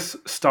mean, I guess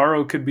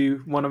Starro could be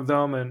one of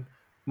them, and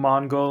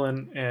Mongol,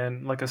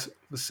 and like I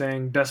was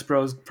saying,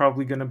 Despero is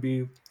probably going to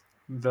be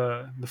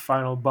the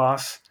final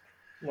boss.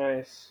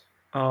 Nice.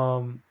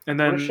 And We're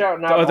then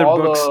shouting the out other all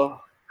books, the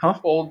huh?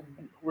 old.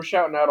 We're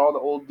shouting out all the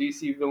old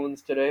DC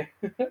villains today.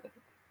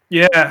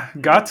 Yeah,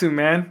 got to,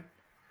 man.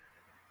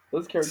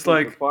 Those It's characters are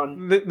like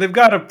fun. they've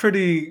got a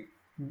pretty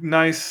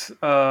nice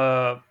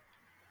roster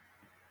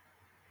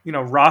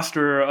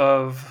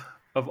of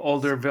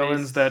older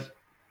villains Space. that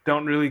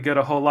don't really get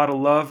a whole lot of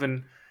love,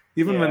 and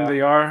even when Yeah.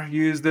 they are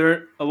used,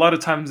 they're a lot of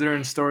times they're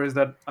in stories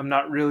that I'm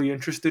not really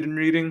interested in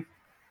reading.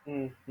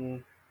 Hmm.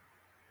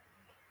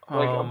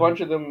 Like a um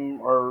bunch of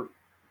them are.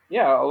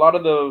 Yeah, a lot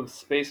of the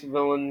space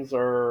villains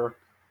are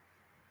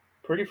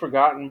pretty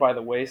forgotten by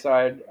the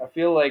wayside. I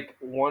feel like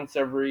once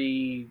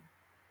every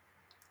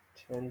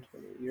 10,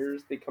 20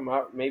 years they come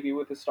out maybe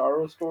with a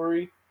Starro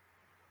story.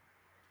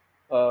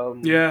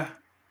 Um, yeah,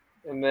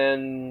 and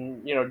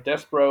then,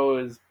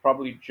 Despero is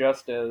probably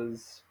just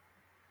as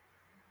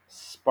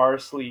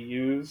sparsely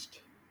used.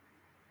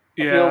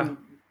 I yeah. feel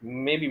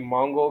maybe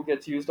Mongol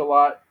gets used a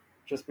lot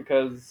just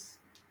because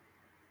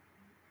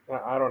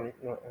I don't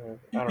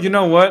I don't You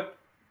know know what?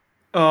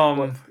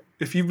 what.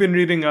 If you've been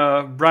reading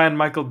Brian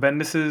Michael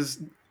Bendis's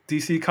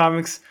DC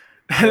comics,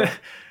 Yeah.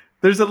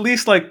 there's at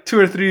least like two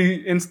or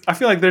three. I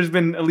feel like there's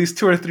been at least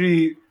two or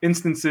three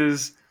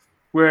instances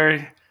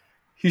where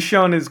he's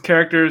shown his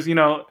characters,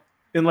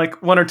 in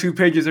like one or two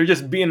pages, they're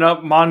just beating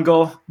up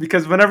Mongol,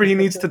 because whenever he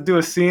needs to do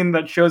a scene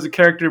that shows a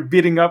character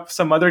beating up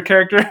some other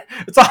character,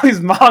 it's always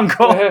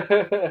Mongol.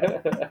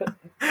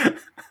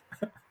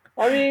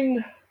 I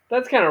mean,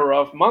 that's kind of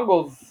rough.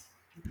 Mongol's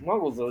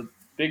a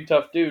big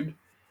tough dude.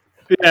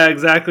 Yeah,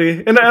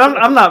 exactly. And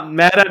I'm not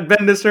mad at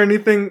Bendis or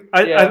anything.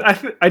 Yeah.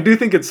 I do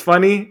think it's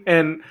funny,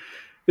 and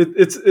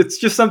it's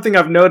just something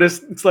I've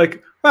noticed. It's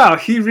like, wow,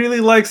 he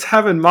really likes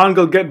having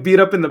Mongol get beat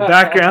up in the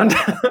background.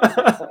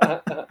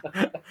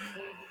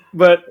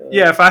 But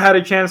yeah, if I had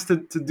a chance to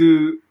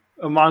do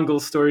a Mongol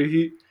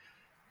story,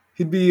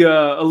 he'd be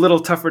a little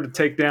tougher to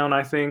take down.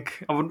 I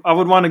think I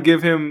would want to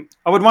give him.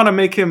 I would want to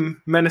make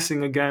him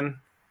menacing again,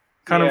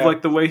 kind of Yeah.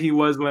 like the way he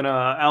was when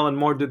Alan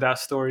Moore did that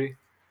story.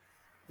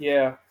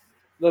 Yeah.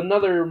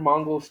 Another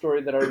Mongol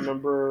story that I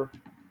remember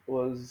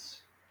was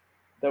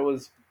that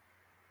was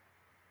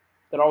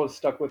that always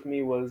stuck with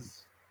me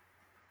was,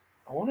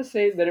 I want to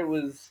say that it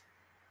was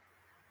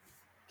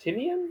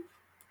Tinian,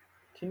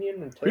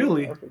 Tinian and Taylor.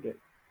 Really? I forget.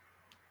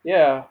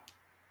 Yeah,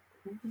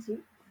 who was it?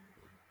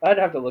 I'd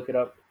have to look it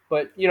up.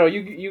 But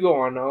you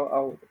go on.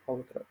 I'll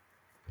look it up.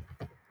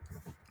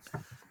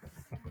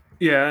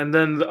 Yeah, and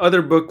then the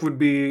other book would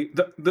be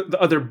the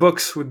other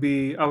books would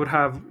be, I would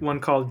have one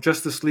called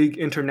Justice League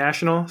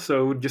International,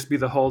 so it would just be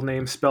the whole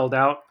name spelled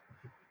out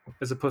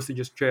as opposed to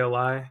just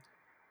JLI. I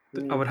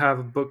Mm, would have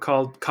a book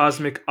called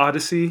Cosmic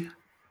Odyssey,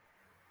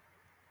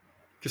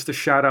 just a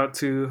shout out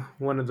to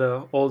one of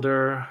the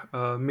older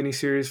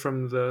miniseries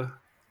from the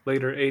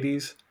later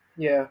 80s.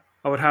 yeah.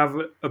 I would have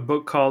a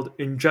book called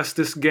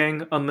Injustice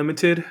Gang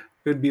Unlimited. It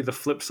would be the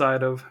flip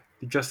side of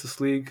the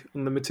Justice League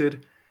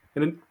Unlimited.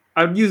 And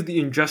I would use the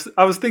Injustice.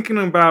 I was thinking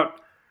about,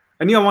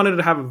 I knew I wanted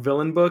to have a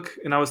villain book,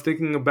 and I was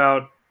thinking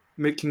about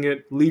making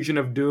it Legion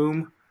of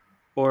Doom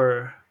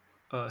or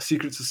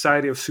Secret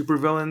Society of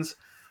Supervillains.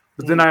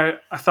 But then Mm,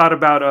 I thought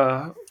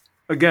about,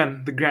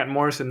 again, the Grant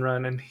Morrison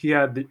run, and he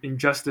had the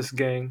Injustice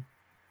Gang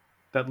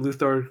that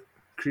Luthor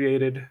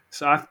created.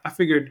 So I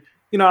figured,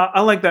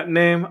 I like that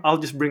name. I'll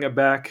just bring it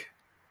back.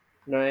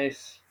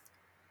 nice.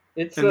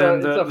 It's And a then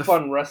it's a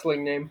fun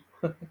wrestling name.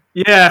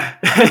 yeah,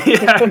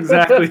 yeah,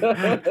 exactly.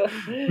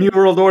 New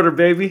World Order,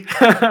 baby.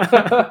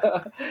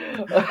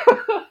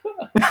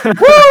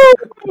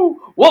 Woo!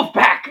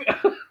 Wolfpack.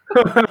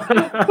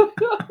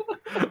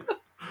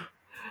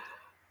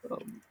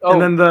 And Oh,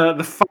 then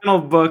the final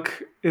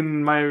book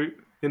in my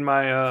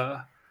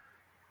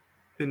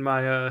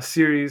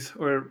series,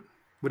 or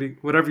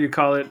whatever you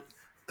call it,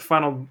 the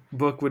final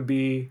book would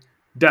be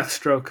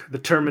Deathstroke, the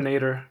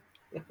Terminator.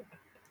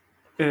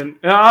 And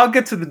I'll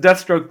get to the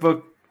Deathstroke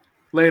book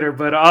later,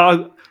 but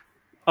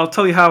I'll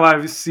tell you how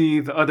I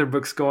see the other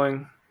books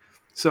going.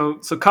 So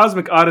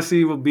Cosmic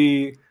Odyssey will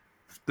be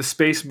the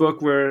space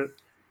book where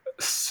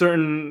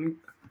certain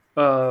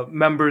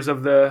members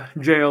of the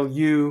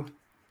JLU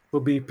will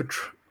be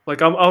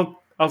like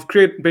I'll I'll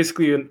create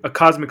basically a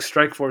cosmic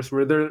strike force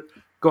where they're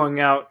going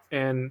out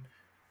and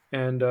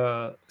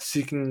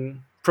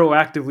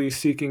proactively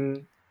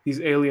seeking these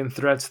alien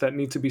threats that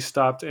need to be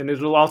stopped, and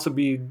it'll also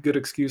be a good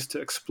excuse to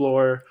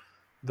explore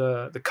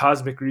the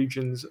cosmic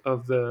regions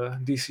of the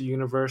DC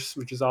universe,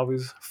 which is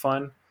always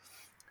fun.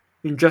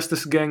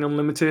 Injustice Gang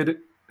Unlimited,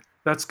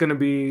 that's going to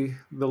be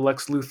the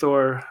Lex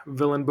Luthor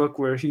villain book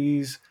where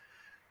he's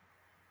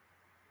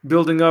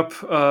building up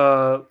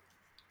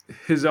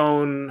his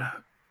own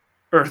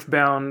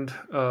earthbound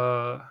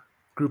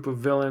group of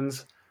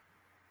villains,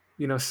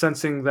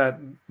 sensing that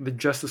the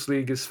Justice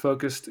League is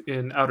focused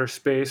in outer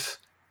space.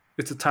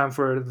 It's a time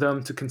for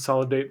them to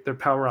consolidate their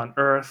power on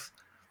Earth.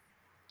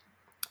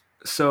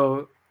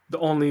 So the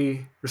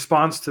only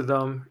response to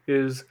them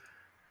is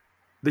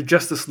the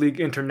Justice League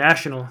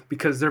International,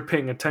 because they're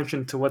paying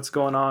attention to what's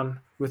going on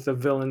with the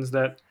villains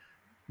that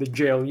the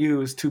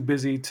JLU is too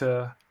busy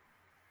to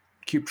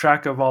keep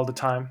track of all the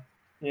time.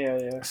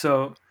 Yeah.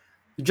 So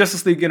the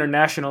Justice League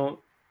International,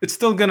 it's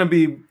still going to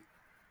be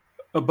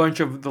a bunch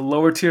of the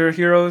lower tier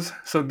heroes.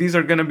 So these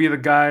are going to be the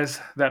guys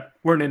that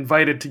weren't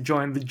invited to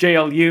join the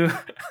JLU.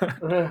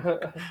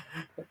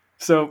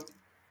 So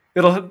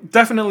it'll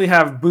definitely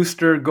have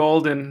Booster,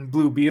 Gold, and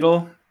Blue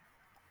Beetle.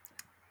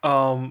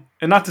 And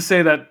not to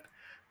say that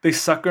they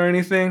suck or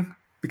anything,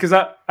 because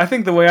I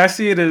think the way I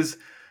see it is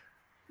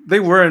they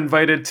were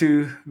invited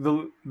to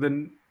the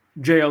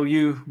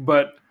JLU,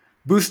 but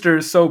Booster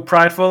is so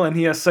prideful and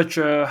he has such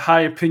a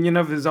high opinion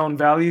of his own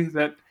value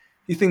that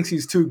he thinks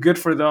he's too good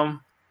for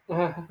them.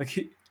 Like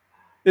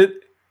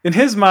in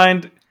his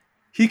mind,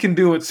 he can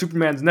do what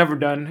Superman's never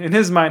done. In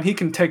his mind, he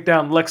can take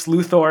down Lex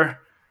Luthor.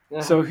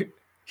 So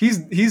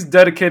he's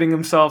dedicating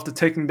himself to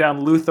taking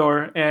down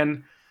Luthor,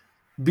 and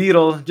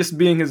Beetle, just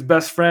being his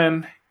best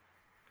friend,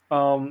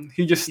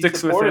 he just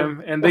sticks with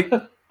him, and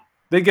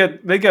they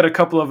get a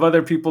couple of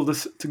other people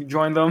to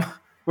join them.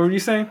 What were you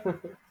saying?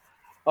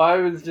 I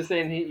was just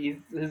saying he's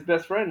his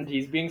best friend.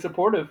 He's being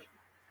supportive.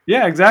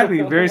 Yeah,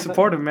 exactly. Very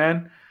supportive,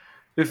 man.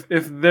 If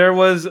there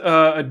was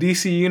a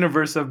DC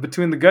universe of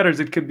Between the Gutters,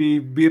 it could be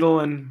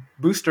Beetle and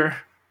Booster.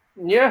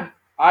 Yeah,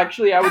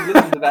 actually, I would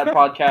listen to that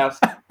podcast.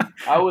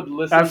 I would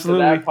listen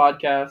Absolutely. to that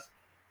podcast.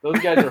 Those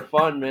guys are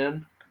fun,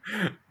 man.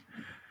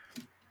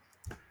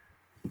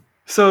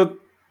 So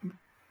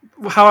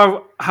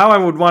how I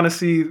would want to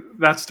see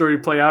that story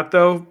play out,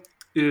 though,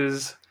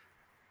 is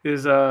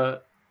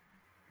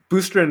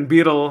Booster and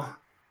Beetle,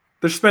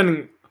 they're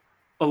spending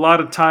a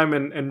lot of time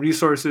and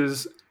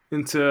resources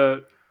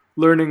into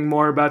learning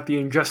more about the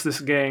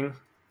Injustice Gang.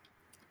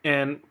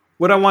 And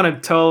what I want to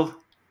tell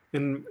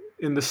in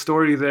the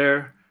story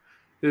there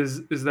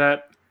is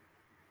that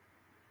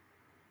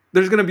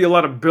there's going to be a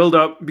lot of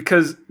build-up,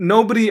 because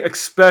nobody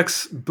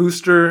expects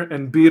Booster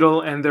and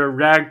Beetle and their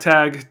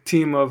ragtag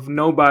team of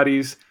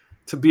nobodies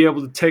to be able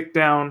to take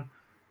down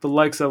the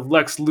likes of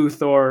Lex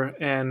Luthor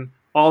and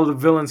all the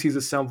villains he's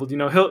assembled.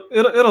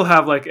 It'll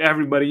have like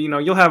everybody.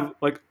 You'll have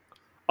like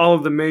all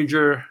of the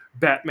major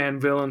Batman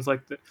villains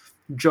like the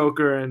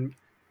Joker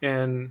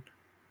and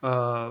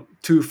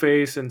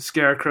Two-Face and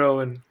Scarecrow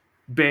and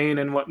Bane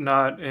and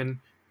whatnot, and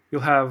you'll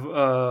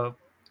have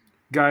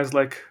guys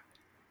like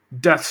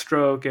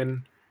Deathstroke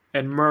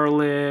and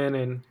Merlin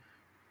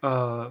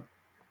and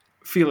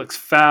Felix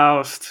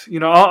Faust.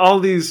 All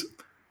these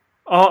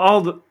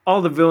all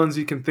the villains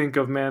you can think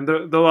of, man.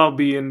 They'll all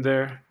be in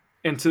there.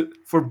 And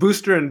for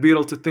Booster and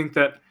Beetle to think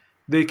that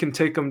they can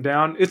take them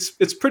down,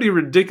 it's pretty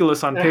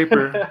ridiculous on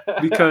paper,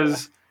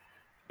 because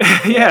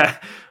yeah,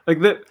 like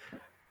that.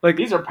 Like,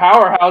 these are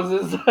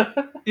powerhouses.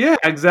 Yeah,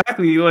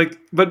 exactly. Like,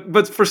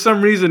 but for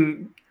some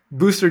reason,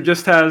 Booster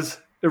just has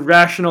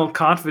irrational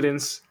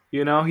confidence.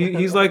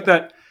 He's like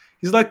that.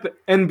 He's like the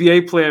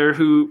NBA player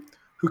who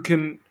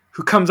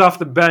comes off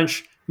the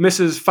bench,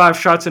 misses 5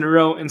 shots in a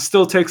row, and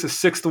still takes a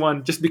 6th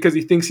one just because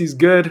he thinks he's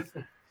good.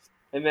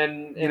 And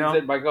then ends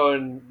it by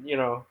going,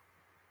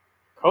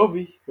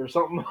 Kobe or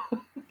something.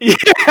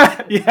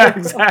 Yeah,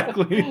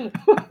 exactly.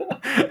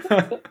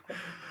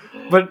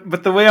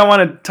 But the way I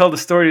want to tell the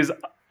story is,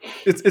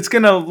 it's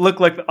gonna look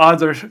like the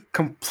odds are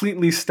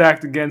completely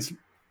stacked against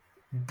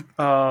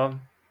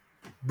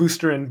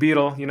Booster and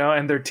Beetle,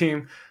 and their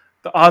team.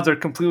 The odds are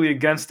completely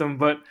against them,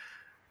 but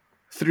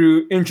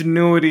through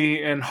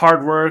ingenuity and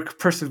hard work,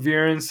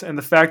 perseverance, and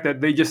the fact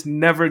that they just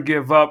never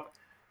give up,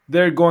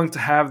 they're going to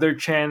have their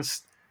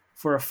chance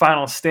for a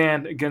final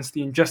stand against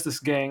the Injustice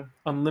Gang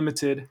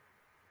Unlimited,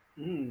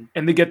 and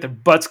they get their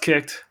butts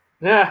kicked.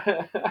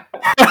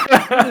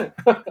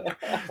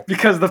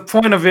 Because the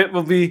point of it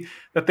will be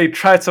that they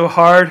tried so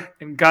hard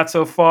and got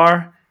so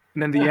far,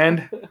 and in the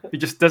end, it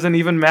just doesn't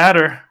even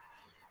matter.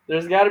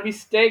 There's got to be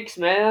stakes,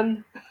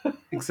 man.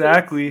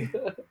 Exactly.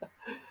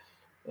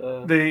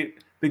 They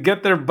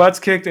get their butts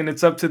kicked, and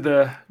it's up to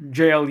the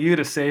JLU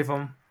to save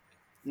them.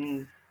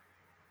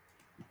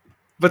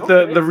 But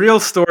Okay. the real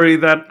story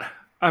that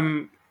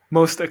I'm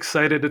most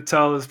excited to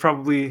tell is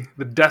probably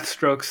the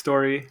Deathstroke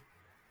story.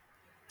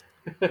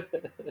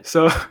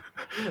 So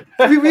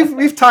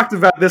we've talked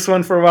about this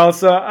one for a while,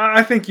 so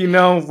I think you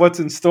know what's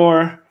in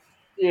store.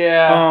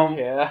 Yeah, Um,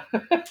 yeah.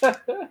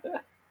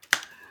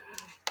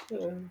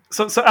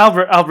 so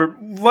Albert,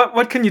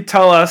 what can you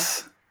tell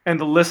us and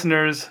the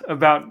listeners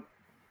about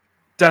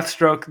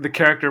Deathstroke, the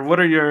character? What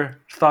are your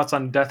thoughts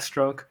on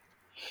Deathstroke?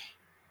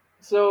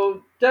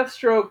 So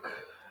Deathstroke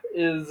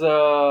is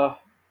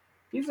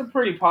he's a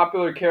pretty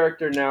popular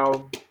character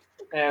now,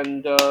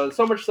 and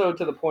so much so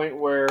to the point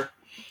where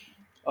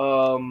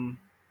um,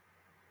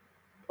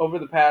 over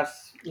the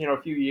past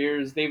few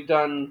years they've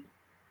done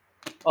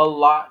a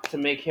lot to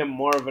make him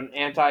more of an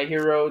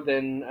anti-hero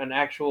than an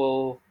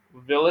actual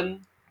villain.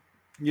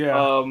 Yeah.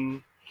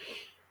 Um,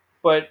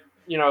 but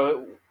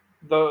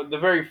the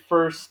very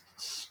first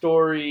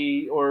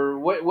story, or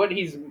what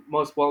he's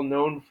most well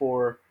known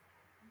for,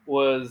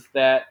 was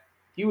that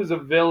he was a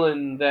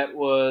villain that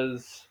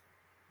was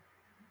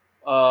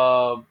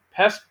well,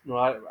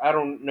 I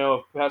don't know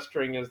if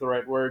pestering is the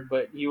right word,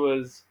 but he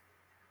was,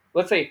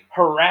 let's say,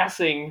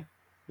 harassing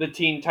the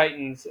Teen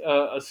Titans,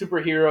 a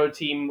superhero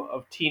team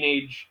of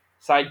teenage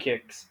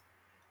sidekicks.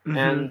 Mm-hmm.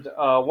 And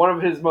one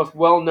of his most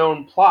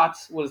well-known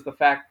plots was the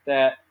fact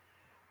that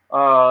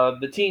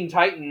the Teen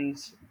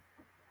Titans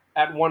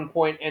at one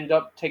point end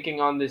up taking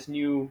on this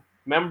new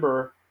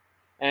member,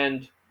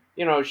 and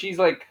she's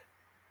like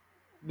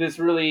this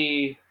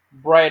really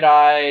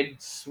bright-eyed,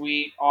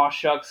 sweet, aw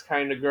shucks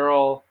kind of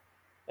girl,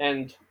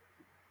 and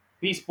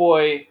Beast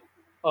Boy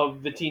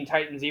of the Teen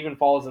Titans even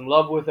falls in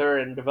love with her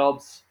and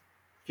develops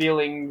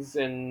feelings,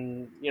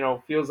 and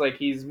feels like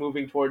he's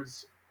moving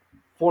towards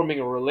forming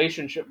a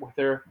relationship with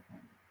her.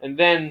 And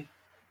then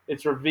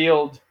it's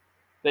revealed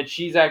that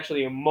she's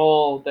actually a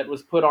mole that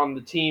was put on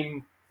the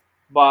team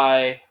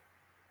by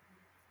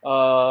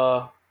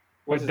uh By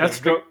what's his name?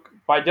 Deathstroke.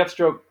 By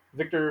Deathstroke,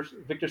 Victor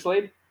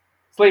Slade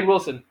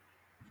Wilson,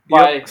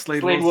 by Yep,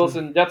 Slade Slade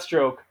Wilson. Wilson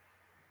Deathstroke.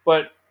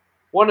 But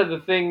one of the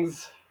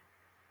things,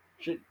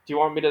 do you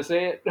want me to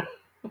say it?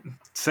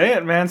 Say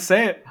it, man.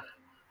 Say it.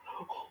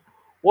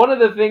 One of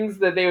the things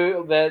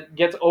that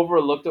gets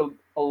overlooked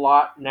a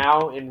lot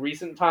now in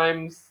recent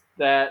times,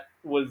 that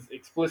was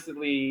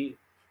explicitly,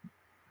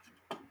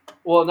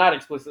 well, not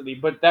explicitly,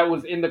 but that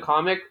was in the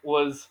comic,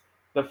 was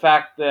the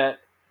fact that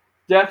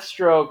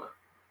Deathstroke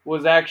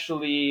was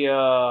actually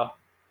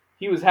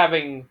he was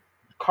having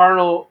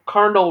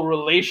carnal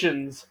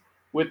relations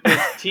with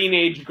this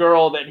teenage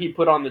girl that he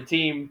put on the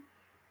team,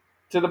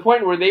 to the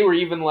point where they were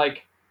even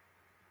like,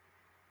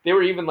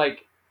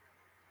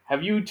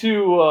 have you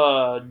two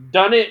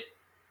done it?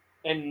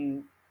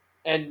 And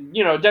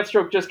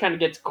Deathstroke just kind of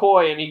gets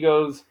coy and he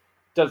goes,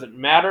 does it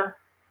matter?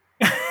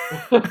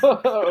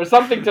 Or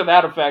something to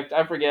that effect,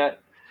 I forget.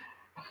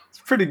 It's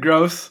pretty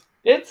gross.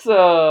 It's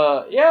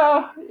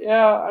yeah,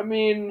 I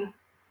mean,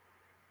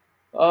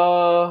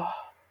 uh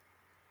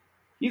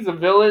he's a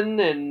villain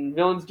and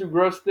villains do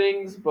gross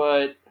things,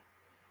 but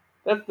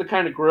that's the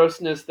kind of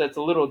grossness that's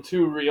a little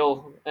too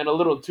real and a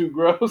little too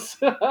gross.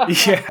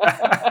 Yeah.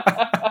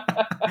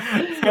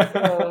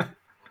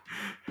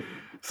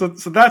 So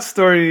that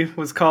story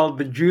was called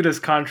the Judas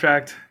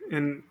Contract,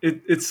 and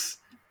it's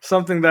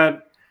something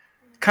that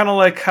kind of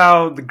like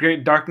how the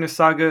Great Darkness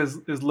Saga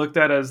is looked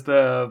at as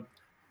the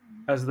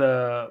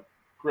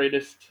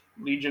Greatest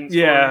Legion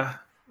story. yeah,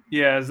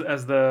 yeah,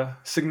 as the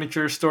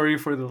signature story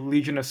for the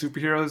Legion of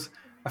Superheroes.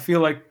 I feel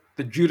like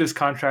the Judas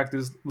Contract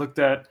is looked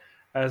at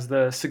as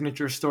the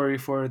signature story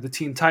for the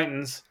Teen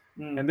Titans,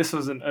 Mm. and this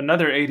was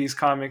another '80s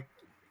comic.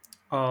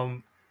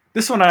 Um,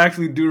 this one I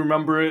actually do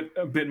remember it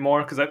a bit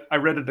more because I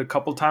read it a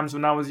couple times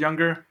when I was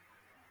younger.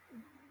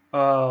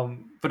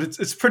 But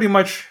it's pretty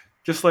much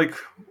just like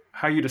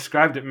how you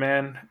described it,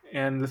 man.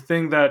 And the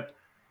thing that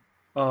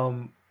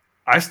um,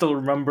 I still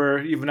remember,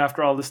 even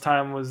after all this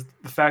time, was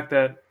the fact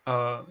that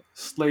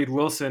Slade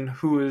Wilson,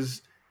 who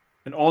is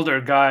an older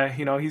guy,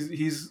 he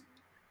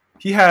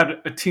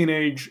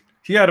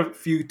had a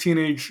few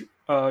teenage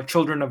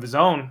children of his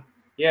own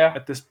Yeah.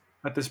 at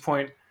this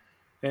point,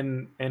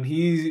 and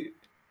he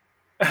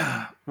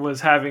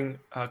was having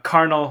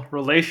carnal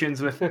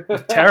relations with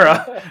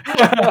Tara.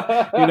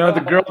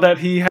 The girl that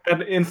he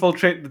had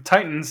infiltrate the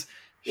Titans.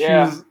 She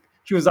Yeah. was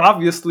she was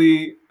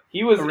obviously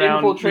He was around,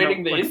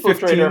 infiltrating the like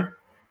infiltrator.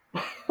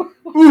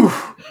 15. Ooh.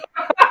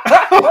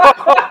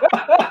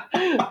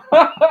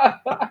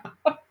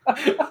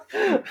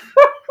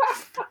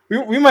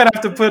 We might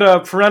have to put a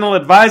parental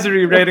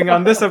advisory rating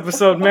on this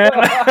episode, man.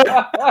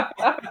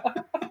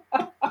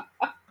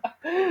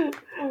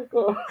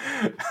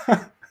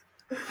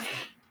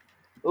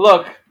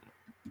 Look,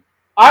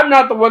 I'm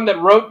not the one that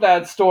wrote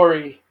that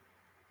story.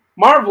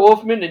 Marv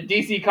Wolfman and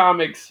DC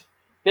Comics,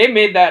 they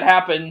made that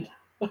happen.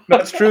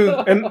 That's true.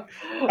 And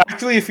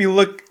actually, if you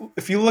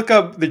look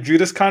up the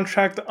Judas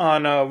Contract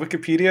on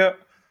Wikipedia,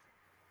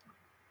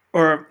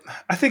 or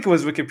I think it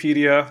was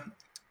Wikipedia,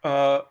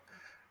 uh,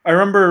 I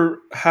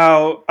remember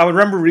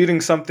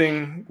reading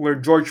something where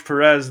George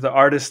Perez, the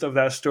artist of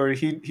that story,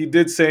 he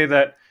did say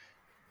that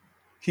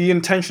he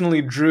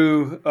intentionally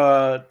drew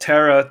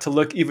Tara to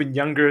look even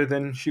younger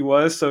than she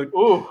was. So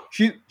Ooh.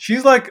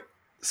 she's like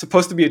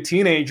supposed to be a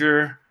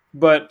teenager,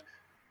 but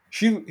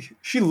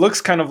she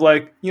looks kind of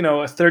like, you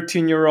know, a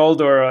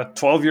 13-year-old or a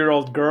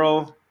 12-year-old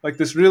girl, like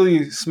this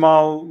really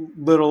small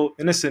little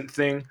innocent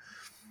thing.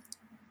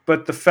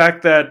 But the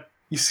fact that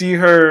you see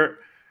her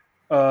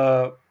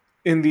uh,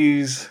 in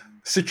these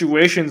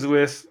situations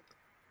with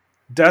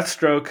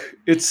Deathstroke,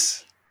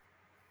 it's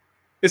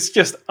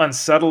just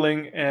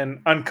unsettling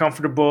and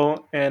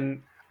uncomfortable.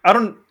 And I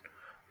don't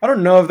I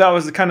don't know if that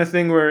was the kind of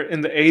thing where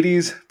in the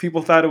 80s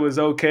people thought it was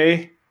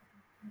okay,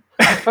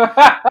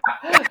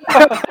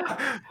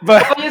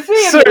 but Well, you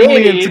see, in the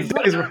certainly in 80s,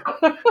 today's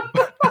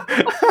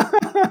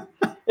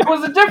it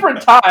was a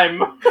different time.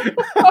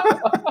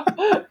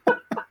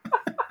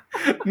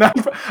 no,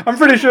 I'm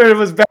pretty sure it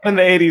was bad in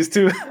the 80s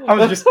too. I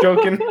was just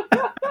joking.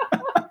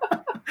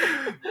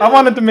 I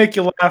wanted to make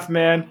you laugh,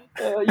 man.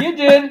 You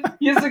did.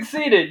 You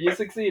succeeded. You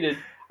succeeded.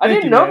 I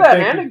Thank didn't you, know man. that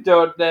Thank you.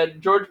 anecdote that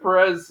George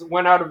Perez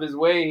went out of his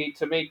way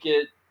to make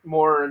it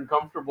more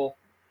uncomfortable.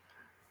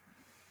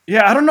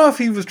 Yeah, I don't know if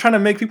he was trying to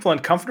make people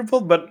uncomfortable,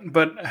 but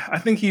I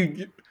think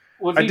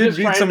Was I he did just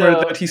read trying somewhere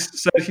to? that he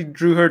said he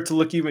drew her to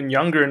look even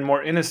younger and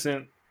more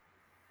innocent.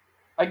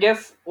 I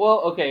guess. Well,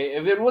 okay.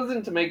 If it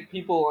wasn't to make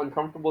people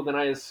uncomfortable, then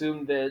I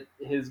assumed that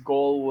his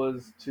goal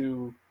was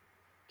to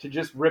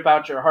just rip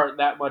out your heart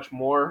that much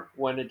more.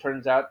 When it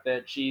turns out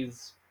that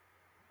she's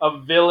a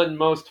villain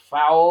most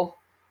foul.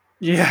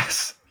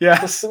 Yes,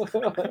 yes.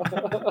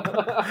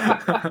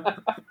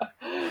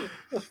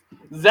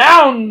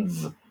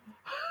 Zounds!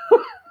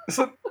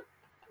 So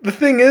the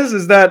thing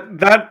is that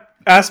that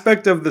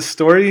aspect of the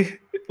story,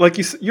 like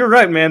you're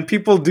right, man.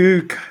 People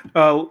do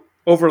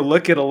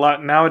overlook it a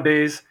lot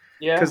nowadays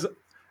Yeah, because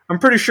I'm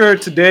pretty sure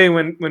today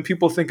when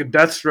people think of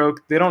Deathstroke,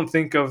 they don't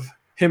think of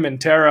him and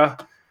Tara.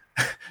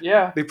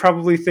 yeah. They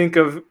probably think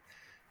of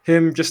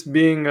him just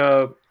being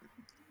a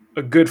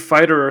good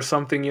fighter or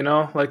something, you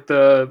know, like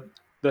the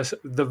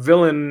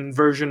villain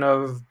version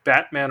of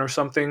Batman or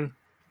something.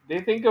 They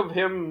think of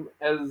him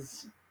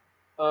as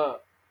a,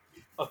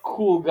 a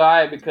cool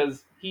guy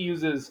because he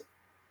uses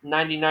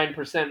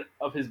 99%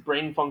 of his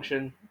brain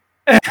function,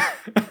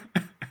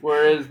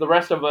 whereas the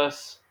rest of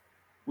us,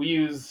 we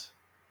use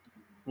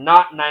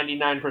not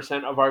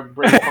 99% of our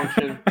brain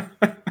function.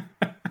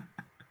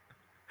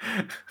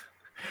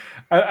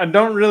 I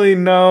don't really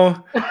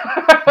know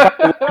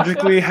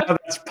biologically how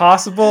that's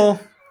possible,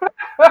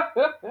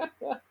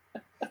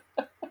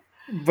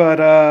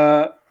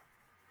 but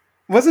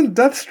wasn't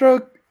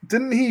Deathstroke?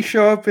 Didn't he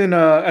show up in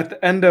at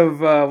the end of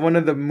one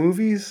of the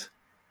movies?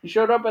 He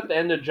showed up at the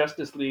end of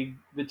Justice League,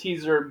 the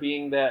teaser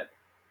being that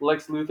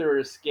Lex Luthor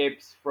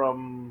escapes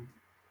from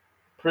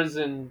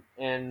prison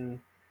and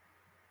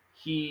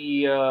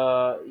he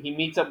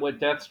meets up with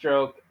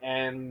Deathstroke,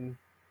 and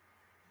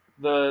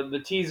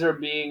the teaser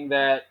being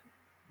that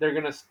they're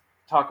gonna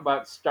talk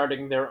about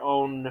starting their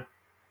own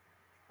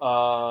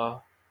uh,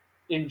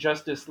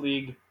 Injustice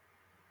League.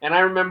 And I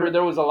remember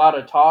there was a lot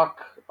of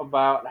talk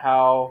about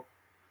how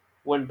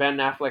when Ben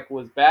Affleck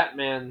was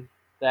Batman,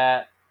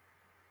 that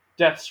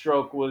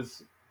Deathstroke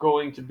was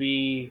going to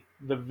be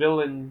the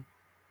villain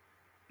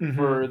Hmm.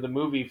 for the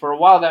movie. For a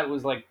while, that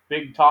was like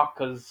big talk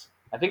because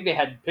I think they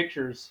had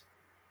pictures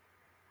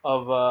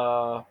of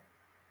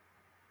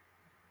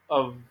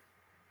of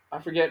I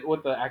forget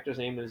what the actor's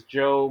name is,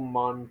 Joe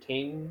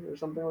Montaigne or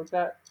something like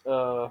that.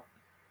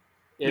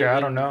 Yeah, I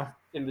don't In know.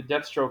 in the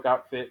Deathstroke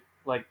outfit,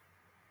 like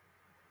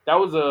that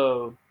was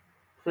a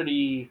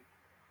pretty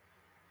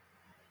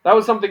that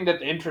was something that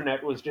the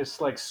internet was just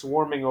like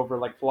swarming over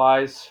like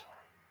flies.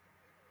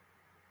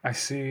 I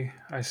see.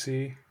 I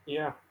see.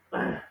 Yeah,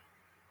 but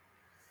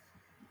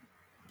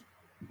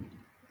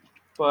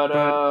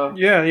But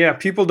yeah, yeah,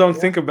 people don't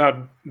yeah. think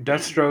about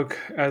Deathstroke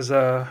as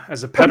a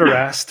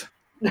pederast.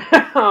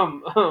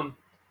 um, um,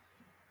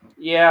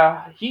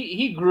 yeah,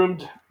 he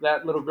groomed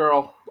that little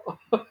girl.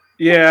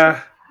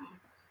 Yeah,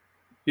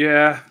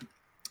 yeah.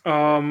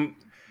 Um,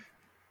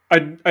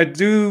 I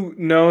do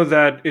know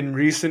that in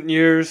recent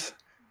years,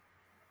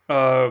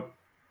 uh,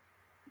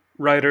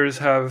 writers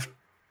have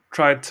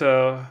tried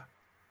to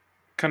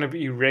kind of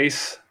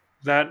erase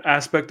that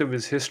aspect of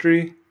his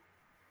history.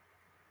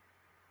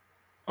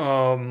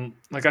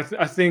 Like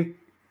I think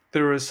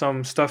there was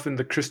some stuff in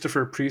the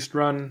Christopher Priest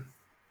run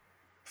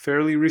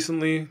fairly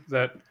recently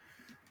that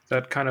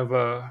kind of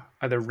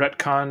either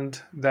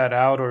retconned that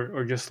out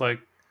or just like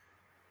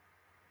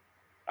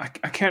I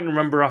can't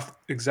remember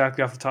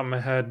exactly off the top of my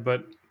head,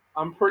 but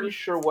I'm pretty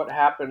sure what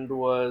happened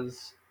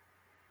was,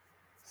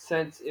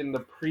 since in the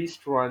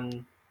priest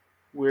run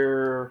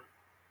we're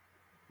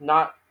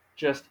not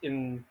just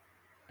in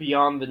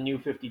beyond the new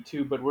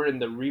 52, but we're in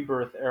the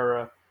rebirth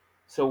era.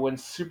 So when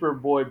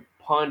Superboy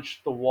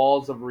punched the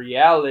walls of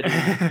reality,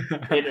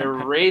 it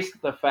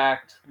erased the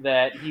fact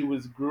that he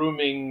was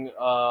grooming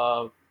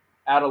a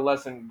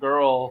adolescent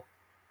girl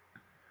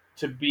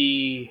to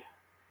be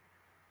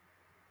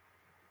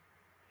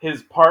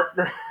his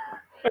partner.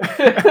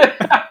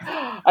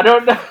 I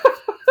don't know.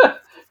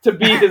 To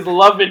be his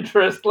love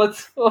interest.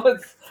 Let's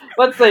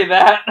say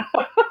that.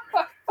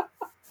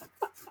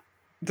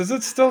 does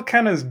it still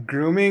count as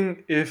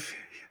grooming if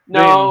they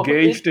No, it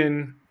engaged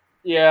in?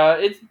 Yeah,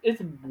 it's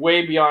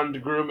way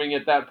beyond grooming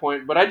at that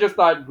point. But I just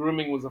thought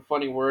grooming was a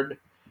funny word.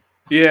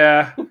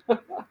 Yeah,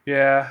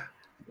 yeah.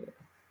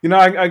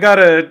 I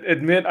gotta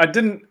admit, I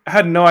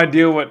had no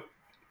idea what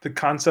the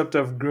concept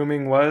of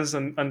grooming was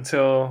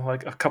until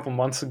like a couple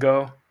months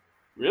ago.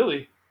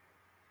 Really?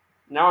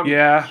 Now I'm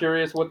Yeah.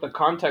 curious what the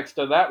context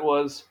of that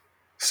was.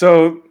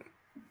 So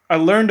I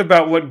learned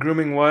about what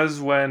grooming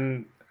was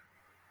when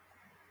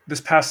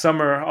this past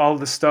summer, all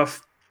the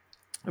stuff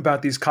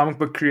about these comic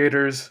book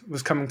creators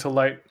was coming to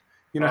light.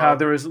 You know how Uh,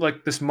 there was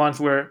like this month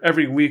where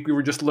every week we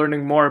were just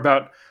learning more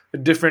about a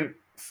different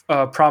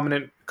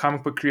prominent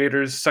comic book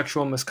creators'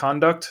 sexual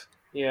misconduct.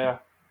 yeah,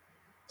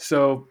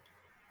 So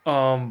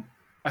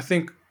I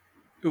think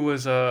it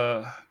was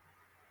I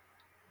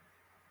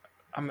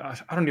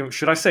don't even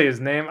should I say his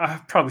name? I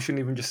probably shouldn't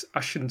even just I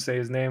shouldn't say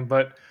his name,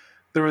 but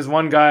there was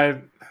one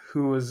guy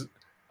who was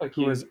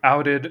accused.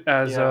 outed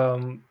Yeah,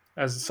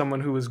 as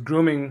someone who was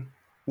grooming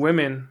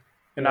women,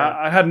 and yeah,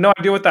 I had no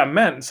idea what that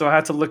meant, so I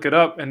had to look it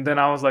up, and then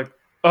I was like,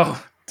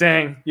 oh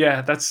dang,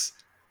 yeah, that's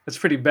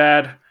pretty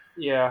bad.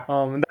 yeah,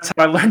 And that's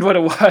how I learned what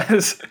it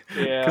was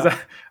because yeah,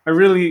 I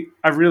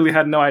really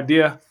had no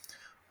idea.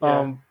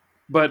 yeah.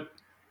 But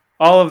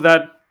all of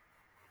that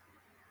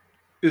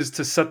is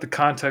to set the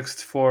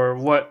context for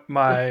what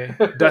my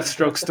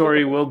Deathstroke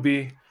story will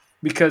be,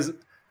 because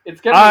It's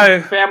gonna be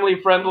I family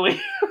friendly.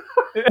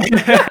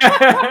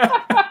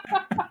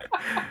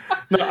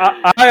 no,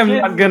 I am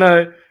not Kids,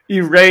 gonna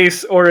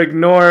erase or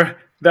ignore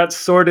that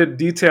sordid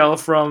detail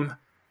from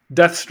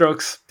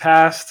Deathstroke's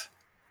past.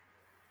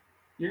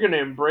 you're gonna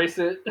embrace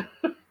it.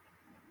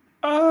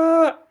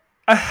 Uh,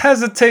 I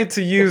hesitate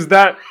to use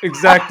that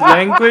exact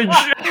language.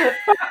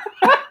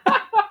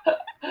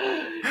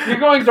 You're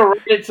going to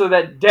write it so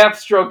that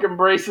Deathstroke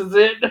embraces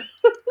it.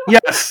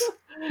 Yes,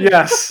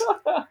 yes.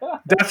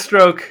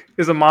 Deathstroke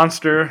is a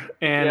monster,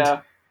 and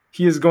Yeah,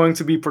 he is going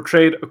to be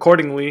portrayed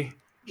accordingly.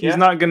 He's yeah.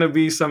 not going to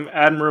be some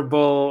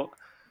admirable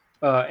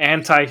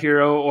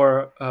anti-hero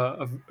or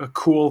a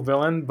cool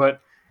villain,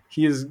 but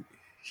he is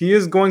he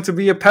is going to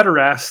be a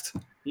pederast.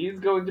 He's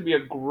going to be a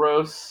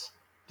gross,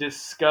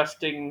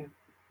 disgusting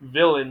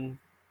villain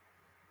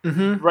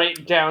Hmm.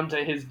 right down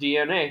to his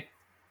DNA.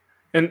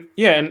 And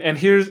yeah, and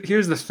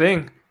here's the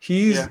thing.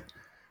 Yeah.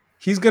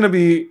 He's going to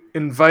be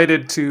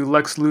invited to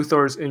Lex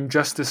Luthor's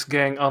Injustice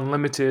Gang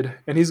Unlimited,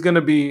 and he's going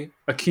to be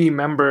a key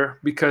member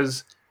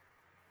because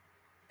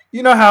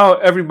you know how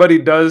everybody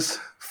does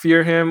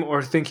fear him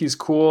or think he's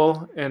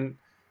cool, and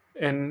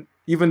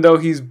even though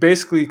he's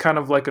basically kind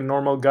of like a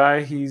normal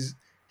guy, he's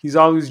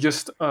always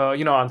just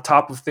on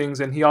top of things,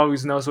 and he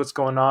always knows what's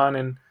going on,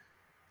 and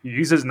he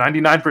uses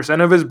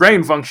 99% of his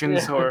brain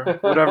functions or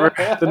whatever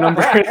the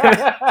number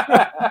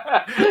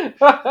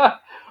is.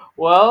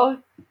 Well,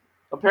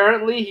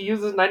 apparently he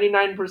uses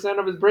 99%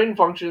 of his brain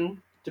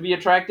function to be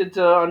attracted to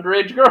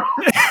underage girls.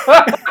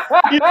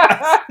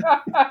 Yes,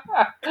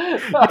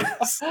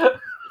 yes.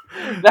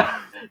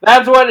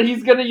 That's what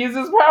he's going to use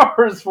his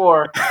powers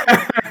for.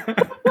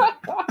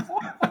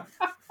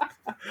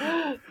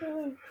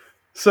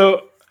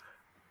 So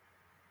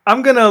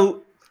I'm gonna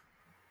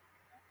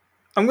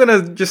I'm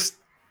gonna just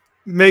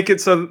make it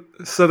so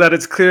that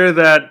it's clear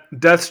that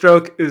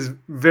Deathstroke is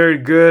very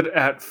good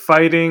at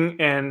fighting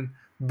and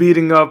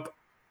beating up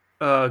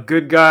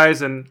good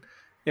guys and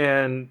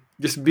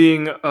just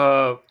being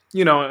a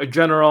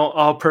general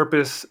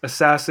all-purpose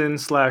assassin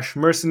slash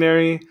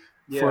mercenary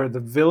Yeah, for the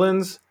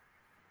villains.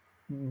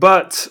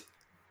 But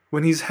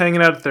when he's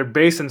hanging out at their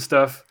base and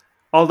stuff,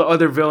 all the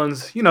other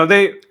villains,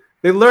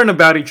 they learn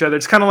about each other.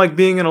 It's kind of like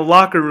being in a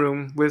locker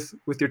room with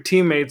your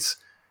teammates.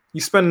 You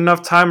spend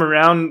enough time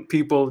around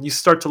people, you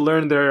start to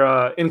learn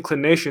their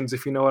inclinations,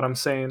 if you know what I'm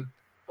saying.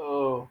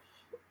 oh,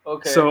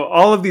 okay. So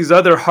all of these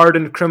other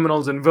hardened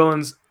criminals and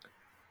villains,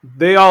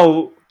 they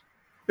all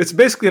it's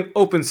basically an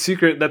open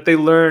secret that they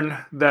learn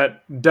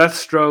that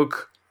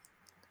Deathstroke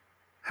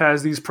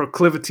has these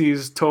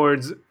proclivities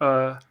towards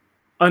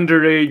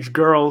underage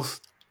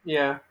girls,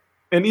 Yeah,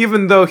 and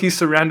even though he's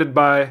surrounded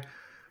by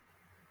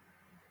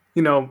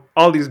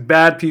all these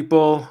bad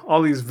people,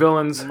 all these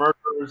villains,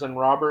 murderers and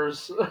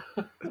robbers.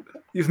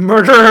 these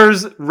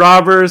murderers,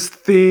 robbers,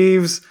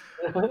 thieves,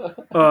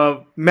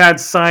 mad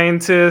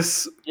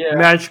scientists, Yeah,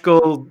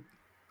 magical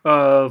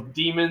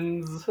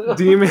demons.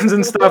 demons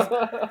and stuff.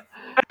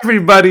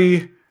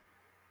 Everybody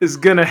is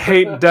gonna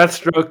hate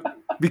Deathstroke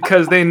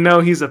because they know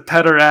he's a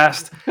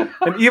pederast,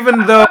 and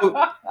even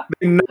though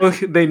they know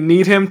they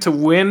need him to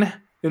win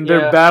in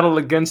their Yeah, battle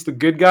against the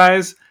good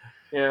guys,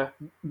 yeah,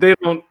 they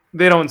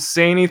don't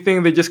say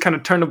anything. They just kind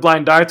of turn a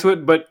blind eye to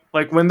it. But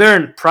like when they're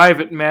in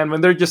private, man,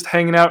 when they're just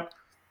hanging out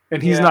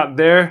and he's yeah, not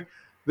there,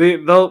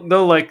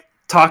 they'll like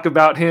talk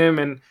about him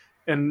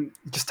and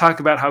just talk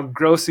about how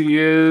gross he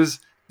is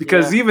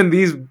because yeah. even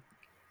these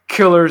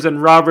killers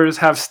and robbers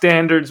have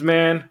standards,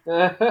 man.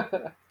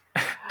 I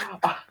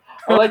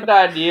like the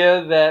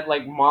idea that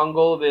like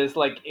Mongol, this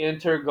like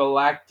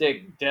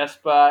intergalactic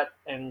despot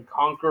and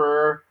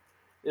conqueror,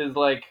 is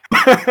like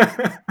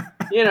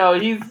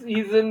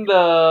he's in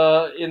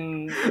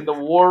the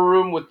war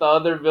room with the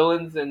other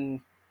villains, and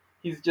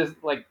he's just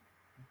like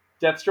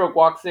Deathstroke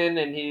walks in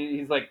and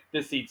he's like,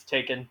 this seat's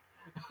taken.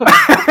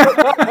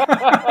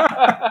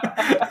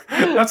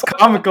 That's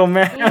comical,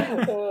 man.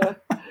 uh,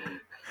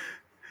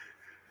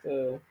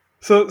 uh,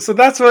 So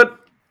that's what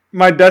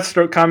my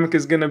Deathstroke comic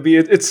is gonna be.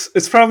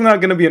 It's probably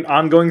not gonna be an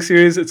ongoing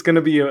series. It's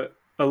gonna be a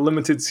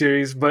limited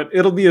series, but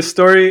it'll be a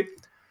story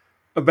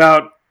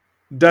about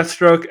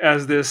Deathstroke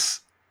as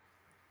this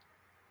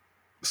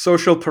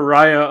social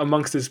pariah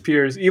amongst his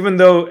peers, even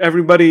though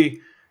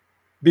everybody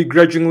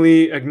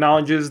begrudgingly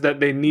acknowledges that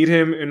they need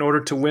him in order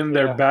to win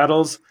their yeah,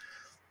 battles.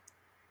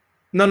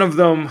 None of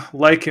them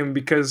like him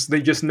because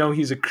they just know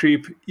he's a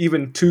creep,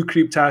 even too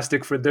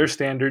creeptastic for their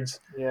standards.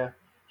 yeah.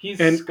 He's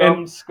And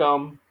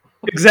scum.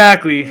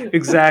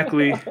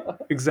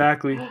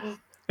 exactly.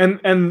 And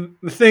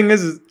the thing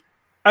is,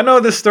 I know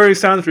this story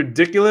sounds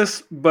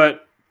ridiculous,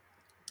 but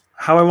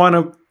how I want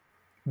to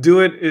do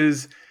it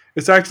is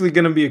it's actually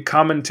going to be a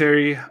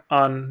commentary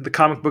on the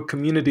comic book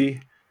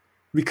community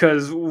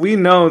because we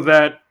know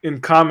that in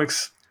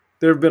comics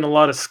there have been a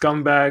lot of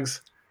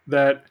scumbags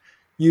that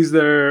use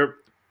their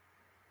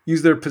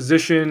use their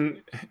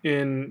position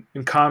in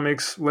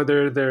comics,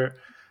 whether they're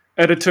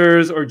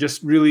editors or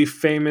just really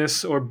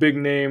famous or big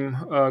name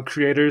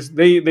creators.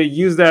 They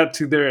use that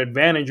to their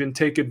advantage and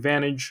take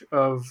advantage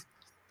of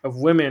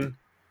women.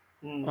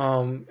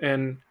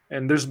 Mm,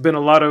 And there's been a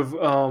lot of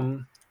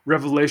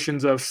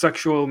revelations of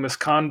sexual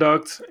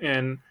misconduct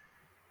and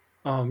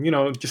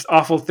just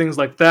awful things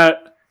like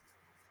that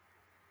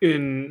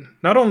in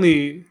not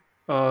only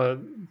uh,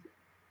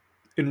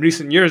 in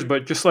recent years,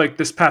 but just like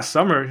this past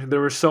summer, there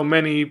were so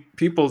many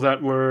people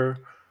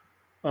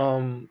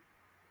um,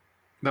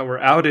 that were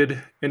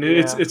outed, and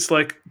yeah, it's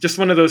like just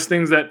one of those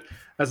things that,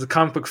 as a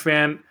comic book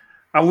fan,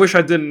 I wish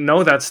I didn't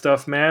know that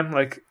stuff, man.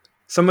 Like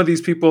some of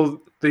these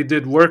people, they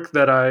did work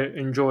that I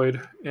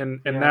enjoyed,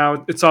 and yeah,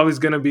 now it's always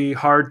going to be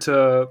hard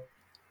to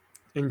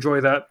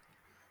enjoy that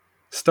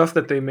stuff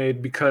that they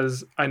made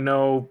because I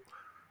know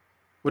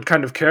what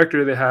kind of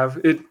character they have.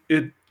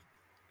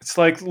 It's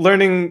like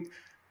learning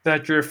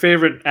that your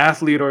favorite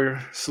athlete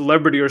or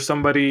celebrity or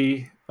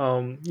somebody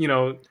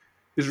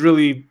is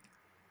really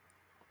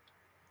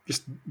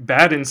just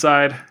bad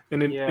inside,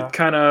 and it yeah,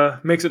 kind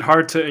of makes it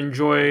hard to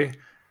enjoy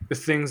the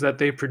things that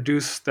they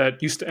produce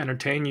that used to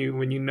entertain you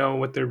when you know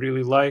what they're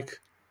really like.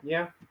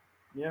 yeah,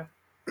 yeah.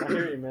 I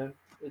hear you, man.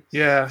 It's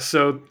Yeah,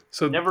 so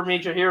never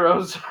meet your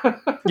heroes.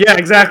 yeah,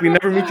 exactly.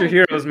 Never meet your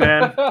heroes,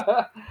 man.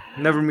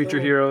 Never meet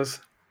your heroes.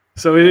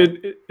 So Yeah,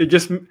 it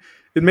just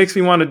it makes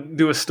me want to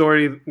do a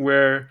story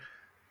where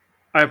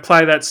I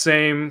apply that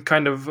same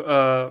kind of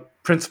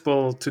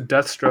principle to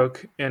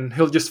Deathstroke, and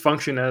he'll just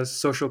function as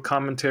social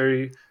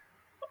commentary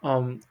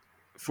um,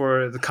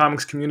 for the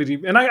comics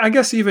community, and I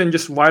guess even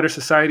just wider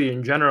society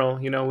in general.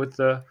 With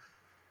the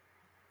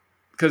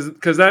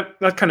because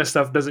that kind of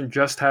stuff doesn't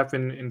just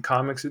happen in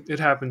comics. It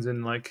happens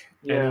in like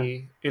yeah,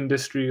 any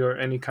industry or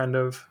any kind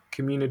of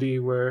community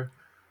where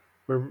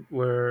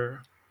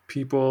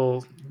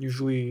people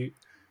usually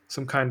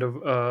some kind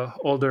of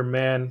older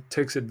man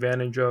takes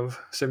advantage of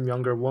some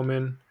younger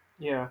woman.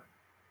 yeah,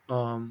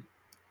 Um,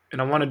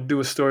 and I want to do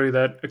a story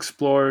that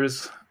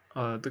explores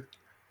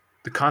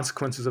the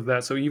consequences of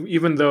that. So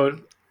even though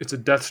it's a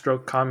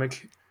Deathstroke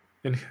comic,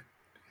 and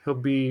he'll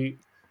be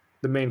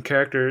the main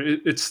character,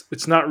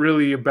 it's not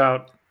really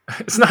about.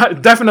 It's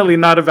not definitely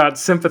not about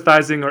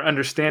sympathizing or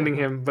understanding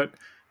him, but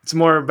it's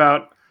more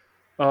about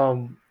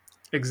um,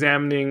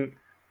 examining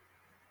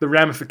the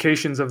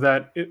ramifications of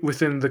that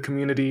within the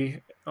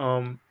community,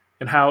 and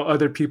how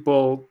other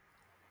people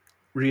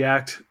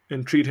react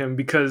and treat him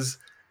because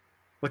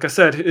like I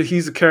said,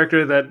 he's a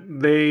character that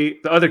the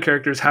other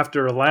characters have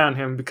to rely on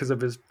him because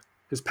of his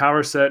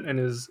power set and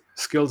his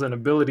skills and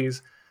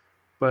abilities,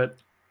 but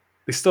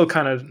they still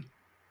kind of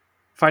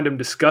find him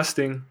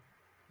disgusting.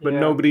 But yeah,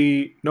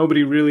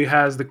 nobody really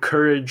has the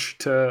courage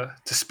to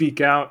speak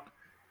out.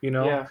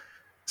 yeah.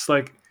 It's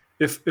like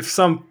if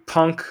some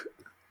punk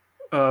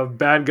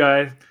bad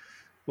guy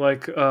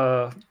like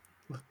uh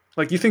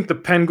like you think the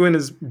Penguin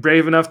is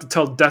brave enough to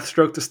tell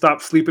Deathstroke to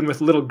stop sleeping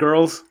with little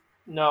girls?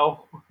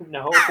 No,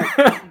 no,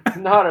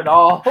 not at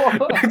all.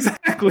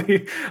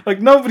 Exactly.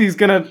 Like nobody's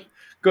gonna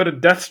go to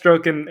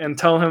Deathstroke and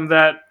tell him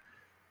that.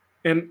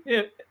 And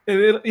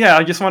yeah,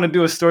 I just want to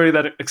do a story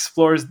that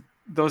explores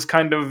those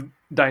kind of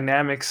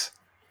dynamics.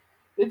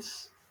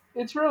 it's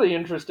it's really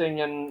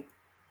interesting, and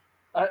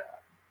I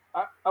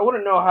I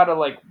wouldn't know how to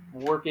like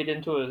work it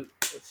into a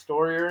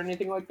story or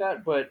anything like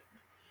that, but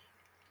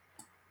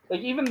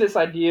like even this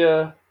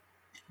idea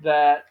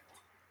that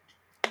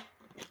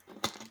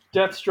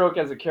Deathstroke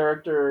as a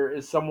character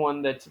is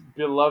someone that's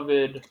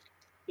beloved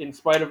in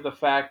spite of the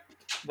fact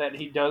that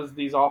he does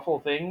these awful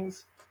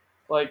things.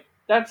 Like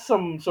that's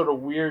some sort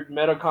of weird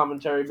meta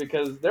commentary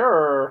because there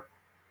are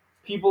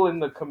people in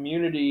the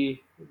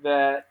community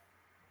that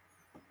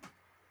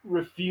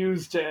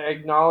refuse to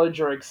acknowledge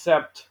or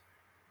accept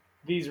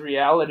these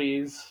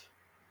realities,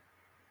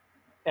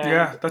 and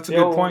Yeah, that's a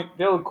good point.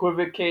 they'll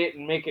equivocate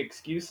and make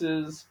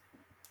excuses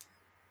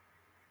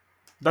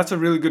That's a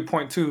really good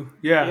point too.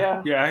 Yeah,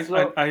 Yeah. yeah.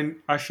 So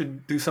I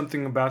should do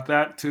something about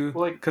that too,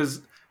 like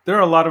because there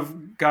are a lot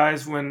of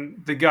guys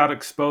when they got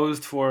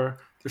exposed for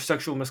their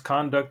sexual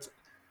misconduct.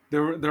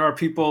 There are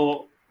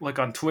people like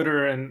on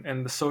Twitter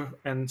and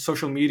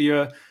social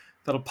media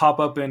that'll pop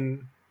up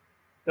and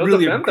they'll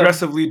really defend them.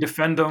 aggressively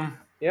defend them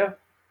Yeah.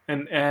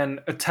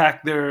 and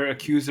attack their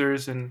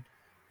accusers and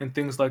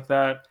things like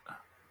that.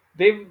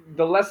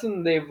 The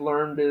lesson they've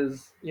learned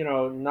is,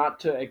 not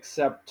to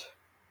accept,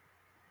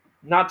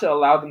 not to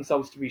allow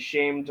themselves to be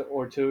shamed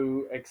or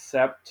to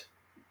accept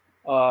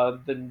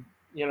the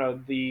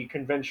the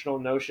conventional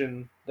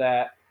notion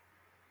that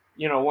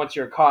once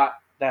you're caught,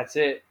 that's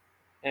it,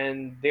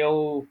 and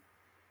they'll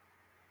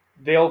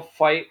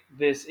fight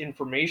this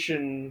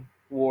information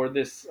war,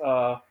 this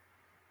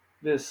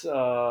what's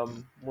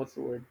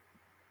the word,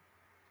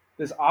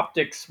 this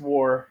optics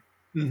war,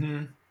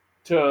 Hmm.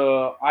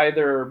 to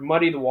either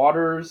muddy the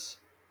waters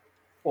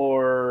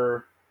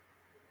or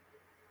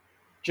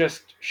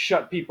just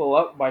shut people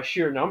up by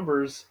sheer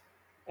numbers.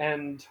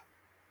 And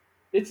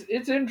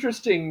it's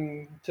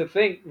interesting to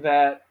think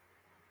that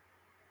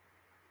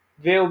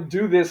they'll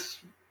do this.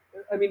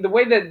 I mean, the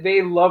way that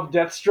they love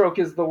Deathstroke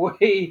is the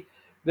way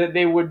that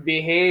they would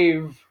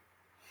behave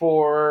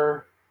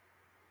for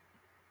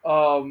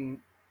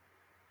um,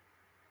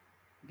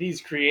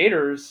 these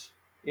creators.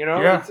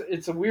 Yeah,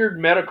 It's a weird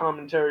meta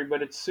commentary,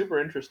 but it's super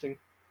interesting.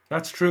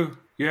 that's true.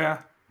 Yeah,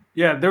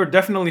 yeah. There would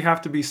definitely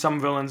have to be some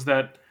villains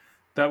that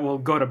will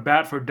go to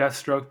bat for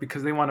Deathstroke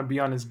because they want to be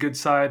on his good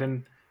side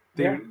and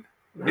Yeah,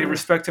 they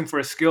respect him for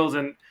his skills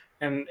and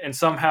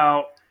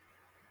somehow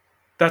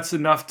that's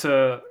enough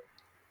to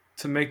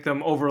make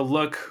them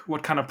overlook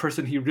what kind of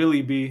person he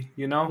really be.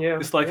 yeah,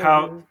 It's like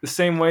how yeah, the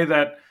same way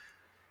that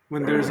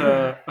when there's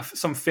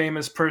some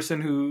famous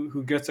person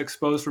who gets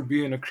exposed for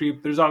being a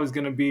creep, there's always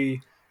going to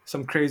be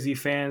some crazy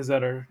fans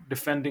that are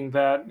defending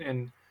that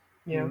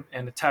yeah,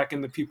 and attacking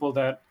the people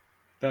that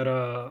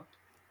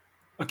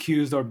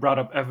accused or brought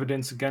up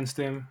evidence against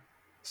him.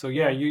 So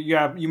yeah,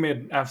 yeah, you made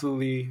an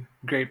absolutely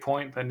great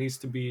point that needs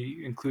to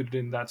be included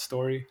in that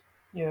story.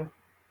 yeah.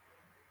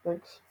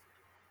 Thanks.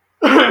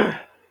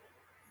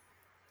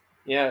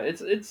 Yeah,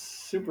 it's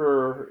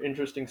super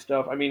interesting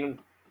stuff. I mean,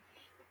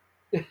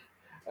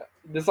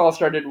 this all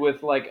started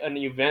with like an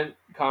event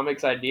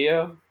comics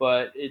idea,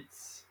 but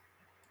it's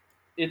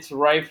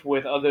rife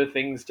with other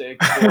things to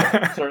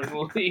explore.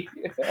 Certainly.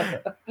 Yeah,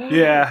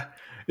 Yeah.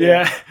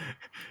 yeah.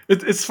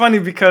 It's funny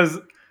because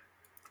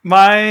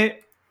my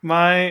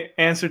my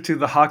answer to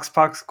the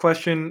Hoxpox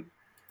question,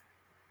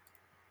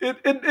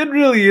 it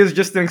really is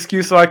just an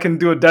excuse so I can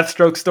do a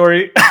Deathstroke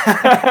story.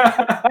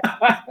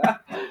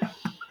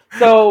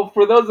 So,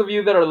 for those of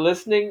you that are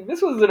listening,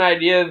 this was an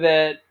idea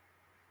that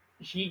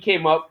he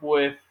came up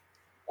with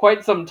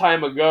quite some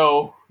time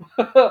ago.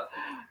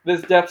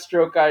 This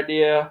Deathstroke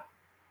idea,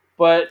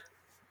 but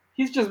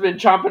he's just been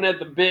chomping at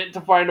the bit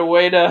to find a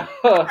way to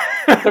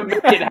to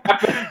make it I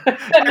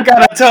happen.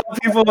 gotta tell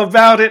people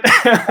about it.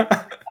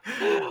 the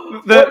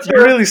What's the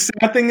your really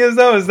sad thing is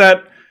though is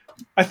that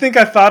I think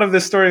I thought of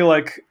this story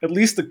like at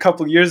least a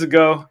couple years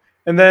ago,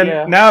 and then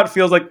yeah, now it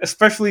feels like,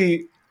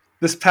 especially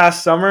this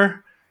past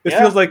summer, it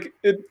feels yeah, like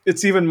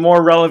it's even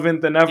more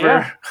relevant than yeah,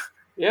 ever.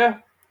 yeah.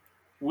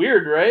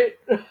 Weird, right?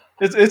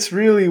 It's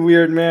really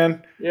weird,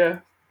 man. Yeah,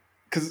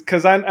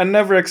 Because I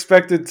never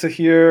expected to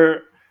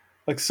hear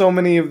like so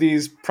many of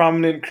these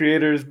prominent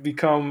creators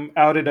become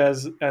outed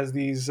as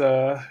these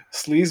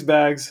sleaze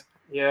bags.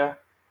 yeah.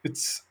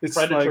 It's like,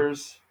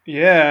 Predators.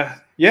 yeah,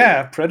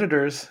 yeah,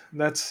 predators.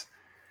 That's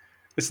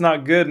it's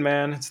not good,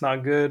 man. It's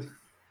not good.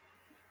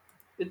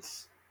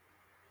 It's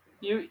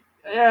you.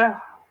 Yeah,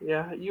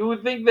 yeah. You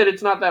would think that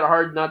it's not that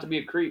hard not to be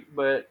a creep,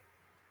 but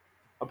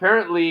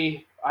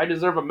apparently I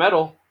deserve a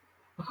medal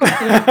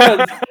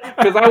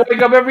because I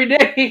wake up every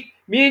day.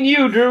 Me and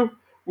you, Drew,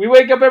 we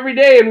wake up every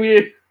day, and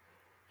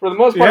for the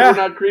most part, we're Yeah,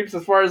 not creeps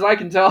as far as I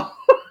can tell.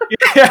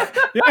 yeah,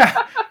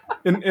 yeah.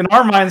 In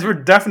our minds, we're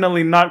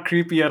definitely not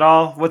creepy at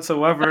all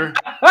whatsoever.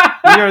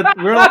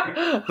 We're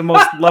like the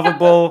most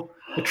lovable,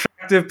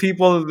 attractive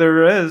people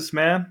there is,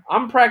 man.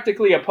 I'm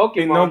practically a Ain't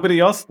Pokemon. nobody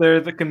else there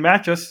that can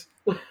match us.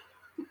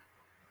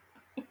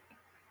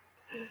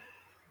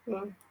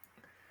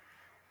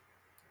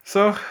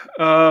 So,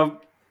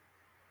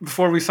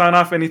 before we sign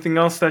off, anything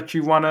else that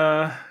you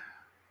wanna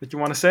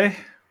say?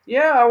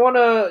 Yeah, I want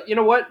to. You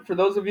know what? For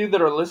those of you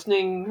that are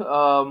listening,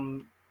 I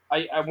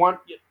want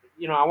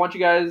I want you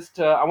guys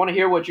to. I want to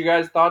hear what you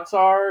guys' thoughts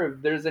are.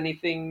 If there's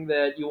anything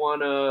that you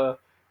want to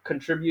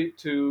contribute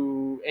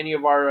to any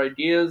of our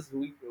ideas,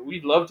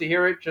 we'd love to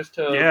hear it, just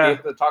to be Yeah,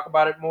 able to talk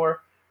about it more. it'd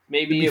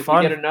Maybe be if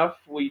we get fun. enough,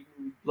 we'd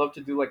love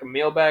to do like a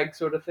mailbag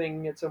sort of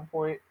thing at some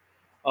point.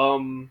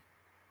 Um,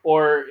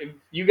 or if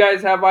you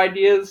guys have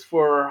ideas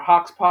for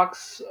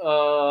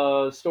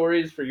Hoxpox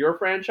stories for your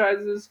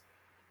franchises,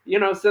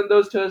 send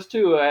those to us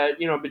too at,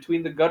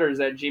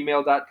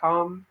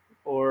 betweenthegutters@gmail.com,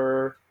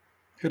 or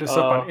Hit us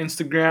up on uh,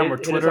 Instagram or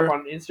hit us up Twitter.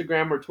 on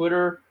Instagram or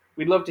Twitter.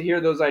 We'd love to hear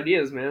those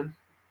ideas, man.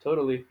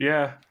 Totally.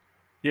 Yeah,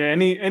 yeah.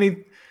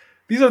 Any.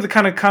 These are the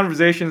kind of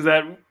conversations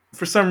that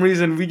for some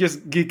reason we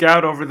just geek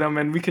out over them,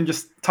 and we can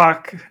just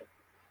talk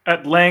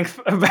at length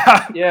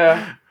about.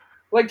 Yeah.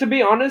 Like, to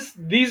be honest,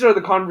 these are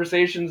the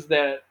conversations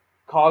that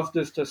caused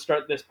us to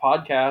start this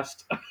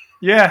podcast.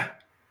 Yeah,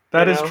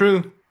 that You is know?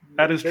 true.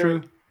 That is They're-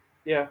 true.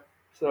 Yeah.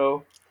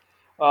 So,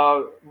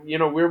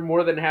 we're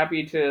more than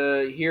happy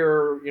to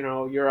hear,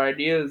 your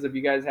ideas if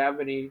you guys have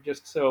any,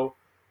 just so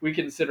we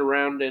can sit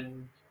around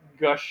and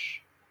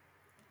gush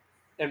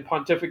and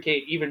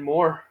pontificate even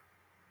more.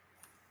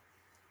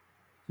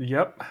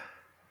 Yep.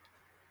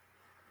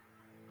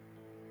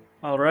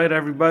 All right,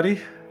 everybody.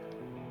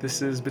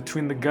 This is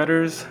Between the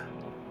Gutters.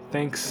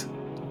 Thanks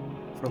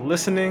for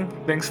listening.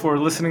 Thanks for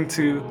listening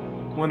to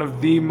one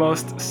of the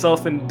most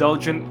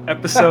self-indulgent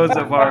episodes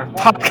of our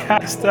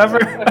podcast ever.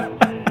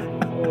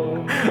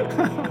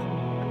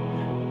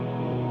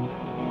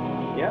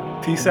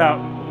 Yeah. Peace out.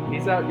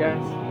 Peace out,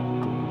 guys.